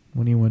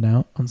when he went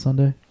out on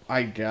Sunday?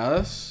 I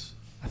guess.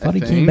 I thought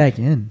he came back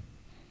in.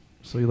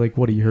 So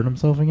he hurt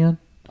himself again?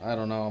 I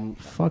don't know.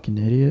 Fucking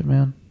idiot,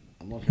 man.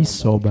 He's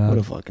so bad. What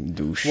a fucking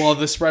douche. Well,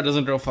 the spread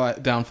doesn't go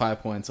down 5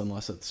 points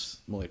unless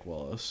it's Malik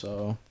Willis.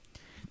 So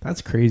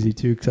that's crazy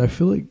too, because I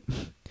feel like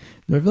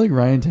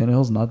Ryan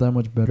Tannehill's not that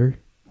much better.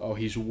 Oh,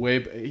 he's way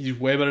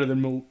better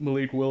than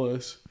Malik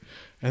Willis,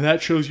 and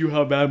that shows you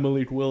how bad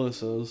Malik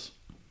Willis is.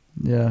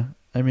 Yeah,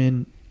 I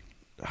mean,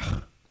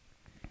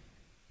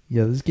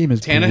 yeah, this game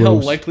is Tannehill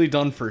gross. likely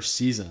done for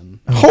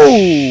season. Oh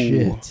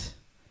shit!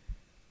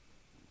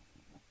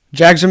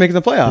 Jags are making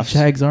the playoffs. The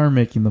Jags are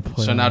making the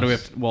playoffs. So now do we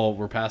have? Well,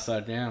 we're past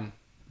that game.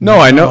 No,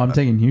 I know. I'm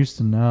taking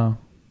Houston now.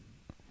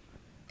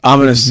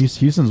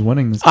 Houston's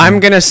winning this game. I'm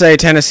gonna say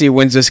Tennessee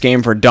wins this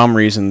game for dumb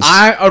reasons.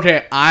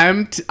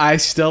 I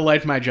still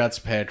like my Jets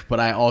pick, but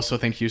I also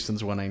think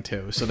Houston's winning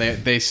too. So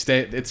they stay.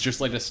 It's just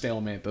like a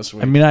stalemate this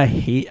week. I mean, I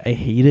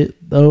hate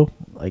it though,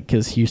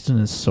 because Houston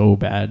is so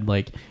bad.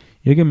 You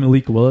look at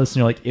Malik Willis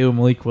and you're like, ew,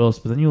 Malik Willis,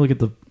 but then you look at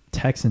the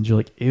Texans, you're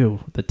like, ew,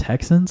 the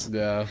Texans.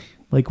 Yeah.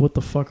 What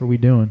the fuck are we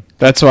doing?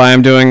 That's why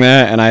I'm doing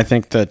that, and I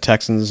think the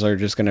Texans are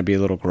just gonna be a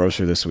little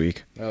grosser this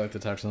week. I like the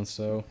Texans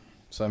too.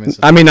 So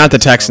I mean, not the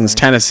Texans,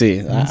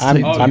 Tennessee.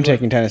 I'm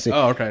taking Tennessee.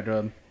 Oh, okay,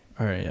 good.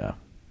 All right, yeah.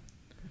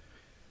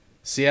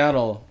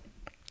 Seattle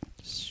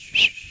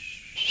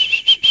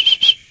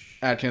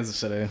at Kansas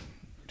City.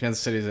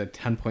 Kansas City is a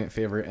 10-point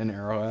favorite in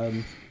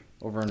Arrowhead.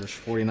 Over under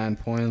 49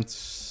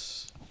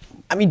 points.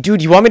 I mean,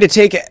 dude, you want me to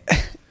take it?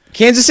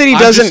 Kansas City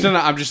doesn't.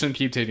 I'm just gonna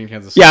keep taking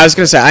Kansas City. Yeah, I was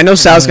gonna say. I know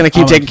Sal's gonna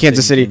keep taking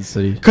Kansas City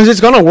because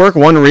it's gonna work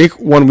one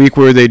week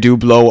where they do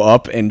blow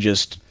up and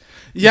just.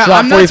 Yeah,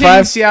 I'm not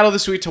taking Seattle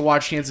this week to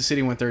watch Kansas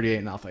City win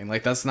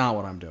 38-0. That's not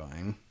what I'm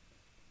doing.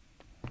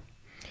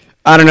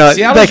 I don't know.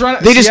 Seattle's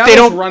they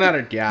don't run out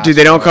of gas. Dude,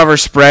 they don't cover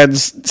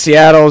spreads.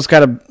 Seattle's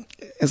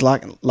is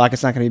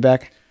Lockett's not going to be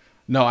back?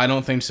 No, I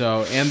don't think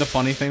so. And the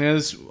funny thing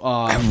is,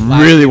 I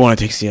really want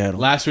to take Seattle.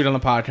 Last week on the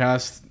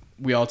podcast,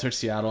 we all took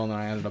Seattle, and then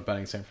I ended up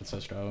betting San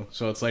Francisco.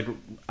 So it's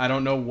I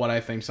don't know what I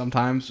think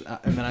sometimes,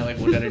 and then I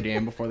look at a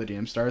game before the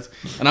game starts,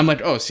 and I'm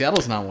like, oh,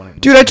 Seattle's not winning.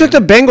 Dude, I took the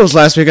Bengals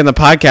last week on the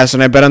podcast,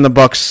 and I bet on the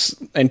Bucks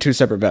in 2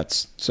 separate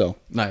bets. So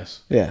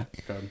nice. Yeah.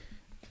 Good.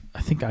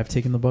 I think I've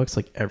taken the Bucks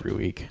every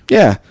week.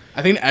 Yeah.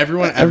 I think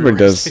everyone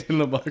does. Taking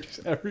the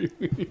Bucks every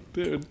week,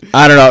 dude.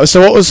 I don't know.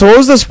 So what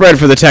was the spread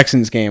for the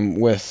Texans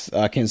game with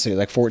Kansas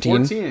City?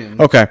 14?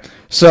 14. Okay.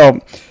 So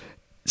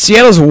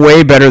Seattle's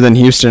way better than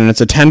Houston.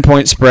 It's a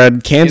 10-point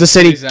spread. Kansas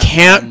City City's at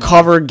can't home, though.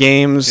 cover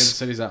games. Kansas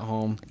City's at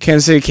home.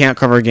 Kansas City can't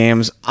cover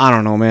games. I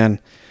don't know, man.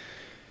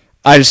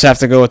 I just have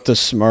to go with the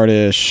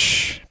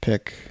smartish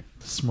pick.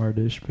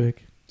 Smartish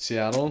pick.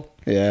 Seattle.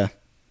 Yeah.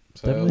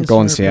 So, Definitely a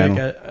Going smart Seattle.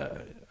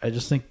 pick. I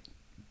just think,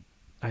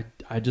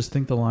 I just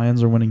think the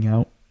Lions are winning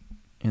out,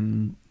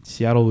 and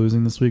Seattle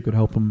losing this week would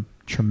help them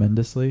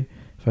tremendously.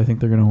 If I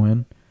think they're gonna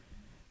win,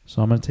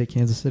 so I'm gonna take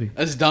Kansas City.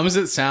 as dumb as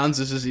it sounds,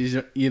 this is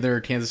either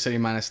Kansas City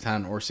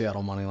 -10 or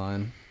Seattle money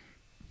line.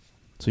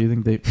 So you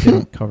think they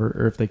don't cover,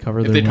 or if they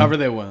cover, If they they win? cover,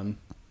 they win.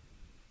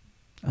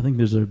 I think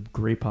there's a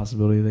great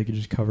possibility they could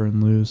just cover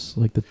and lose,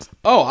 like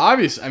Oh,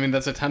 obviously. I mean,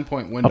 that's a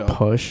 10-point a window.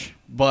 push.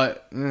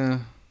 But,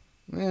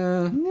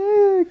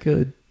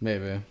 Good.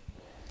 maybe.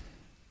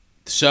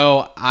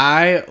 So,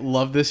 I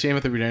love this game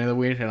at the beginning of the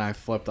week, and I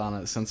flipped on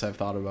it since I've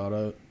thought about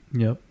it.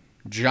 Yep.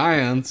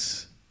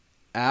 Giants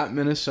at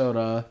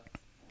Minnesota.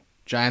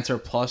 Giants are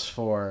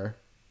 +4.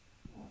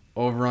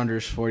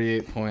 Over-unders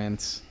 48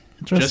 points.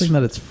 Interesting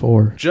that it's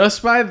 4.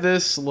 Just by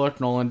this look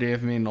Nolan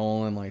gave me,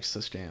 Nolan likes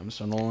this game.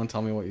 So, Nolan,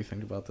 tell me what you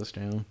think about this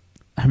game.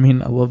 I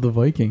mean, I love the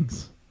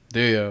Vikings. Do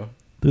you?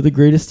 They're the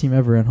greatest team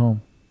ever at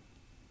home,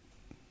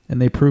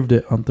 and they proved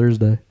it on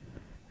Thursday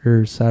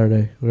or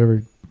Saturday,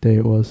 whatever day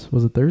it was.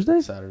 Was it Thursday?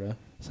 Saturday.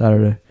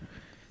 Saturday.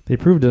 They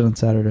proved it on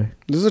Saturday.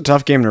 This is a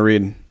tough game to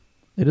read.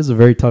 It is a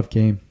very tough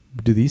game.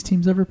 Do these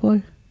teams ever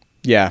play?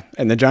 Yeah,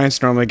 and the Giants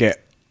normally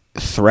get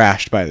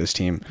thrashed by this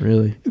team.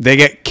 Really? They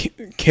get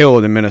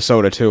killed in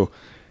Minnesota too.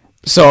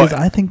 So Because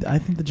I think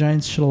the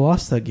Giants should have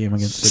lost that game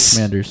against the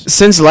Commanders.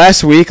 since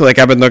last week, like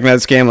I've been looking at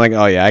this game, like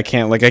oh yeah, I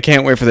can't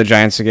wait for the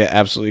Giants to get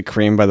absolutely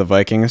creamed by the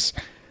Vikings.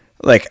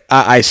 Like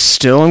I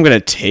still am gonna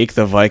take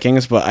the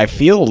Vikings, but I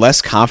feel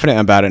less confident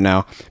about it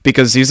now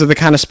because these are the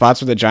kind of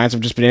spots where the Giants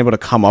have just been able to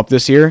come up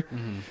this year,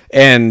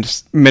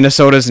 and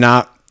Minnesota's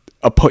not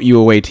a put you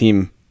away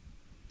team.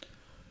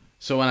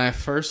 So when I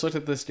first looked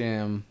at this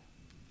game,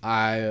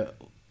 I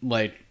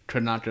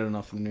could not get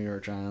enough of the New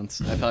York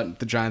Giants. I thought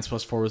the Giants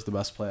 +4 was the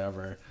best play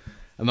ever.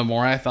 And the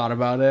more I thought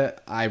about it,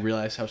 I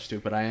realized how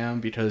stupid I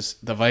am because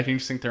the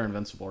Vikings think they're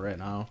invincible right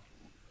now.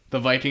 The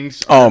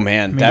Vikings. Oh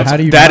man, I mean, how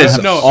do you that not is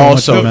have so much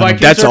also momentum?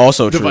 Vikings that's are-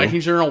 also the true.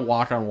 Vikings are gonna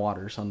walk on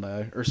water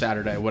Sunday or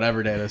Saturday,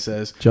 whatever day this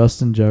is.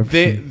 Justin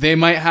Jefferson. They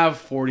might have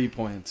 40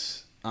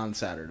 points on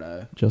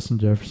Saturday. Justin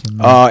Jefferson.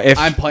 If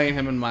I'm playing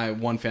him in my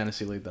one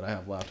fantasy league that I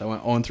have left. I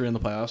went 0-3 in the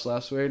playoffs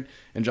last week,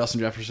 and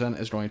Justin Jefferson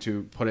is going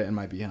to put it in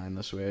my behind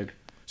this week.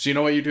 So you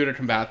know what you do to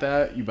combat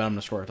that? You bet him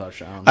to score a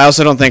touchdown. I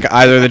also don't think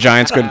either of the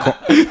Giants good.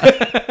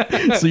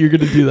 So you're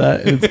gonna do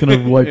that, and it's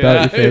gonna wipe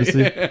out your fantasy.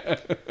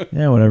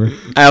 Yeah, whatever.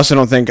 I also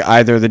don't think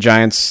either of the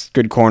Giants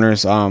good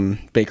corners,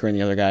 Baker and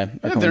the other guy, are Yeah,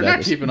 coming they're back not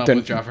this- keeping up they're-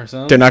 with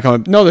Jefferson. They're not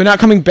coming. No, they're not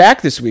coming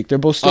back this week. They're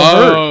both still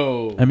hurt.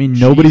 Oh, I mean,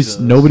 Jesus.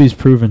 nobody's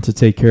proven to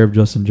take care of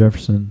Justin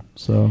Jefferson.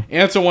 So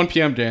And it's a 1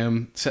 p.m.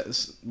 game.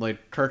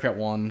 Kirk at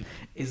 1.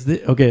 is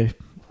this okay?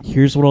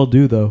 Here's what I'll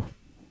do though,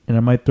 and I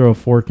might throw a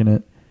fork in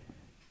it.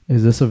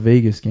 Is this a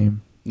Vegas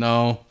game?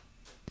 No.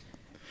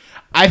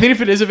 I think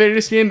if it is a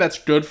Vegas game, that's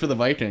good for the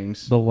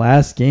Vikings. The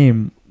last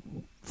game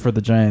for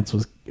the Giants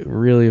was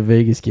really a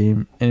Vegas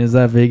game, and is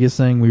that Vegas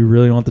saying we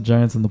really want the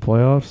Giants in the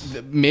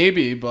playoffs?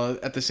 Maybe,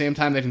 but at the same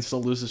time, they can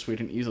still lose this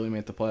week and easily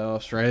make the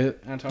playoffs, right,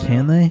 Antonio?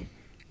 Can they?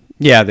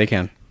 Yeah, they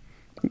can,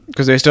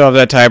 because they still have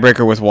that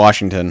tiebreaker with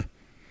Washington,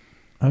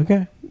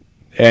 Okay.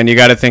 and you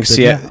got to think Then,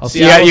 Seattle.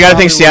 yeah, I'll- You got to Seattle's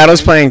think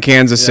Seattle's probably playing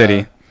Kansas Yeah.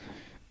 City.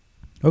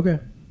 Okay.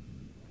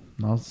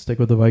 I'll stick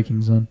with the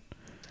Vikings then.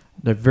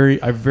 I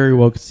very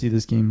well could see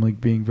this game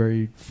being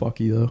very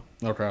fucky though.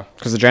 Okay.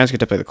 Because the Giants get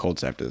to play the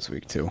Colts after this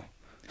week too.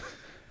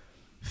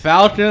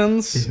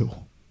 Falcons Ew.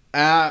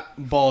 at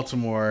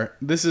Baltimore.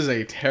 This is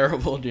a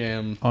terrible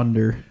game.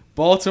 Under.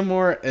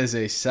 Baltimore is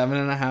a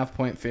 7.5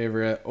 point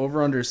favorite.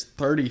 Over under is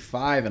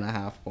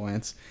 35.5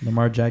 points.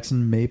 Lamar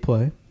Jackson may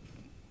play.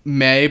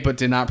 May, but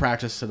did not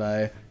practice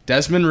today.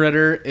 Desmond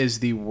Ridder is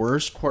the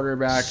worst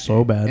quarterback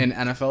So bad. in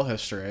NFL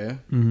history,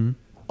 Mm-hmm.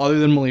 other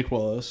than Malik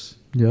Willis.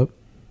 Yep.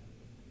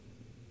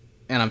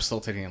 And I'm still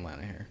taking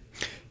Atlanta here.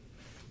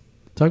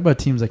 Talk about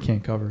teams I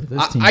can't cover.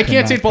 This team I can't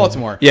cannot take cover.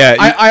 Baltimore. Yeah,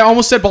 I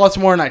almost said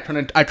Baltimore, and I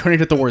couldn't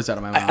get the words out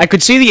of my mouth. I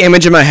could see the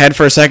image in my head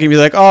for a second. Be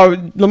like,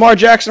 oh, Lamar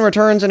Jackson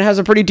returns and has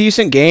a pretty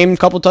decent game,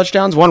 couple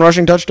touchdowns, one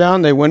rushing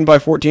touchdown. They win by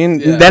 14.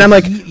 Yeah. Then I'm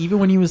like, Even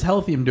when he was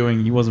healthy,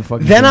 he wasn't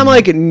fucking. then I'm doing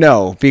like,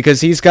 no,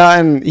 because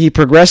he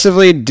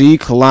progressively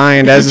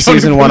declined as the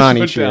season went on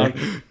each year.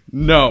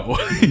 No.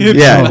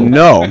 Yeah,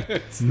 no.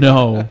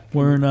 no,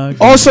 we're not.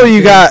 gonna Also, you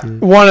take got it.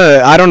 one of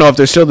the, I don't know if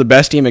they're still the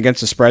best team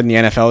against the spread in the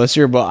NFL this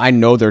year, but I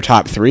know they're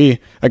top 3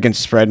 against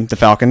the spread, the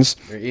Falcons.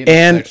 They're 8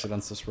 And 6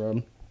 against the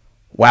spread.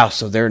 wow,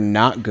 so they're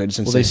not good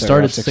since Well, they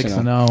started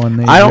 6-0, and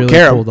they I don't really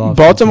care. pulled off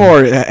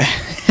Baltimore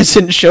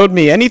hasn't showed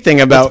me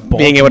anything about That's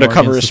being able to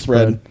Baltimore cover a against the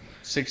spread.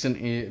 6 and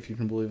 8, if you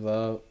can believe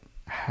that.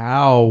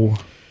 How?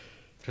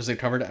 Because they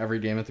covered every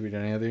game at the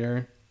beginning of the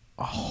year.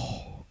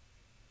 Oh.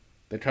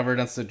 They covered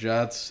against the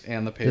Jets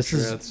and the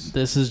Patriots.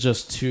 This is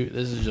just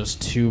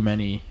too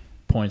many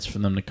points for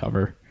them to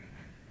cover.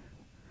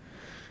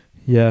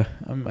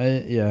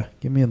 Yeah.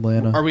 Give me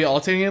Atlanta. Are we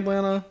all taking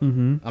Atlanta?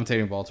 Mm-hmm. I'm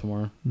taking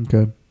Baltimore.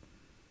 Okay.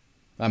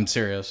 I'm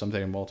serious. I'm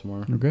taking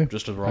Baltimore. Okay.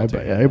 Just as we're all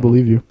taking I Atlanta.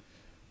 believe you.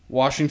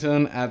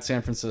 Washington at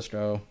San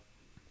Francisco.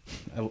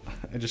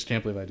 I just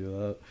can't believe I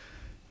do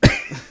that.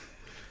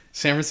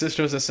 San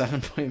Francisco is a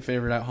 7-point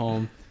favorite at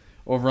home.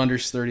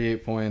 Over-unders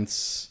 38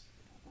 points.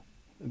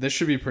 This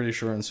should be pretty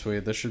short and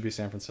sweet. This should be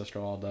San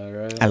Francisco all day,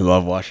 right? I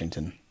love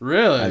Washington.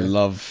 Really? I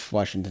love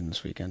Washington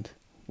this weekend.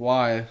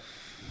 Why?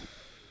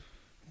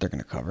 They're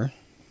gonna cover.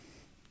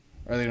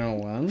 Are they going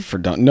to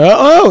win?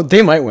 No,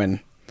 they might win.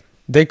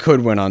 They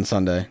could win on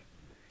Sunday.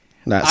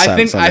 I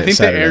think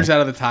the air's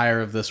out of the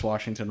tire of this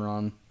Washington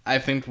run. I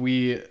think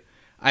we're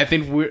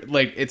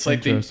like it's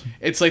like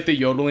the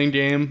yodeling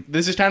game.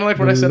 This is kind of like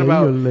what I said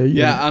about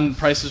on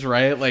Price is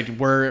Right. Like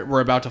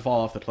we're about to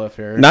fall off the cliff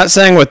here. Not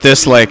saying with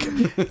this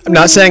I'm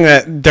not saying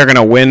that they're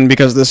gonna win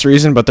because of this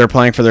reason, but they're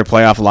playing for their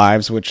playoff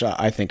lives, which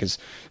I think is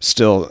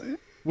still,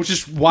 which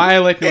is why I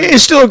like.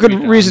 It's still a good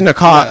reason to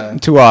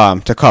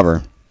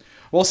cover.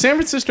 Well, San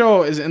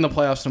Francisco is in the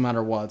playoffs no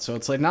matter what, so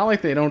it's like not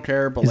like they don't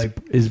care, but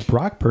is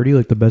Brock Purdy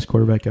like the best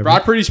quarterback ever?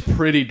 Brock Purdy's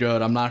pretty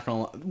good. I'm not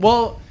gonna lie.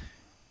 Well,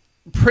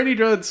 pretty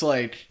good's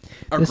like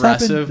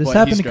aggressive. This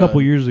happened a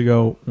couple years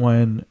ago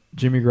when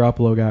Jimmy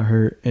Garoppolo got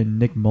hurt and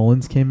Nick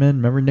Mullins came in.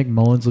 Remember Nick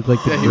Mullins looked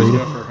like the he was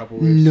greatest. good for a couple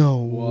weeks. No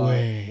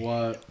way.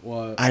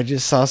 What? I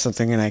just saw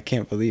something and I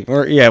can't believe.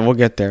 We'll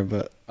get there,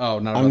 but not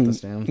about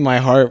this damn. My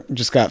heart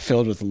just got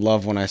filled with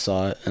love when I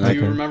saw it. And Do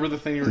you remember the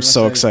thing you were I'm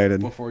so say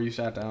excited before you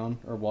sat down,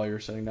 or while you were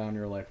sitting down?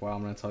 You were like, "Wow,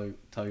 I'm going to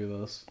tell you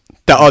this."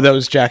 That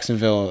was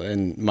Jacksonville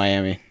and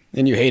Miami,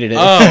 and you hated it.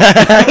 Oh.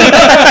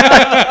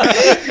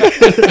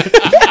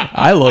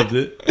 I loved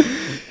it.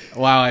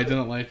 Wow, I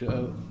didn't like it.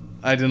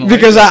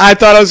 Because I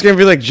thought I was going to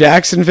be like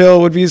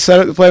Jacksonville would be set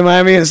up to play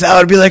Miami, and Sal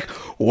would be like,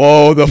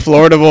 "Whoa, the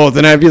Florida Bowl."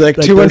 Then I'd be like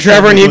 2-1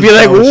 Trevor, and he'd be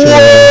like,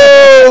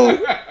 "Whoa."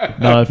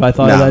 No, if I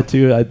thought of that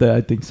too,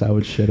 I think Sal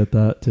would shit at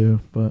that too.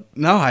 But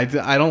no, I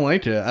don't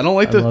like it. I don't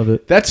like I love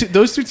it.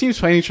 Those two teams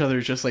playing each other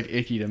is just like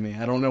icky to me.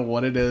 I don't know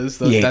what it is.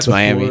 He hates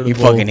Miami. Florida He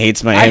Bowl. fucking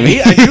hates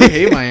Miami. I do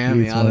hate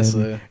Miami, Hates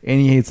honestly. Miami.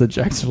 And he hates that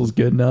Jacksonville's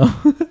good now.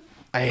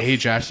 I hate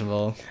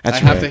Jacksonville. That's I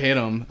have right. to hate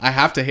them. I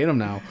have to hate them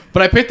now.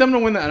 But I picked them to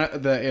win the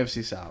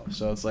AFC South,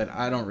 so it's like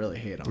I don't really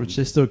hate them. Which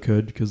they still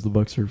could because the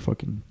Bucks are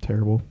fucking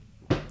terrible.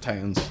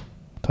 Titans.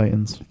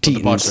 Titans. But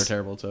the Bucks are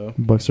terrible too.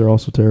 Bucks are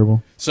also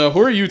terrible. So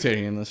who are you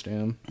taking in this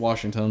game?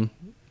 Washington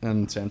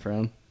and San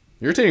Fran.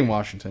 You're taking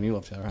Washington. You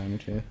love Taylor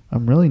Heineke. I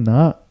I'm really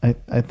not.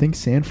 I think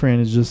San Fran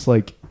is just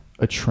like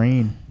a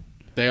train.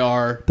 They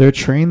are. They're a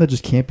train that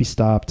just can't be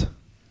stopped.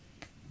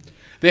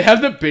 They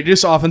have the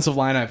biggest offensive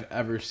line I've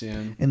ever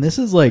seen. And this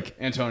is like,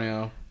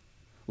 Antonio.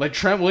 Like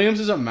Trent Williams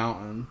is a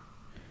mountain.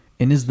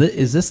 and is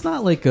this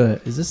not like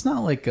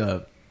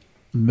a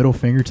middle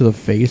finger to the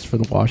face for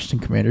the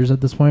Washington Commanders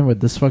at this point with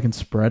this fucking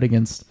spread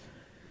against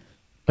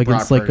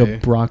Brock like Purdy. a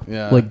Brock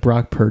Yeah. like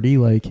Brock Purdy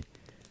like,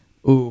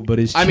 ooh, but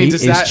is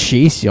does that-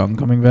 Chase Young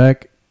coming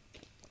back?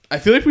 I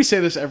feel like we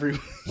say this every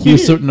week. He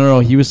was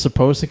he was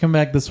supposed to come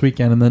back this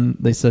weekend and then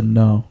they said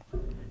no.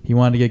 He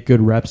wanted to get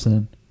good reps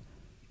in.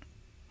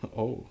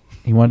 Oh.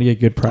 He wanted to get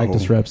good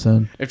practice reps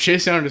in. If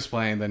Chase Young is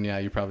playing, then yeah,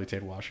 you probably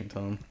take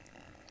Washington.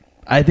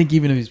 I think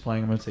even if he's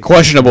playing, I'm gonna take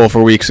Questionable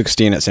for Week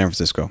 16 at San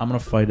Francisco. I'm gonna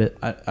fight it.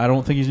 I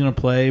don't think he's gonna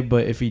play,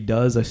 but if he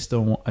does, I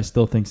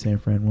still think San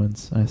Fran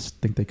wins. I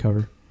think they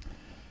cover.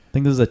 I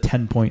think this is a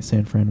 10-point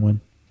San Fran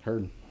win.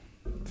 Heard.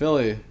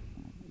 Philly,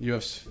 you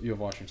have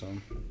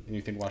Washington, and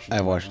you think Washington. I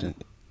have Washington.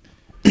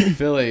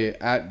 Philly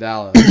at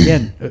Dallas.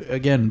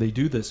 Again, they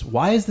do this.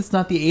 Why is this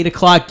not the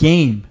 8:00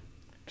 game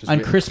on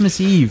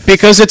Christmas Eve?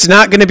 Because it's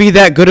not going to be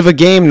that good of a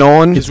game,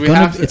 Nolan. It's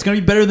gonna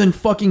be better than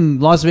fucking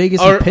Las Vegas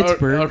and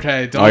Pittsburgh.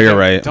 Okay. You're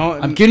right.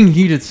 I'm getting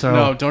heated, so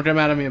No, don't get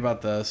mad at me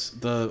about this.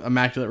 The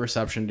Immaculate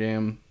Reception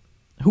game.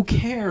 who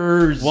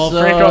cares? Well,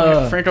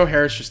 Franco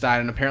Harris just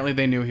died, and apparently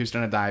they knew he was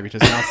going to die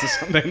because now it's the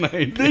Sunday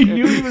night. They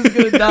knew he was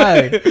gonna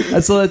die. I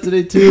saw that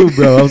today too,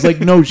 bro. I was like,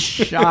 no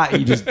shot,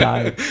 he just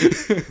died.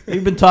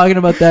 We've been talking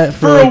about that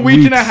for a like week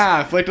weeks. and a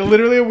half, like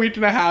literally a week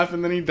and a half,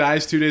 and then he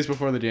dies 2 days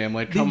before the game.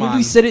 Like, come on.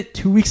 We said it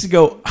 2 weeks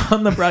ago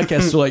on the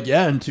broadcast. So like,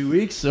 yeah, in 2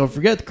 weeks. Don't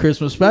forget the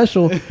Christmas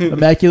special,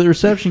 Immaculate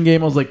Reception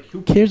game. I was like,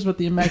 who cares about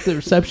the Immaculate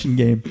Reception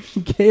game?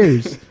 Who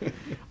cares?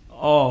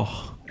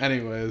 Oh,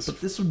 Anyways,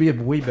 but this would be a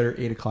way better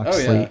 8:00 oh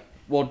slate. yeah.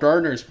 Well,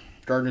 Gardner's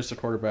the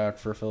quarterback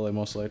for Philly,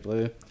 most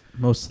likely.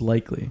 Most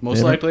likely.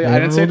 Most likely. I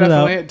didn't say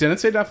definitely. Didn't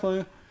say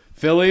definitely.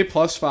 Philly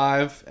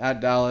 +5 at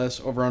Dallas.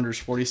 Over unders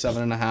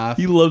 47.5.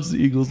 He loves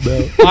the Eagles now.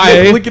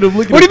 Look at him.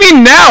 What do you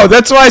mean now?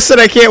 That's why I said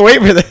I can't wait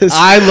for this.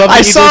 I love the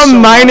I Eagles saw so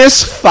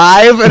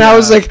 -5, and I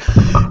was like,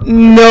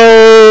 no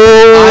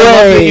I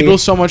love the way.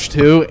 Eagles so much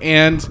too,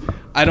 and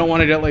I don't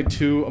want to get like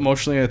too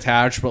emotionally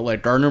attached, but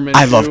like Gardner Minshew.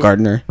 I love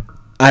Gardner.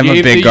 I'm a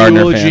gave big the Gardner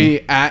eulogy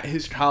fan. at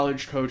his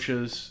college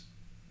coach's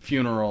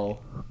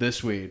funeral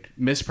this week.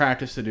 Missed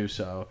practice to do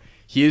so.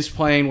 He is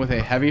playing with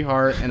a heavy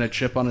heart and a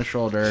chip on his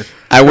shoulder.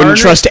 I wouldn't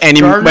trust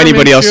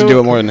anybody else to do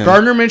it more than him.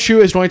 Gardner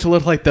Minshew is going to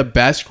look like the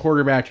best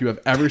quarterback you have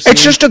ever seen.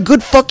 It's just a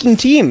good fucking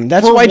team.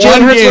 That's For why Jalen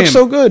one Hurts game. looks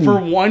so good. For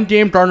one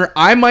game, Gardner,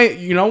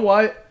 you know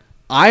what?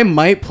 I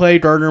might play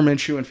Gardner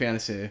Minshew in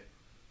fantasy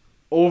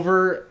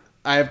over.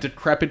 I have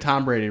decrepit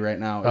Tom Brady right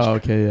now.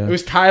 Okay, yeah. It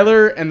was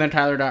Tyler, and then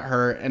Tyler got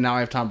hurt, and now I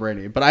have Tom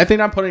Brady. But I think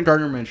I'm putting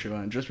Gardner Minshew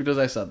in just because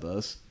I said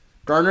this.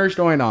 Gardner's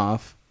going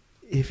off.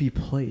 If he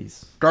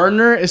plays.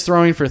 Gardner is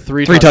throwing for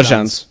three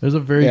touchdowns. There's a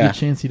very Yeah. good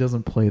chance he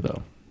doesn't play,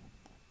 though.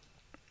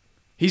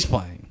 He's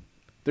playing.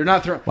 They're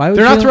not throwing. Why would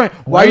They're not Jalen- throwing.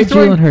 why Why are you would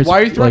throwing? Jalen Hurts, Why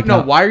are you throwing? like, No.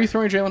 not- Why are you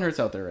throwing Jalen Hurts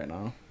out there right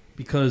now?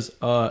 Because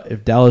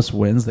if Dallas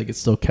wins, they could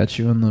still catch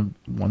you in the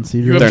 1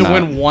 seed. You have They're to not.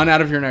 win one out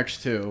of your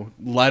next two.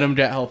 Let them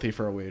get healthy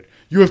for a week.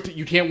 You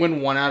can't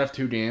win one out of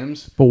 2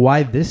 games. But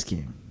why this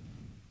game?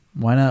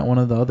 Why not one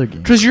of the other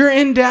games? Because you're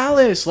in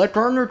Dallas. Let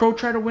Gardner go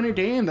try to win a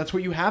game. That's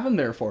what you have him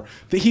there for.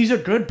 He's a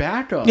good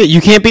backup. Yeah, you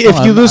can't beat. If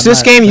No, you I'm- lose I'm this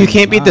not game, you saying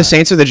can't beat the not.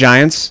 Saints or the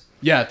Giants.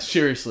 Yeah,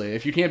 seriously.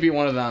 If you can't beat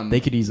one of them. They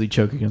could easily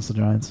choke against the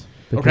Giants.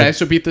 They Okay, could.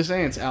 so beat the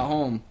Saints at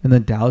home. And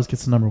then Dallas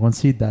gets the number 1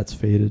 seed. That's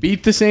faded.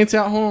 Beat the Saints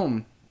at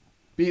home.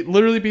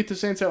 Literally beat the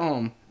Saints at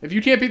home. If you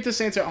can't beat the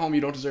Saints at home,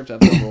 you don't deserve to have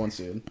the number 1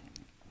 seed.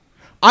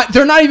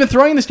 They're not even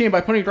throwing this game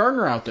by putting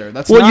Gardner out there.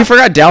 Well, you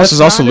forgot Dallas that's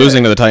is also not losing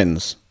it. to the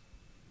Titans.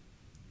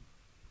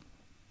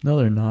 No,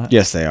 they're not.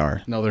 Yes, they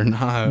are. No, they're You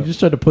not. just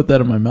tried to put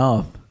that in my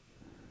mouth.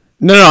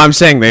 No, I'm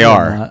saying they They're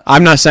are. not.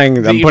 I'm not saying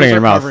The I'm Eagles putting it in are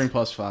your mouth. covering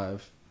 +5.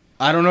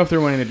 I don't know if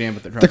they're winning the game,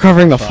 but They're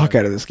covering the +5. fuck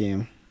out of this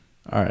game.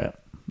 All right.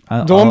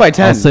 They'll win by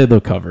 10. I'll say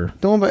they'll cover.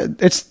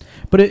 It's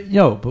But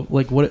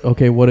like, what?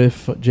 Okay, what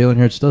if Jalen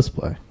Hurts does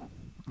play?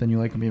 Then you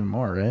like him even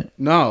more, right?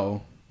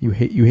 No. You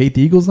hate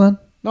the Eagles then?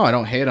 No, I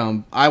don't hate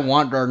them. I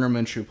want Gardner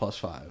Minshew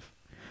 +5.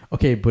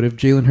 Okay, but if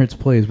Jalen Hurts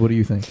plays, what do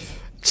you think?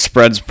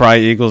 spreads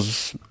probably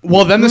Eagles.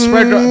 Well, then the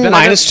spread then -2 then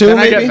I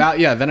maybe?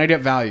 get then I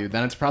get value.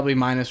 Then it's probably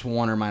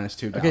 -1 or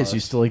 -2. Okay, so Dallas. you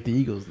still like the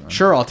Eagles then?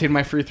 Sure, I'll take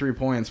my free 3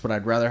 points, but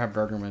I'd rather have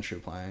Gardner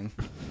Minshew playing.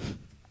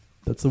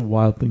 That's a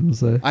wild thing to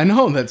say. I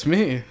know that's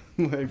me.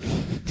 Like,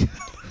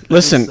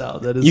 Listen, Sal,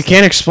 that is- you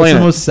can't explain That's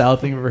the it. most Sal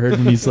thing I've ever heard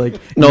when he's like,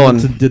 Nolan.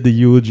 he did the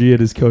eulogy at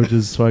his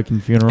coach's fucking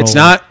funeral. It's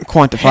not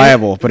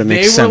quantifiable, but it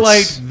makes sense. They were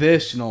like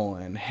this,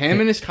 Nolan. Him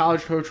and his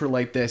college coach were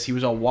like this. He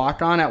was a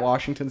walk-on at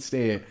Washington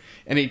State,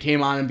 and he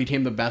came on and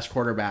became the best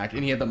quarterback.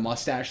 And he had the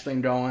mustache thing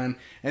going,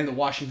 and the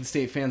Washington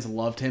State fans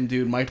loved him,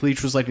 dude. Mike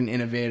Leach was like an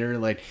innovator.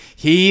 Like,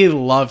 he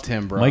loved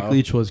him, bro. Mike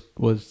Leach was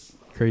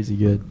crazy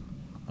good.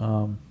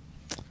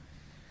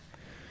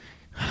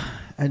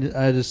 I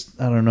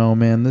don't know,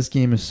 man. This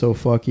game is so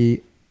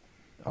fucky.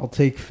 I'll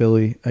take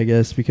Philly, I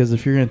guess, because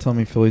if you're gonna tell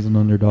me Philly's an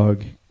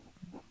underdog,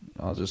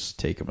 I'll just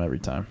take them every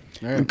time.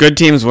 All right. Good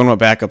teams win with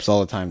backups all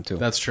the time too.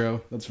 That's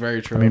true. That's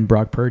very true. I mean,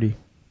 Brock Purdy.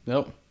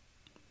 Nope.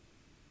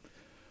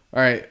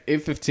 All right,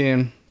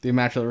 8:15, the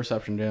Immaculate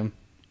Reception game.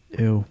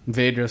 Ew.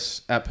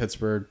 Vegas at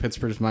Pittsburgh.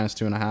 Pittsburgh's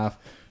 -2.5.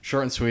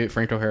 Short and sweet.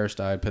 Franco Harris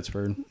died.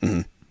 Pittsburgh.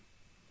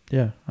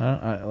 Yeah,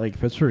 I like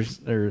Pittsburgh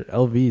or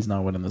LV's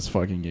not winning this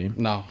fucking game.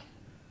 No.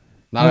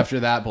 Not after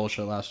that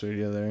bullshit last week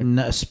either.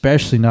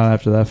 Especially not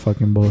after that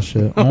fucking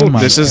bullshit. Oh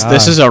my this is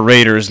God. a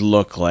Raiders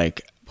look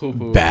like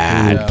Poo-poo.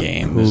 bad Yeah.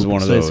 game. This is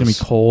one of So those. It's gonna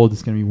be cold.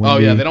 It's gonna be windy. Oh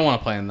yeah, they don't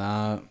want to play in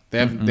that. They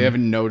have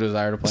no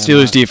desire to play. in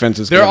Steelers that. defense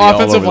is Their gonna be all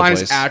offensive over the line is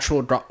place.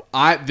 actual drop.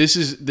 This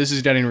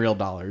is getting real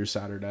dollars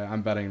Saturday.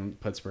 I'm betting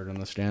Pittsburgh in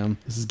this game.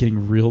 This is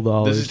getting real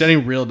dollars. This is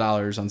getting real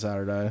dollars on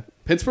Saturday.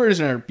 Pittsburgh is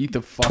gonna beat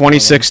the fuck.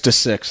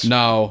 26-6.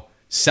 No,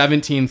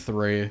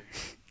 17-3.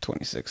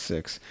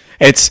 26-6.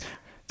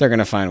 They're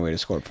gonna find a way to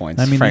score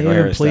points. I mean, Franco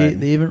Harris died.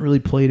 they haven't really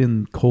played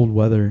in cold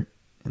weather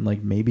in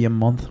like maybe a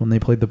month when they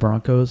played the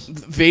Broncos.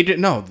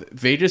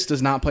 Vegas does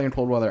not play in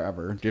cold weather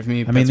ever. Give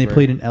me. I mean, they Pittsburgh.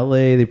 played in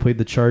LA. They played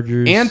the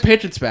Chargers. And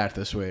Pickett's back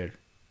this week.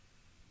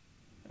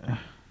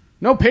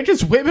 No,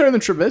 Pickett's way better than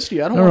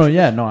Trubisky. I don't. no, want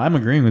yeah, no, I'm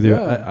agreeing with you.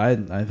 Yeah.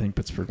 I think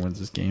Pittsburgh wins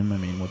this game. I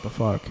mean, what the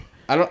fuck?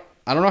 I don't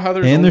know how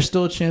they're. And there's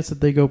still a chance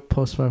that they go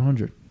plus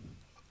 500,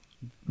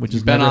 which has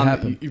You've been never on.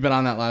 happened. You've been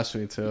on that last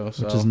week too.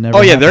 So Which has never.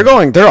 Oh yeah,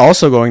 happened. they're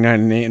also going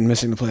 9-8 and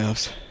missing the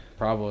playoffs.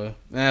 probably.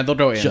 They'll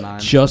go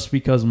 8-9. Just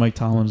because Mike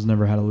Tomlin's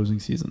never had a losing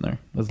season there.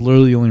 That's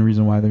literally the only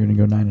reason why they're going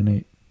to go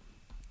 9-8.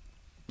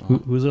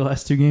 Who's their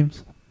last 2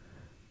 games?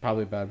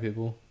 Probably bad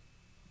people.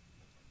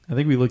 I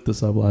think we looked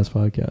this up last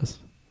podcast.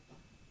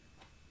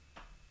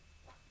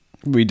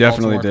 We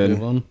definitely Baltimore, did.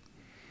 Cleveland.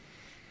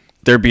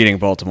 They're beating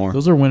Baltimore.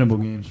 Those are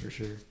winnable games for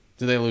sure.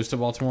 Did they lose to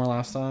Baltimore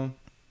last time?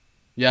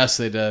 Yes,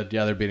 they did.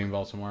 Yeah, they're beating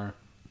Baltimore.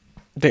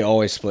 They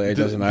always split. It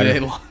doesn't matter.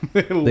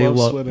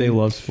 They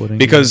love splitting.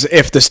 Because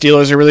if the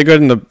Steelers are really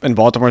good and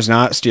Baltimore's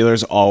not,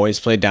 Steelers always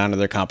play down to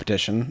their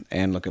competition.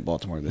 And look at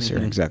Baltimore this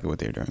year, exactly what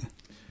they're doing.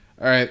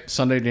 All right,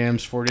 Sunday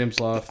games. 4 games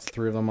left.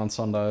 3 of them on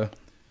Sunday.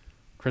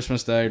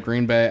 Christmas Day.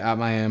 Green Bay at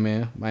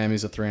Miami.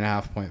 Miami's a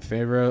 3.5-point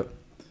favorite.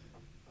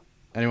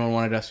 Anyone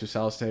want to guess who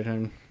Sal's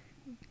taking?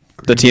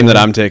 The team that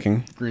I'm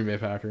taking. Green Bay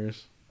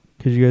Packers.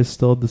 Because you guys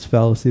still have this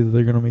fallacy that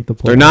they're going to make the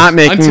playoffs. They're not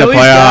making the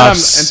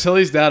playoffs. Until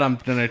he's dead, I'm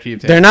gonna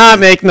keep. They're not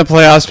making the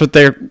playoffs, but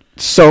they're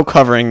so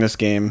covering this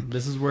game.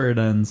 This is where it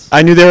ends.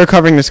 I knew they were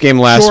covering this game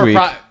last week.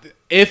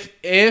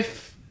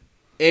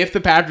 If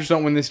the Packers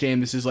don't win this game,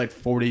 this is like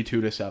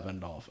 42-7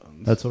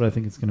 Dolphins. That's what I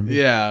think it's going to be.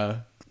 Yeah.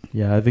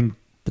 Yeah, I think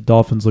the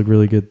Dolphins look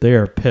really good. They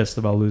are pissed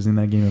about losing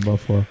that game in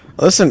Buffalo.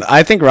 Listen,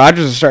 I think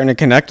Rodgers is starting to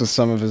connect with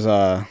some of his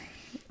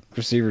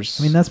receivers.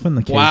 I mean, that's been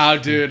the case. Wow,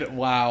 dude.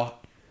 Wow.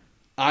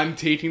 I'm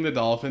taking the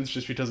Dolphins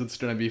just because it's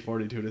going to be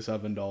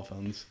 42-7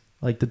 Dolphins.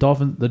 Like the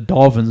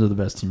Dolphins are the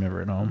best team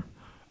ever at home.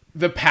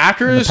 The And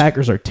Packers. the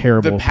Packers are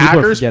terrible. The People are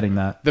Packers- forgetting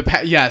that.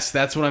 Yes,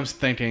 that's what I'm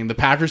thinking. The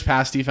Packers'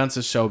 pass defense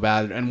is so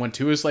bad, and when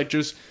Tua's like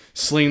just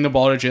slinging the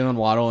ball to Jalen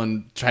Waddle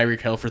and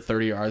Tyreek Hill for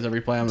 30 yards every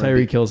play,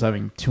 Tyreek Hill's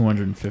having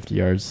 250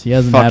 yards. He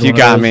hasn't Fuck, had you one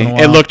got of those me. in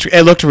a while.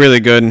 It looked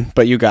really good,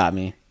 but you got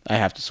me. I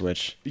have to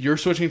switch. You're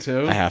switching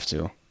too. I have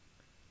to.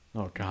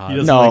 Oh He God.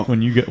 doesn't No. like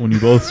when you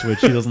both switch.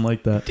 He doesn't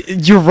like that.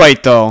 You're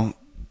right, though.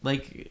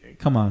 Like,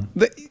 come on.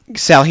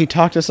 Sal, he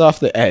talked us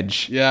off the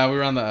edge. Yeah, we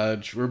were on the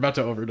edge. We're about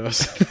to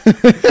overdose.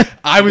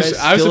 I You was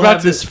guys still about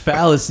have to. this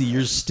fallacy.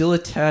 You're still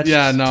attached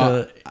Yeah, no.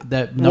 to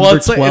that number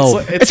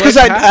 12. It's because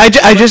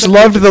I just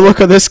loved the look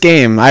of this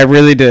game. I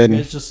really did.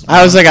 It's just-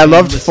 I was like, I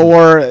loved Listen,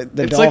 for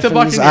the It's like the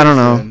Dolphins. Buccaneers. I don't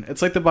know. man.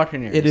 It's like the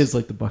Buccaneers. It is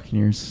like the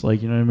Buccaneers.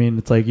 Like, you know what I mean?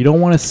 It's like you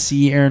don't want to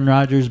see Aaron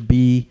Rodgers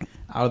be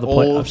out of the Old,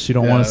 playoffs. You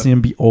don't want yeah. to see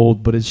him be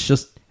old, but it's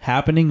just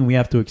happening, and we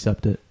have to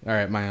accept it. All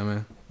right,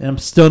 Miami. And I'm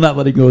still not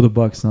letting go of the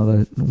Bucks now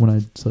that when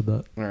I said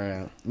that. All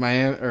right,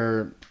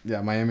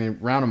 Miami.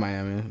 Round of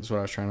Miami is what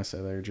I was trying to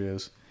say there.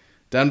 Jeez.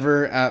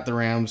 Denver at the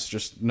Rams.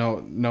 Just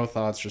no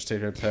thoughts. Just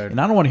take a pick.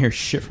 And I don't want to hear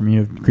shit from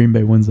you if Green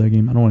Bay wins that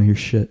game. I don't want to hear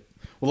shit.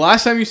 Well,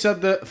 last time you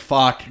said that,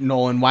 fuck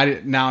Nolan.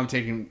 Now I'm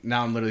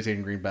literally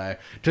taking Green Bay.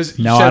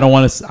 No, I don't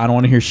want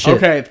to hear shit.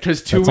 Okay,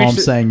 because That's all I'm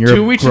saying. You're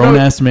a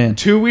grown-ass man.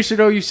 2 weeks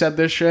ago, you said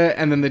this shit,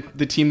 and then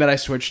the team that I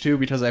switched to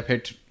because I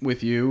picked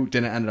with you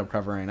didn't end up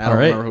covering. I don't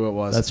remember who it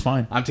was. That's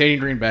fine. I'm taking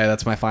Green Bay.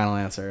 That's my final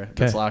answer.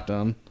 That's Okay. locked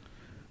on.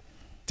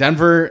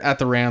 Denver at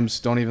the Rams.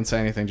 Don't even say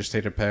anything. Just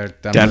take a pair.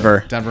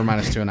 Denver. Denver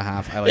minus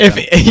 2.5. I like If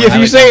Denver. if I you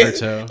like say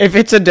Denver too. if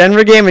it's a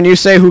Denver game and you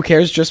say who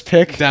cares, just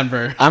pick.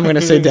 Denver. I'm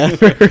gonna say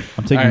Denver.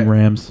 I'm taking All right.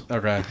 Rams.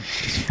 Okay.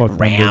 Just fuck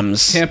Denver.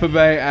 Tampa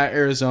Bay at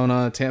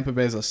Arizona. Tampa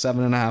Bay is a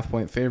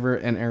 7.5-point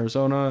favorite in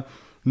Arizona.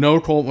 No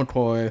Colt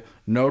McCoy.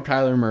 No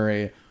Kyler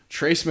Murray.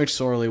 Trace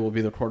McSorley will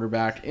be the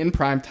quarterback in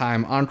prime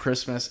time on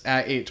Christmas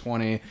at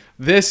 8:20.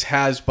 This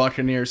has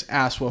Buccaneers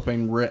ass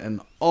whooping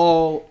written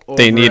all over.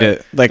 They need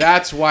it. Like,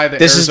 that's why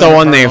this is Arizona the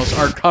one they- Cardinals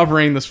are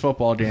covering this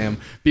football game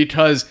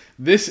because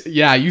this.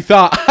 Yeah, you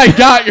thought I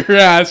got your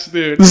ass,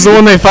 dude. This is the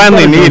one they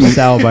finally Gotta go need.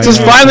 Sal by This is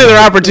now. finally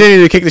their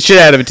opportunity to kick the shit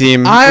out of a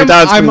team.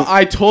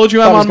 I told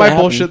you I'm thought it was on my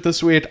gonna bullshit happen.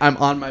 this week. I'm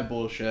on my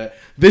bullshit.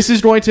 This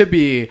is going to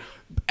be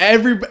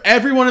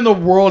everyone in the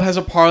world has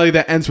a parlay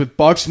that ends with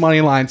Bucks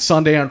money line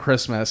Sunday on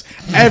Christmas.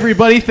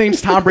 Everybody thinks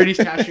Tom Brady's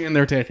cashing in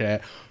their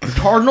ticket.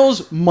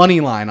 Cardinals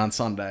money line on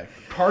Sunday.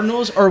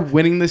 Cardinals are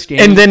winning this game.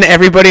 And then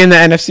everybody in the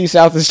NFC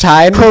South is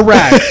tied.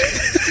 correct.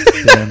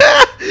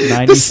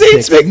 The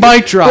Saints make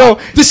Mic drop.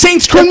 Bro, The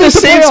Saints if couldn't the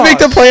Saints make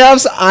the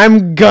playoffs,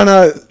 I'm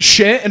gonna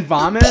shit and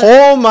vomit,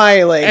 pull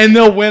my like. and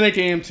they'll win a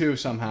game too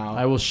somehow.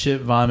 I will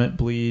shit, vomit,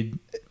 bleed,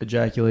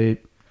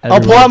 ejaculate. I'll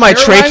pull out my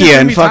Carolina's trachea gonna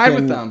and be tied with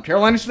fucking. them.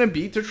 Carolina's gonna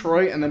beat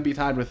Detroit and then be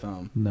tied with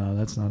them. No,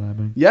 that's not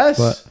happening. Yes.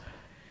 But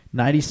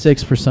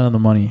 96% of the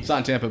money. It's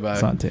on Tampa Bay.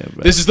 It's on Tampa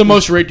Bay. This is the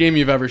most rigged game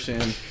you've ever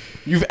seen.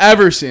 You've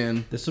ever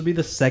seen. This will be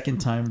the second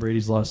time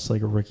Brady's lost to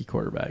like a rookie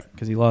quarterback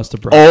because he lost to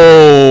Brock.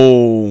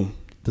 Oh,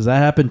 Does that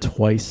happen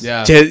twice?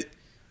 Yeah.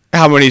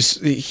 how many?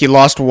 He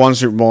lost one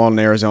Super Bowl in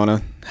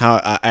Arizona.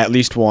 How at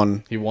least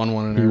one. He won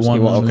one in He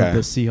Arizona. won one okay.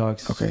 with the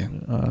Seahawks. Okay.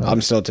 Uh,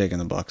 I'm still taking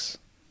the Bucks.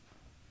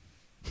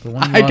 the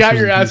one he I lost got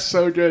was your ass against-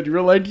 so good. You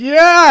were like,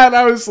 yeah, and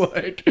I was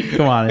like,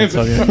 Come on,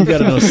 Antonio. You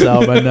gotta know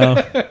Sal by now.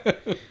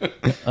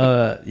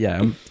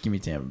 Give me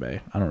Tampa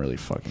Bay. I don't really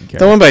fucking care.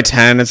 They'll win by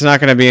 10. It's not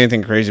gonna be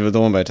anything crazy, but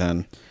they'll win by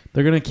 10.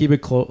 They're gonna keep it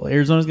close.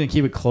 Arizona's gonna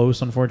keep it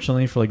close,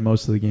 unfortunately, for like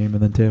most of the game,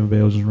 and then Tampa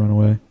Bay will just run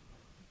away.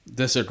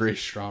 disagree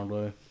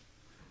strongly.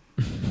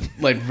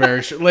 Like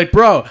very like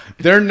bro,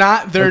 they're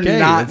not Okay,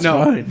 that's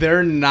fine.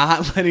 they're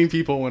not letting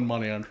people win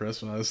money on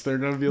Christmas. They're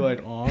gonna be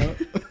like, oh.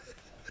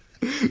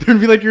 They're gonna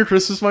be like your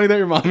Christmas money that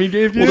your mommy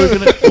gave you. Well,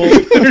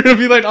 they're gonna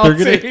be like, I'll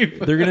save.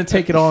 They're gonna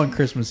take it all on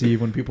Christmas Eve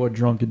when people are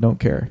drunk and don't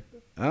care.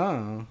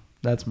 Oh,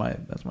 That's my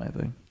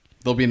thing.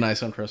 they'll be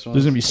nice on Christmas.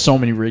 There's gonna be so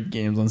many rigged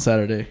games on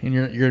Saturday, and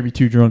you're gonna be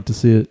too drunk to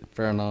see it.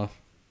 Fair enough.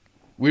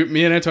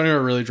 Me and Antonio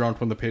were really drunk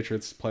when the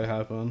Patriots play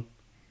happened.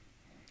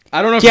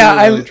 I don't know if Yeah, you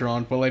were I- really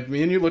drunk, but like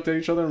me and you looked at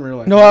each other and we were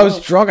like, No, I was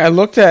drunk. I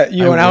looked at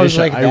you and I was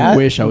like, I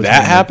wish I was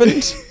that drunk.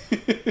 happened.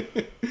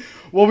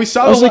 Well, we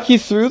saw I was the like, he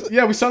threw.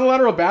 yeah, we saw the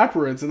lateral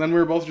backwards, and then we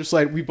were both just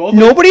like, we both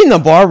Nobody in the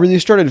bar really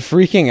started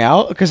freaking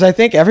out because I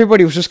think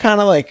everybody was just kind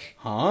of like,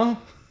 huh?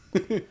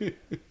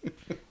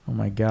 Oh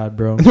my god,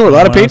 bro! There were a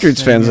lot of When I was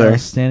Patriots standing- fans I there.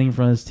 was standing in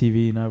front of this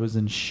TV and I was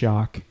in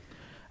shock.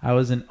 I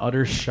was in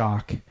utter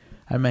shock.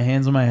 I had my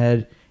hands on my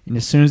head, And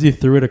as soon as he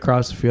threw it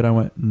across the field, I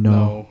went,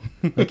 no.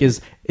 Like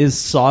as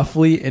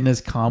softly and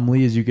as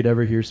calmly as you could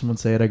ever hear someone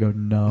say it, I go,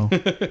 no.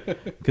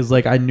 Because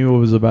like I knew it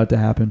was about to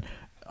happen.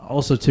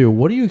 Also, too,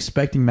 what are you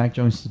expecting Mac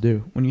Jones to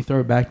do when you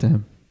throw it back to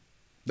him?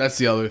 That's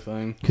the other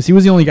thing. Because he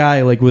was the only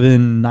guy like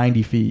within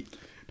 90 feet.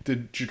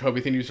 Did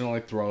Jacoby think he was going to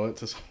like throw it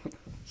to someone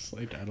else?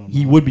 Like, I don't know.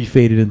 He would be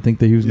faded and think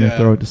that he was going to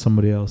throw it to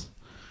somebody else.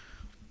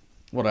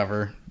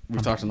 Whatever.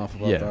 We've talked enough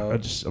about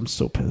that. I'm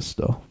so pissed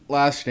still.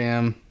 Last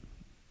game.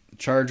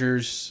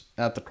 Chargers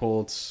at the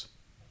Colts.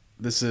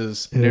 This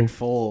is Ew. Nick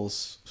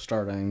Foles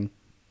starting,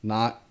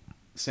 not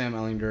Sam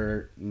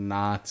Ehlinger,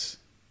 not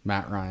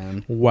Matt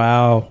Ryan.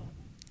 Wow.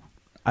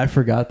 I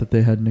forgot that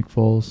they had Nick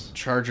Foles.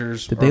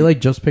 Chargers. Did they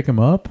like just pick him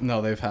up?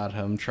 No, they've had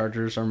him.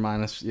 Chargers are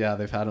minus. Yeah,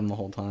 they've had him the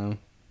whole time.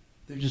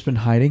 They've just been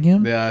hiding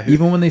him? Yeah.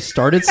 Even when they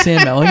started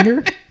Sam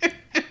Ehlinger?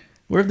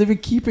 Where have they been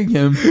keeping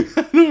him?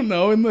 I don't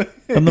know. In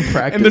the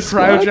practice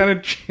squad?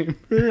 cryogenic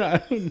chamber. I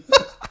don't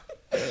know.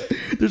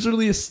 There's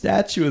literally a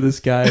statue of this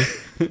guy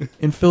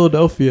in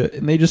Philadelphia,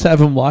 and they just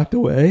have him locked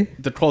away.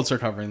 The Colts are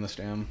covering this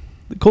game.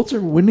 The Colts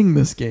are winning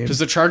this game. Because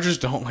the Chargers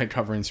don't like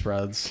covering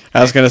spreads.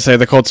 I was gonna say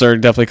the Colts are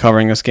definitely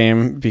covering this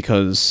game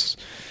because.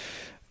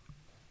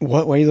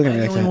 What? Why are you looking at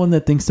me I'm like the only that? one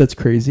that thinks that's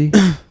crazy.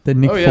 That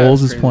Nick Yeah, Foles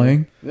it's is crazy.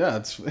 playing. Yeah,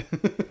 it's.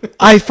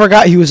 I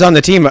forgot he was on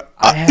the team.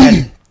 I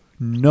had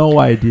no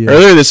idea.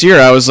 Earlier this year,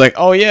 I was like,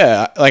 "Oh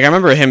yeah!" Like I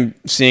remember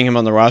seeing him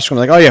on the roster. I'm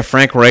like, "Oh yeah,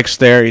 Frank Reich's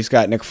there. He's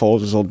got Nick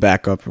Foles, his old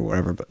backup or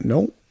whatever." But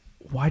no,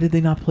 Why did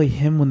they not play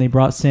him when they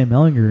brought Sam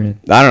Ehlinger in?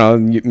 I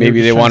don't know. Maybe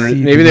just they trying to wanted.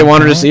 see Maybe the they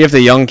wanted to talent? see if the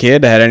young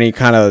kid had any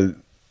kind of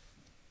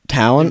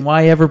talent. And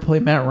why ever play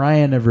Matt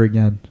Ryan ever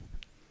again?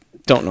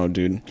 Don't know,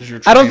 dude. Does your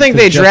I don't think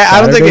Does they Jeff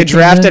I don't think they Saturday come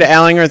drafted in?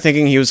 Allinger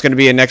thinking he was going to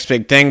be a next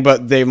big thing,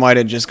 but they might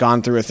have just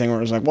gone through a thing where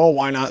it was like, well,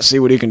 why not see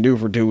what he can do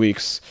for 2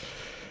 weeks?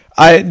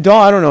 I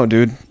don't know,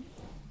 dude.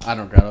 I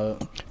don't get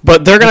it.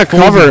 But they're going to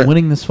Nick Foles is cover.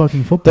 winning this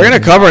fucking football. They're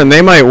going to game. cover, and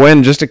they might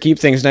win just to keep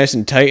things nice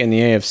and tight in the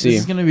This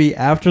is AFC. going to be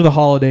after the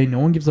holiday. No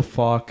one gives a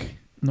fuck.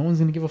 No one's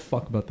going to give a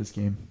fuck about this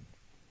game.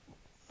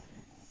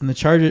 And the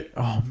Chargers...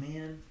 Oh,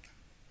 man.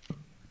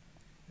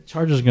 The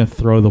Chargers are going to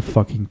throw the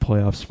fucking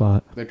playoff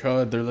spot. They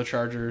could. They're the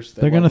Chargers.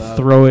 They're going to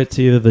throw it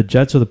to either the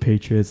Jets or the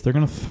Patriots. They're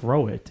going to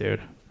throw it,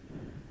 dude.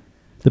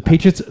 The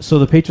Patriots... So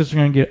the Patriots are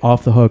going to get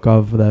off the hook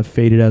of that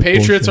faded-ass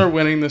Patriots bullshit. are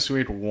winning this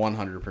week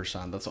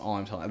 100%. That's all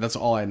I'm telling. That's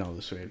all I know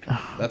this week.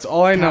 That's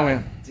all I know.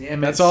 God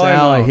damn it, That's all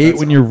Sal. I know. I hate That's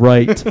when all- you're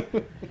right.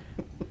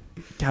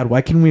 God,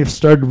 why couldn't we have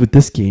started with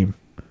this game?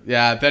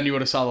 Yeah, then you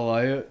would have saw the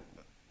light.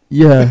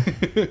 Yeah.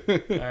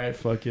 All right,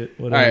 fuck it.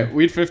 All Whatever. right,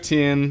 week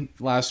 15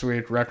 last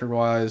week,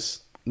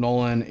 record-wise,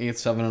 Nolan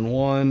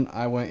 8-7-1.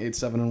 I went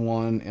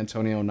 8-7-1.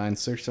 Antonio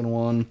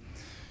 9-6-1.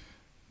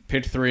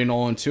 Pick 3,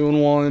 Nolan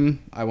 2-1.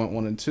 I went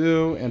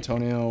 1-2.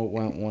 Antonio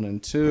went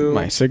 1-2.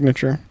 My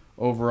signature.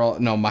 Overall,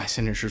 no, my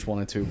signature's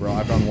 1-2, bro.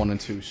 I've done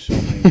 1-2 so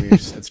many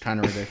weeks. It's kind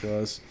of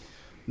ridiculous.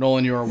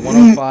 Nolan, you are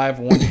 105,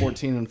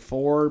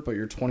 114-4, but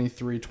you're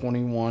 23,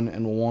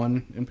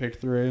 21-1 in pick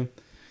 3.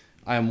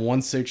 I am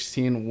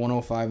 116,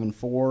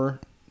 105-4,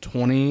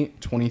 20,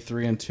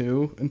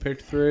 23-2 in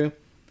pick 3.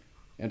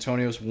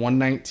 Antonio's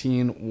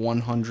 119,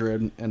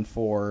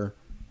 104,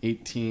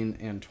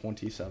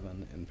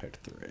 18-27 in pick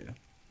 3.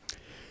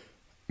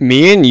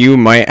 Me and you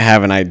might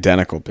have an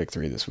identical pick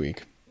 3 this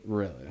week.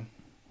 Really?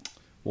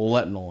 We'll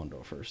let Nolan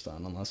go first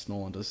then, unless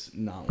Nolan does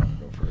not want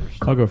to go first.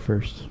 I'll go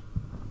first.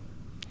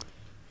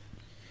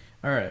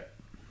 All right.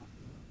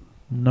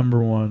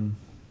 Number 1.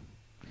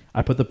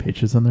 I put the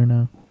Patriots in there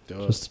now.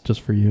 Do it.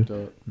 Just for you. Do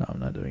it. No, I'm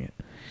not doing it.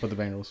 Put the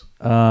Bengals.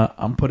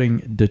 I'm putting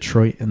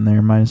Detroit in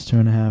there,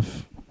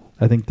 -2.5.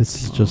 I think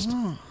this is just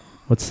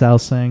what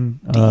Sal's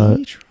saying.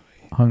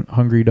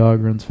 Hungry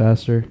dog runs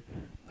faster.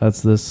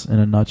 That's this in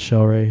a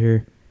nutshell right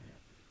here.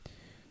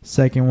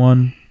 Second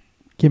one,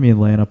 give me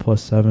Atlanta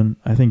 +7.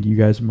 I think you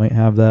guys might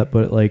have that,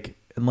 but like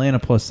Atlanta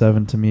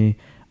 +7 to me,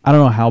 I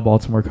don't know how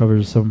Baltimore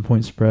covers a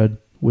 7-point spread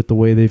with the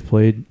way they've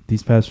played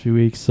these past few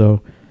weeks,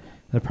 so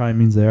that probably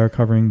means they are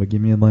covering, but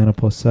give me Atlanta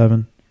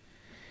 +7.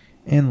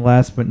 And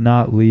last but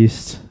not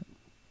least,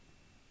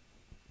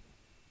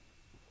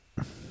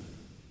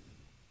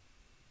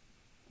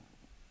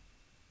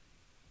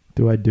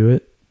 do I do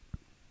it?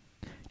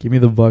 Give me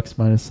the Bucks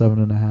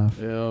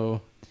 -7.5. Ew.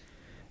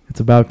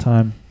 It's about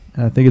time.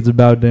 And I think it's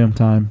about damn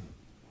time.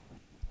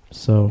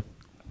 So,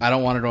 I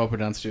don't want to go up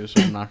against you, so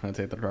I'm not going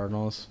to take the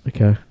Cardinals.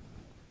 okay.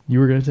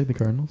 You were going to take the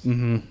Cardinals?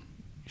 Mm-hmm. You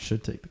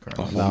should take the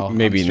Cardinals. Well,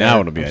 maybe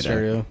now it'll be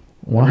identical.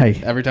 Why?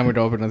 Every time we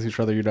go up against each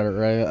other, you did it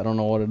right. I don't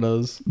know what it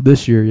is.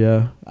 This year,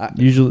 yeah.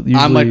 Usually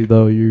I'm like-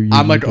 though, you're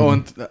I'm like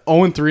usually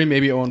 0-3,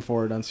 maybe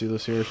 0-4 against you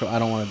this year, so I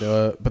don't want to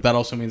do it. But that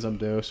also means I'm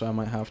due, so I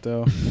might have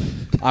to.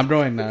 I'm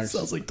going next.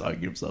 Sounds like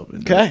talking himself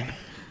into Okay.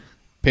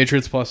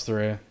 Patriots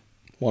 +3.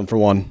 1 for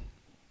 1.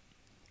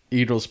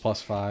 Eagles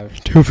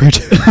 +5. 2 for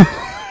 2.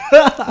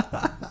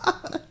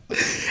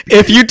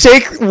 If you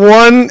take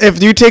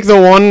the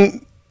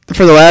one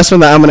for the last one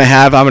that I'm going to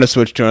have, I'm going to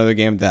switch to another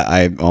game that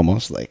I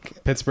almost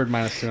like. Pittsburgh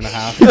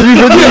 -2.5. Do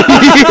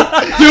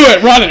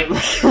it. Run it.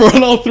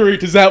 run all three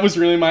because that was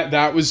really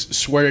that was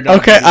swear to God.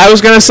 Okay, I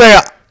was gonna say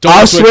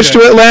I'll switch to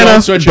Atlanta,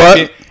 Don't switch but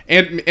it.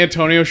 And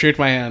Antonio shaked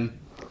my hand.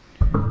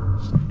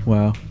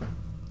 Wow.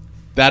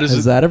 That is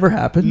Has that ever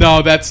happened?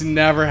 no, that's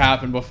never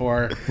happened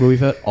before. Where we've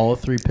had all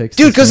 3 picks.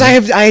 dude, the because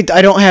same? I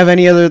don't have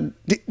any other.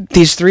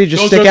 These 3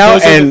 just stick Those out, are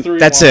the and three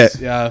that's ones.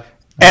 it. Yeah.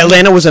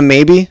 Atlanta was a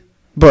maybe,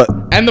 but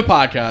End the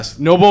podcast.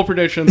 No bowl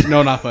predictions.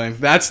 No nothing.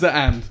 That's the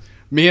end.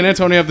 Me and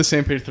Antonio have the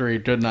same page 3.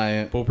 Good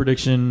night. Bold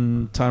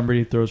prediction: Tom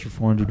Brady throws for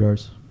 400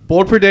 yards.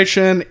 Bold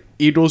prediction: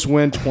 Eagles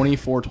win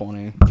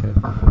 24-20.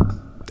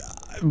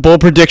 Okay.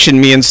 bold prediction: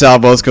 me and Sal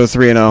both go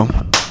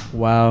 3-0.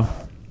 Wow.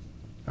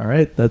 All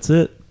right, that's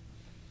it.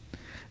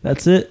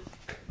 That's it.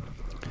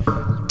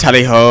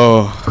 Tally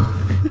ho.